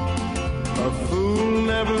anyway. A fool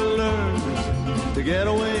never learns to get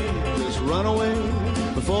away, just run away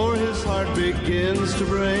before his heart begins to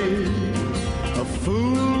break. A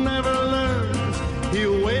fool never learns,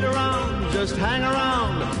 he'll wait around, just hang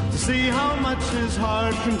around to see how much his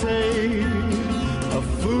heart can take. A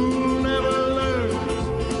fool never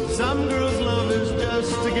learns, some girls' love is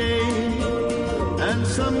just a game, and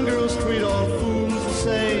some girls treat all fools the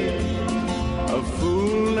same. A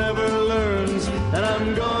fool never learns, and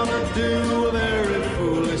I'm gonna do a very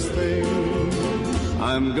foolish thing.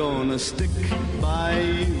 I'm gonna stick by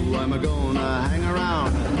you, I'm gonna hang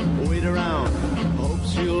around, wait around,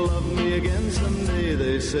 hopes you'll love me again someday.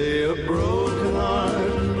 They say a broken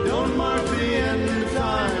heart don't mark the end of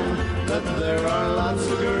time, that there are lots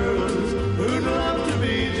of girls who'd love to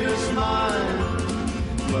be just mine.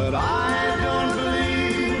 But I don't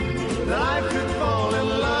believe that I could fall in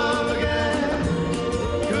love again,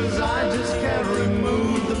 'cause I just can't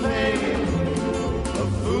remove the pain. A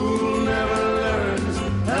fool never learns,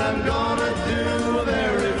 and I'm gonna do a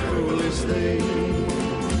very foolish thing.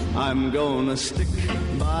 I'm gonna stick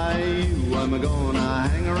by you, I'm gonna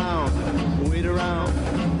hang around, wait around,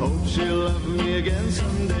 hope she'll love me again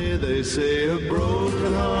someday. They say a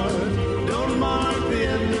broken heart don't mark the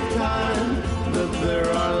end of time, that there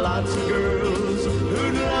are lots of girls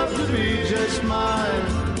who'd love to be just mine.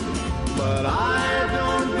 But I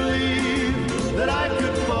don't believe that I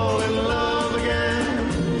could fall in love again,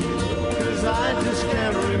 'cause I just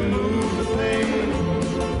can't remove the pain.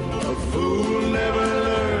 A fool never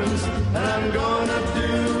learns, and I'm gonna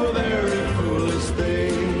do a very foolish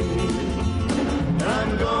thing. And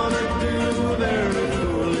I'm gonna do a very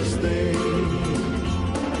foolish thing.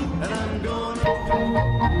 And I'm gonna...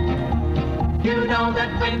 You know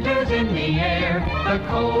that winter's in the air, the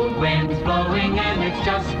cold wind's blowing, and it's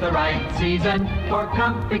just the right season for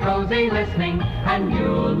comfy, cozy listening. And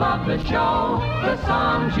you'll love the show, the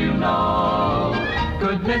songs you know.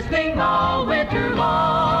 Good listening all winter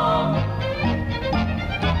long.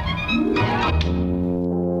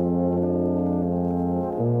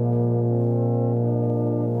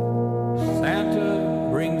 Santa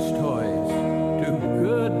brings toys to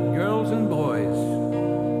good girls and boys.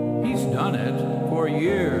 He's done it for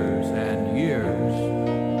years and years.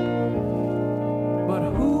 But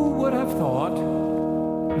who would have thought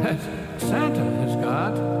that Santa has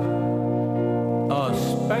got a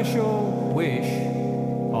special wish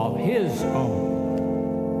of his own?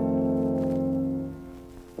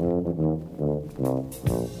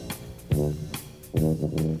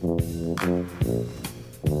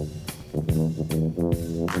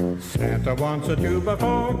 Santa wants a tuba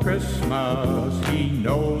for Christmas. He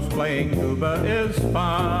knows playing tuba is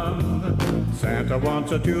fun. Santa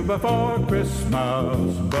wants a tuba for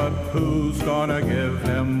Christmas, but who's gonna give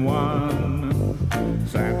him one?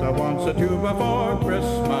 Santa wants a tuba for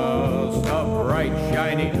Christmas, a bright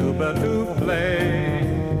shiny tuba to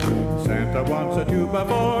play. Santa wants a tuba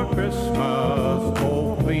for Christmas.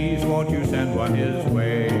 Oh, please won't you send one his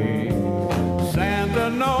way? Santa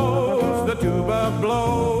knows the tuba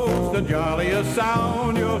blows the jolliest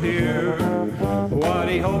sound you'll hear. What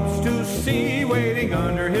he hopes to see waiting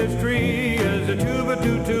under his tree is a tuba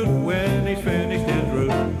toot-toot when he's finished his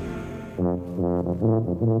route.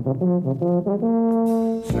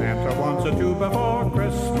 Santa wants a tuba for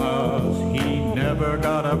Christmas. He never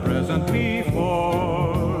got a present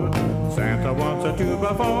before. Santa wants a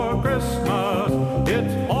tuba for Christmas.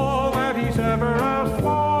 It's all that he's ever asked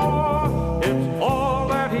for. It's all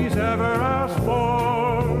that he's ever asked for.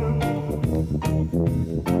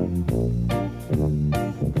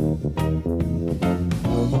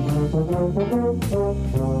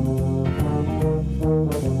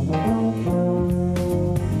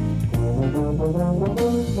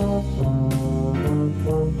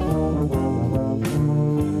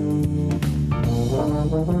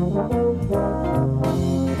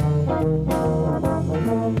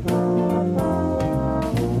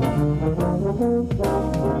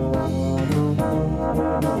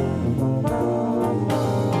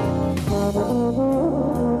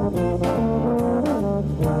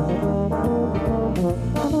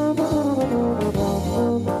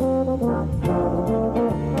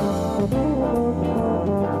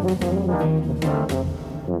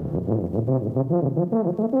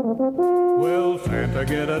 Will Santa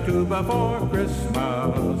get a tuba for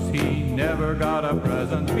Christmas? He never got a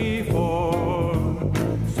present before.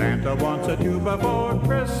 Santa wants a tuba for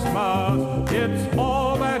Christmas. It's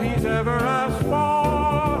all that he's ever asked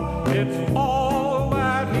for. It's all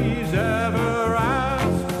that he's ever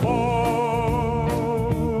asked for.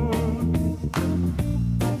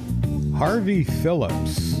 Harvey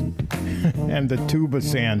Phillips and the Tuba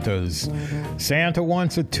Santas. Santa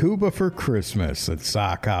wants a tuba for Christmas at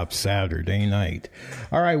Sock Hop Saturday night.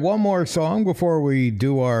 All right, one more song before we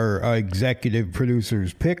do our executive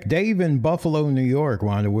producer's pick. Dave in Buffalo, New York,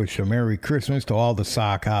 wanted to wish a Merry Christmas to all the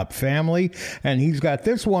Sock Hop family. And he's got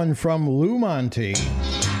this one from Lou Monte.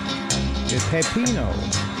 It's Pepino.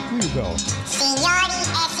 Here you go. Signori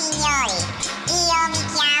e signori, io mi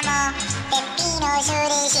chiamo Peppino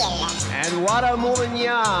Suricilla. And what a moving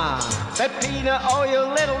yarn. Peppino, oh you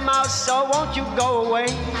little mouse, so won't you go away?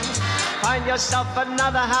 Find yourself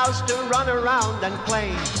another house to run around and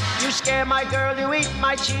play. You scare my girl, you eat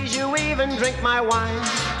my cheese, you even drink my wine.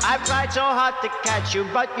 I've tried so hard to catch you,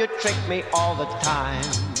 but you trick me all the time.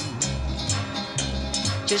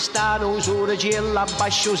 Ci stanno Suricilla,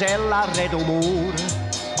 Basciusella, Redomur.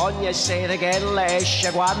 Ogni sera che lei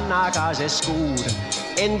esce quando a casa è scura.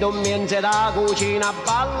 In domenica da cucina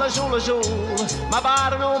balla solo solo, ma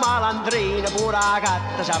parlano malandrine pure la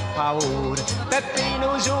gatta s'ha paura.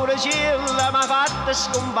 Peppino Suricilla m'ha fatto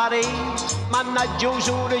scomparire, mannaggia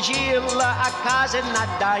Suricilla a casa e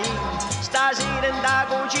nadai. Stasera in da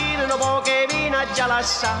cucina un po' che vino già la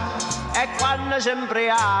sa, e quando si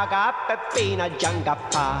imbriaca Peppina già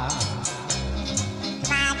incappà.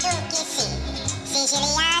 Ma tu chi sei?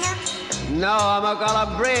 Siciliano? No, I'm a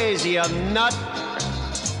Calabrese, you nut.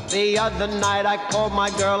 The other night I called my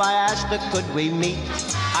girl, I asked her could we meet.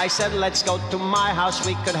 I said let's go to my house,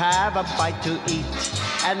 we could have a bite to eat.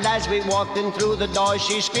 And as we walked in through the door,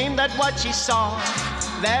 she screamed at what she saw.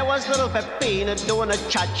 There was little Peppino doing a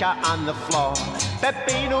cha-cha on the floor.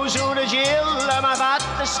 Peppino Suricilla m'ha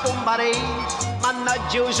fatto scomparire,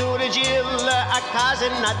 mannaggia Suricilla a casa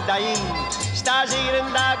nadai. Stasera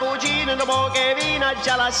in da cucina un po' che vino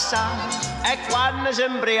già la sa, e quando si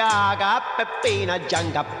imbriaca Peppina già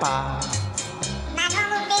incappà. Ma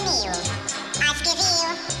come venivo? A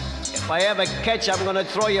schifio? If I ever catch you, I'm gonna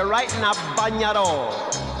throw you right in a bagnarò.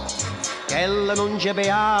 Quella non ci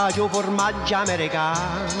piace formaggio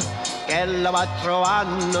americano, quella va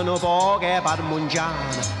trovando un po' che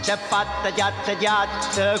parmigiano. Se fatta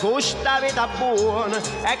chiatta, costa vita buona,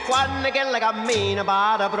 e quando quella cammina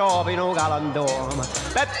pare proprio in un galantuomo.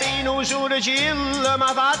 Peppino Suricilla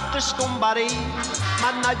m'ha fatto scomparire,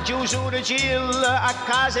 mannaggia Suricilla a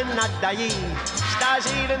casa e nadai.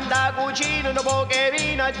 Stasera in da cucina un po' che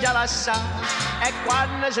vino già la sa, e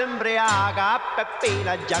quando si imbriaca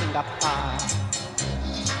Peppina già incappà.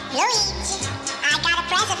 Luigi, I got a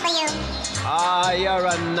present for you. Ah, you're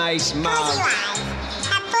a nice Close mouse. your eyes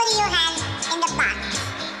and put your hand in the box.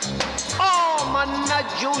 Oh,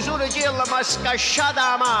 mannaggia Suricilla, m'ha scasciata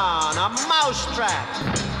la mano, a mousetrap.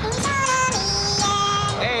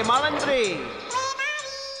 Hey, malandri.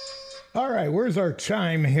 All right, where's our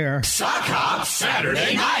chime here? Sock Hop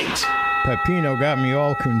Saturday night. Peppino got me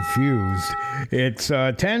all confused. It's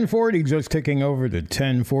 10:40, just ticking over to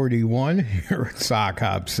 10:41 here at Sock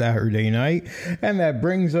Hop Saturday night. And that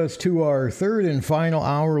brings us to our third and final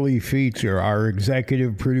hourly feature, our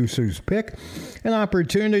executive producer's pick. An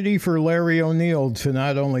opportunity for Larry O'Neill to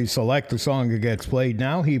not only select the song that gets played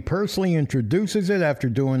now, he personally introduces it after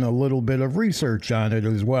doing a little bit of research on it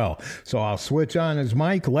as well. So I'll switch on his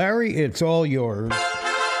mic. Larry, it's all yours.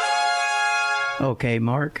 Okay,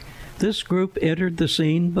 Mark. This group entered the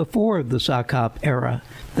scene before the sock hop era.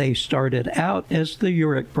 They started out as the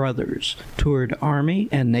Urich Brothers, toured Army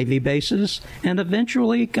and Navy bases, and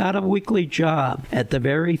eventually got a weekly job at the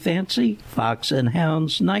very fancy Fox and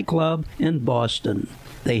Hounds nightclub in Boston.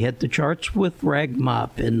 They hit the charts with Rag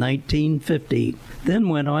Mop in 1950, then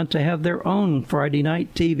went on to have their own Friday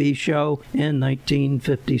night TV show in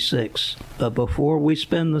 1956. But before we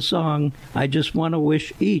spin the song, I just want to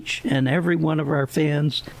wish each and every one of our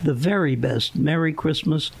fans the very best Merry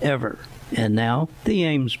Christmas ever. And now, the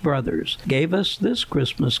Ames Brothers gave us this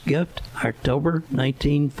Christmas gift, October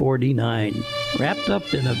 1949. Wrapped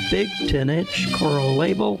up in a big 10-inch coral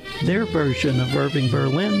label, their version of Irving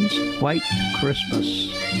Berlin's White Christmas.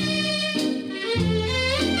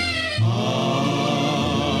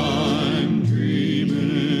 I'm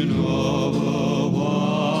dreaming of a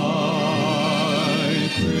white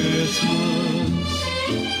Christmas,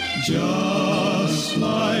 just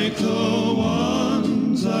like the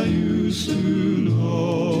ones I used to know.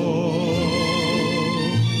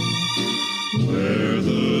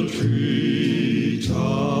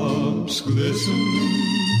 glisten,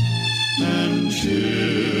 and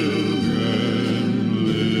children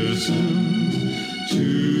listen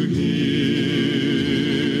to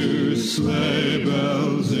hear sleigh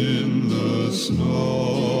bells in the snow.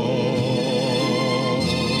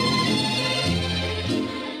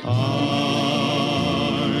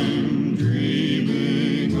 I'm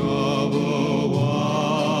dreaming of a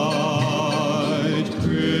white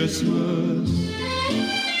Christmas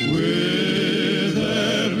with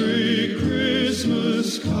every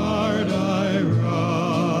Christmas card I write.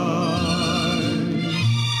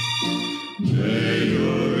 May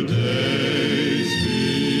your days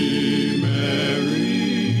be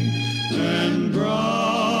merry and bright,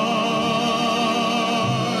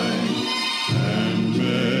 and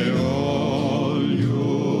may all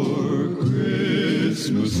your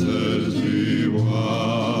Christmases be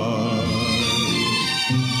white.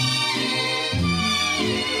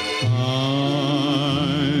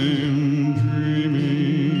 I'm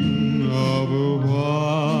dreaming of a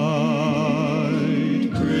white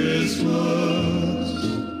Christmas,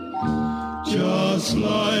 just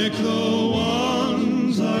like the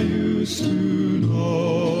ones I used to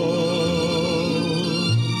know,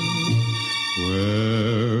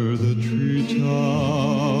 where the treetops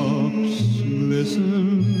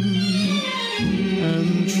glisten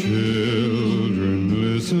and children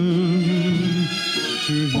listen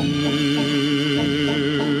to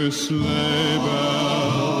hear sleigh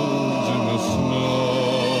bells in the snow.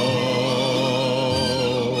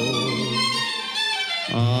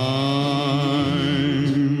 I'm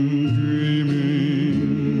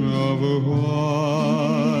dreaming of a white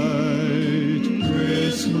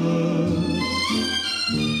Christmas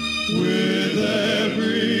with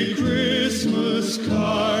every Christmas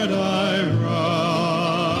card I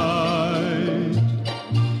write.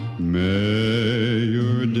 May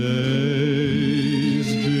your days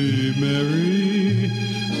be merry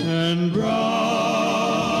and bright,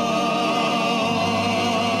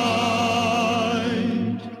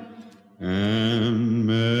 and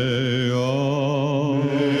may all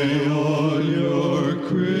your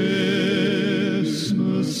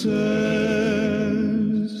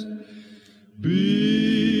Christmases be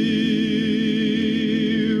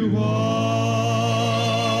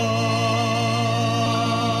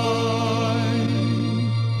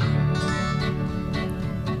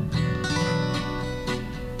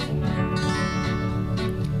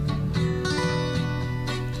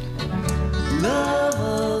Love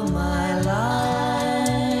of my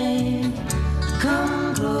life,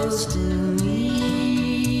 come close to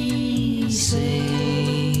me. Say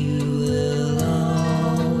you will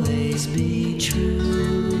always be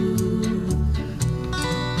true.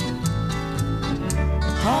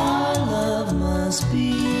 Our love must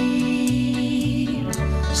be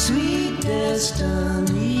sweet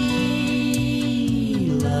destiny.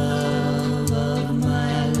 Love of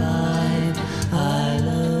my life, I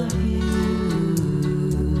love you.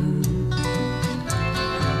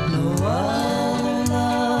 No other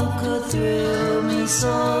love could thrill me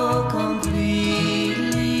so completely.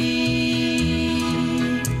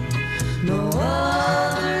 No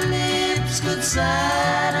other lips could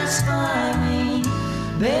satisfy me.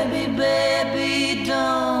 Baby, baby,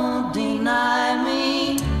 don't deny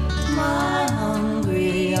me. My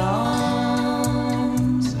hungry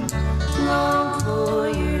arms long for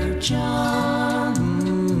your charm.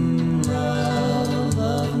 Love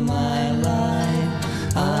of my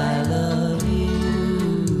life, I love you.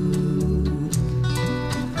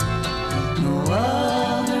 No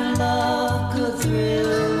other love could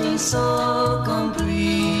thrill me so completely.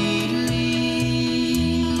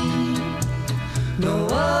 No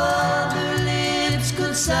other lips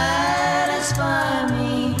could satisfy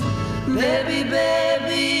me. Baby,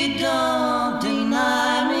 baby, don't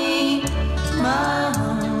deny me. My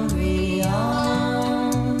hungry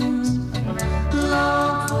arms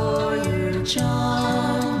long for your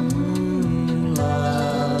charm.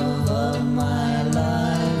 Love of my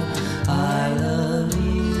life, I love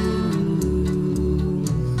you.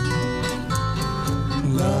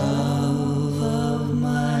 Love of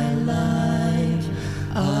my life,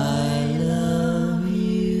 I love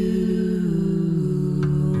you.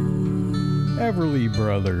 Everly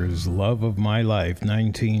Brothers, Love of My Life,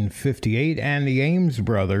 1958, and the Ames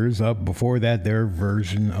Brothers, up before that, their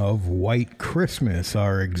version of White Christmas,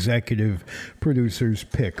 our executive producer's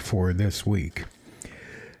pick for this week.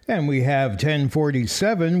 And we have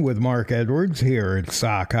 1047 with Mark Edwards here at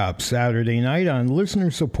Sock Hop Saturday night on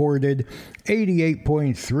listener-supported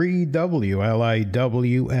 88.3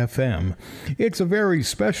 WLIW FM. It's a very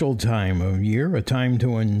special time of year, a time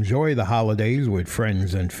to enjoy the holidays with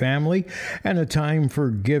friends and family, and a time for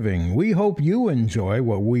giving. We hope you enjoy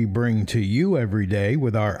what we bring to you every day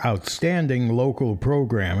with our outstanding local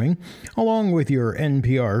programming, along with your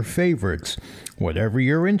NPR favorites. Whatever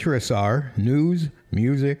your interests are, news,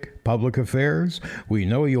 music, public affairs, we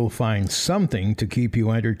know you'll find something to keep you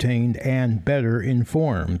entertained and better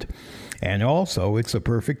informed. And also, it's a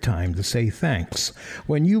perfect time to say thanks.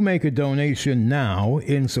 When you make a donation now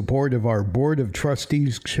in support of our Board of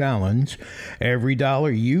Trustees Challenge, every dollar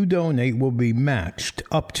you donate will be matched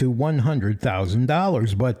up to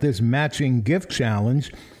 $100,000. But this matching gift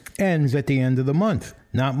challenge ends at the end of the month.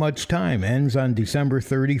 Not much time. Ends on December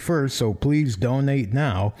 31st, so please donate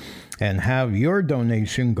now and have your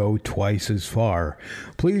donation go twice as far.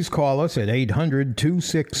 Please call us at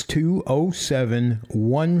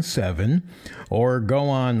 800-262-0717 or go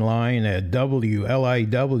online at wliwfm.org.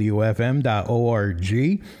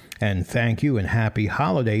 And thank you and happy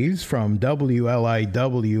holidays from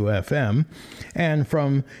WLIW-FM and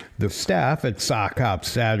from the staff at Sock Hop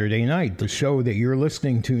Saturday Night, the show that you're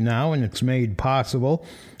listening to now, and it's made possible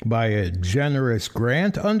by a generous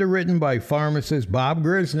grant underwritten by pharmacist Bob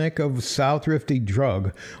Grisnick of South Rifty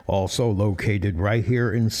Drug, also located right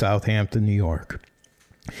here in Southampton, New York.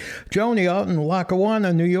 Joni out in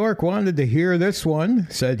Lackawanna, New York, wanted to hear this one.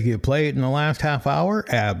 Said you play it in the last half hour?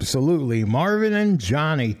 Absolutely. Marvin and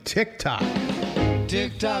Johnny, tick-tock.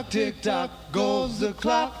 Tick-tock, goes the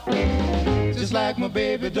clock. Just like my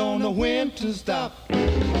baby don't know when to stop.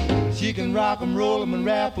 She can rock 'em, roll 'em, and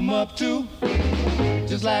wrap 'em up too.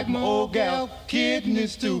 Just like my old gal,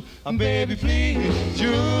 kidneys too. Baby, please,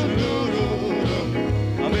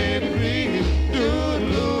 do-do-do-do. Baby, please,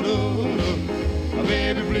 do-do-do-do.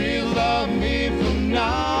 Baby, please love me from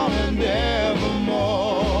now and evermore.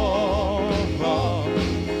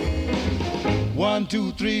 1,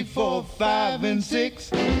 2, 3, 4, 5, and 6.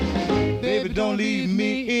 Baby, don't leave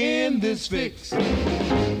me in this fix.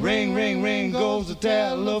 Ring, ring, ring goes the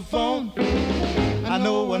telephone. I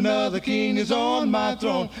know another king is on my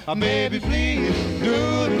throne. Baby, please,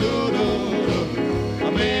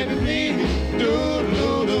 do-do-do-do. Baby, please,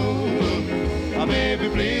 do-do-do-do. Baby,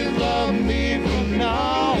 please love me from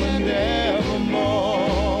now and evermore.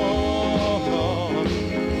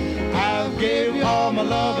 I gave you all my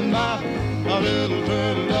love and my little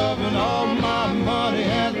turtle love and all my money,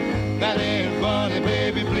 and that ain't funny.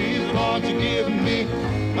 Baby, please won't you give me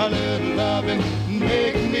a little love and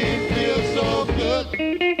make me feel so good.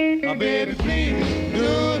 Baby, please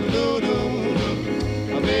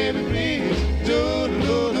do-do-do-do. Baby, please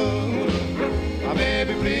do-do-do-do.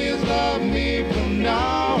 Baby, please love me from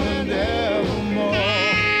now and evermore.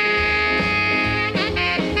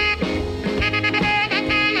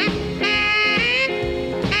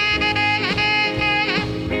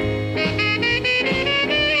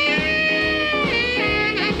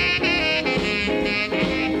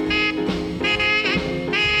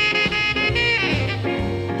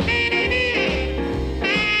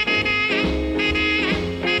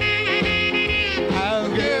 I'll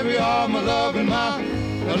give you all my love and my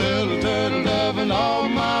a little turtle love and all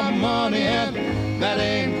my money, and that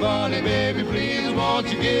ain't funny. Baby, please won't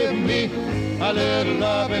you give me a little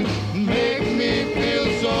love and make me feel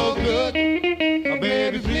so good.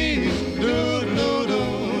 Baby, please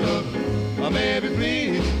do-do-do-do. Baby,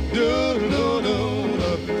 please do-do-do-do.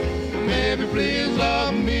 Baby, please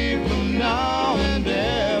love me from now and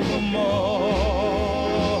evermore.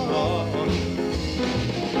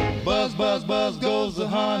 Buzz, buzz, buzz goes the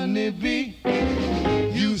honeybee.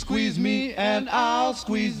 You squeeze me and I'll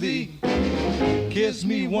squeeze thee. Kiss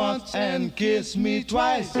me once and kiss me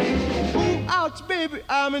twice. Ooh, ouch, baby,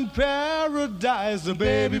 I'm in paradise.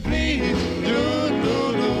 Baby, please,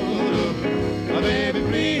 do-do-do-do. Baby,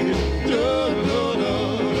 please,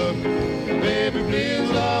 do-do-do-do. Baby, please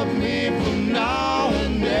love me from now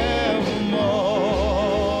and evermore.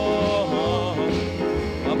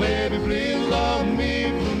 Baby, please love me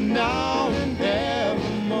from now and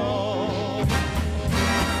evermore.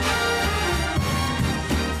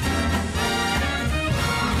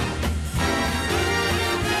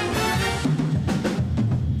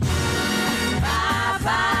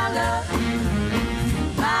 Bye-bye love,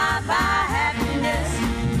 bye-bye happiness.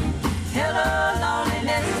 Hello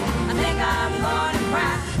loneliness, I think I'm gonna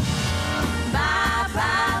cry.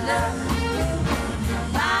 Bye-bye love,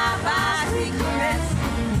 bye-bye sweet caress.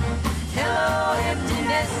 Hello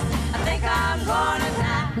emptiness, I think I'm gonna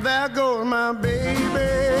die. There goes my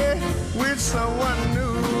baby. someone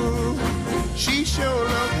new. She sure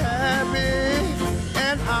looked happy,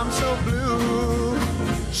 and I'm so blue.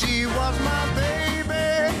 She was my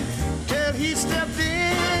baby till he stepped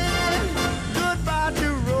in. Goodbye to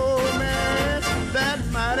romance that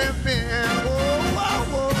might have been. Whoa, whoa,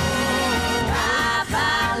 whoa. Bye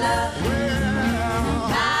bye love. Well,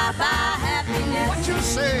 Bye bye happiness. what you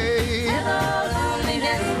say? Hello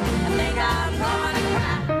loneliness. I think I'm gonna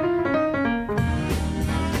cry.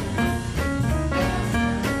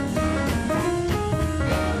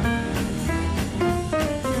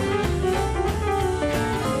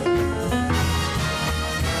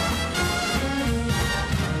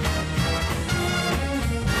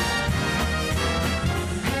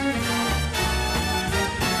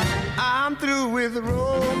 I'm through with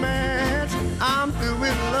romance. I'm through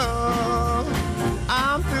with love.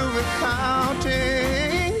 I'm through with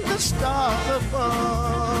counting the stars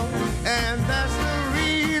above. And that's the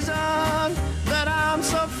reason that I'm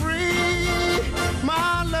so free.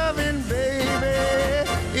 My loving baby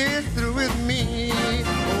is through with me.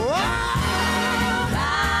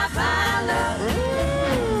 Bye bye love.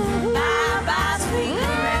 Bye bye sweet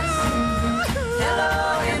caress. Hello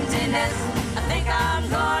emptiness. I think I'm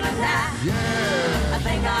gonna die. I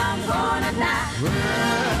think I'm gonna die.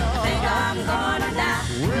 I think I'm gonna die.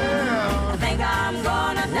 I think I'm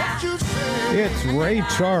gonna die. It's Ray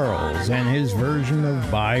Charles and his version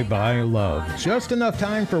of Bye Bye Love. Just enough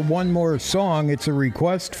time for one more song. It's a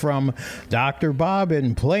request from Dr. Bob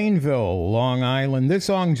in Plainville, Long Island. This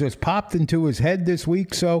song just popped into his head this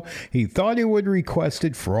week, so he thought he would request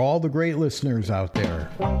it for all the great listeners out there.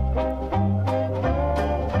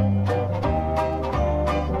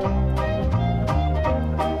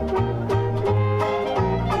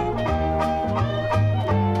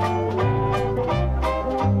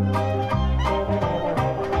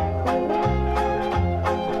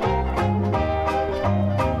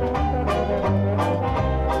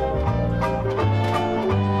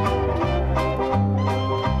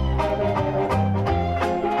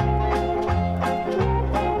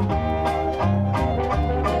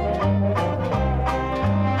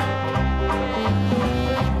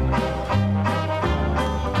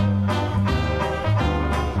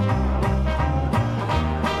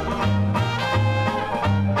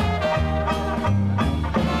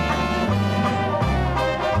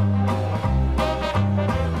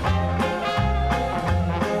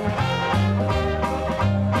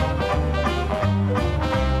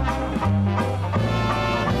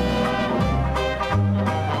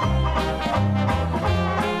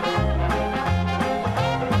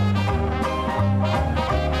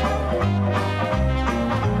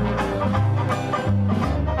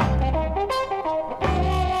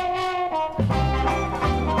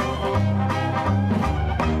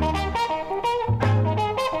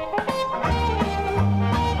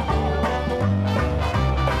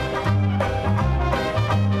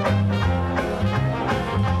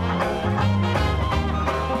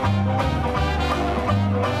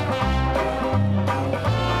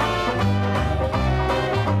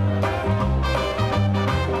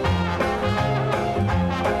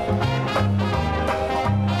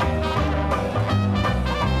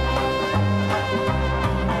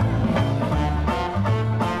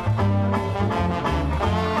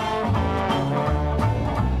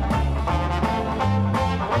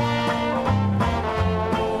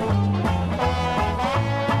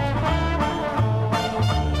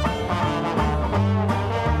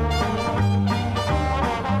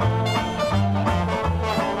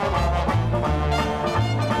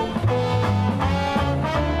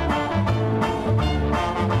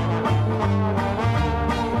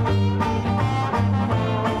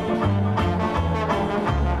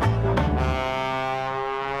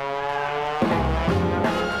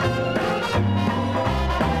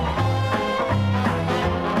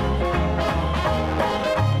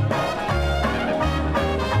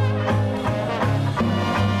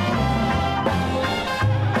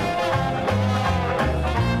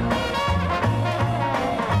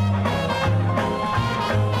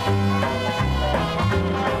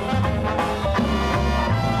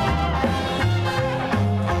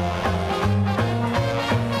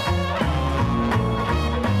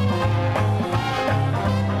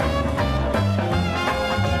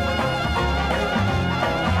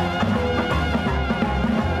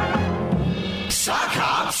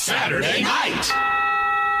 Saturday night.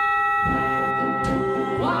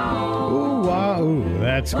 Ooh, wow, ooh,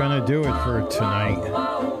 that's going to do it for tonight.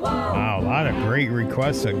 Wow, a lot of great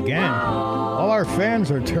requests again. All our fans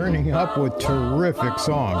are turning up with terrific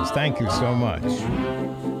songs. Thank you so much.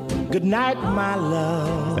 Good night, my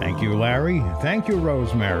love. Thank you, Larry. Thank you,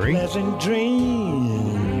 Rosemary. Pleasant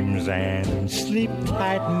dreams and sleep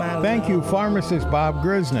tight, my love. Thank you, pharmacist Bob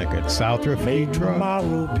Grisnick at Southrift May Petra.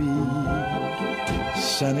 tomorrow be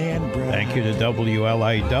sunny and bright. Thank you to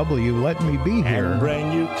WLIW. Let me be here. And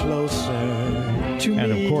bring you closer to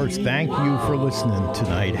And me. of course, thank you for listening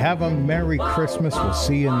tonight. Have a Merry Christmas. We'll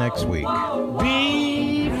see you next week.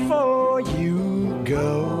 Before you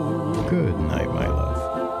go, good night, my love.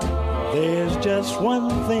 There's just one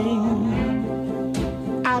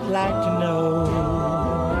thing I'd like to know.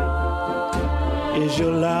 Is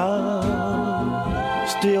your love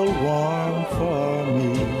still warm for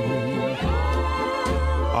me?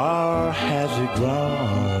 Or has it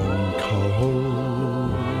grown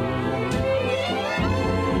cold?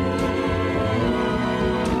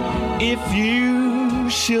 If you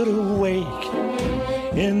should awake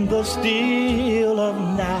in the still of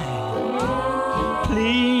night,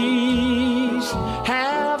 please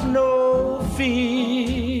have no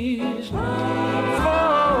fears, for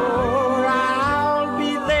I'll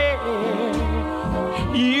be there.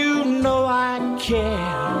 You know I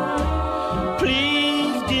care.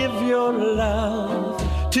 Please give your love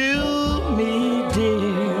to me,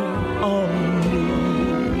 dear, only.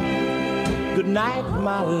 Good night,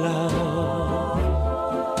 my love.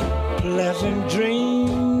 Pleasant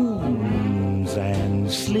dreams and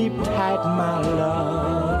sleep tight, my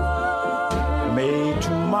love. May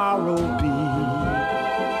tomorrow be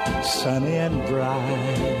sunny and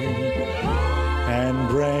bright and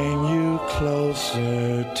bring you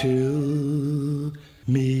closer to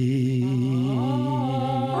me.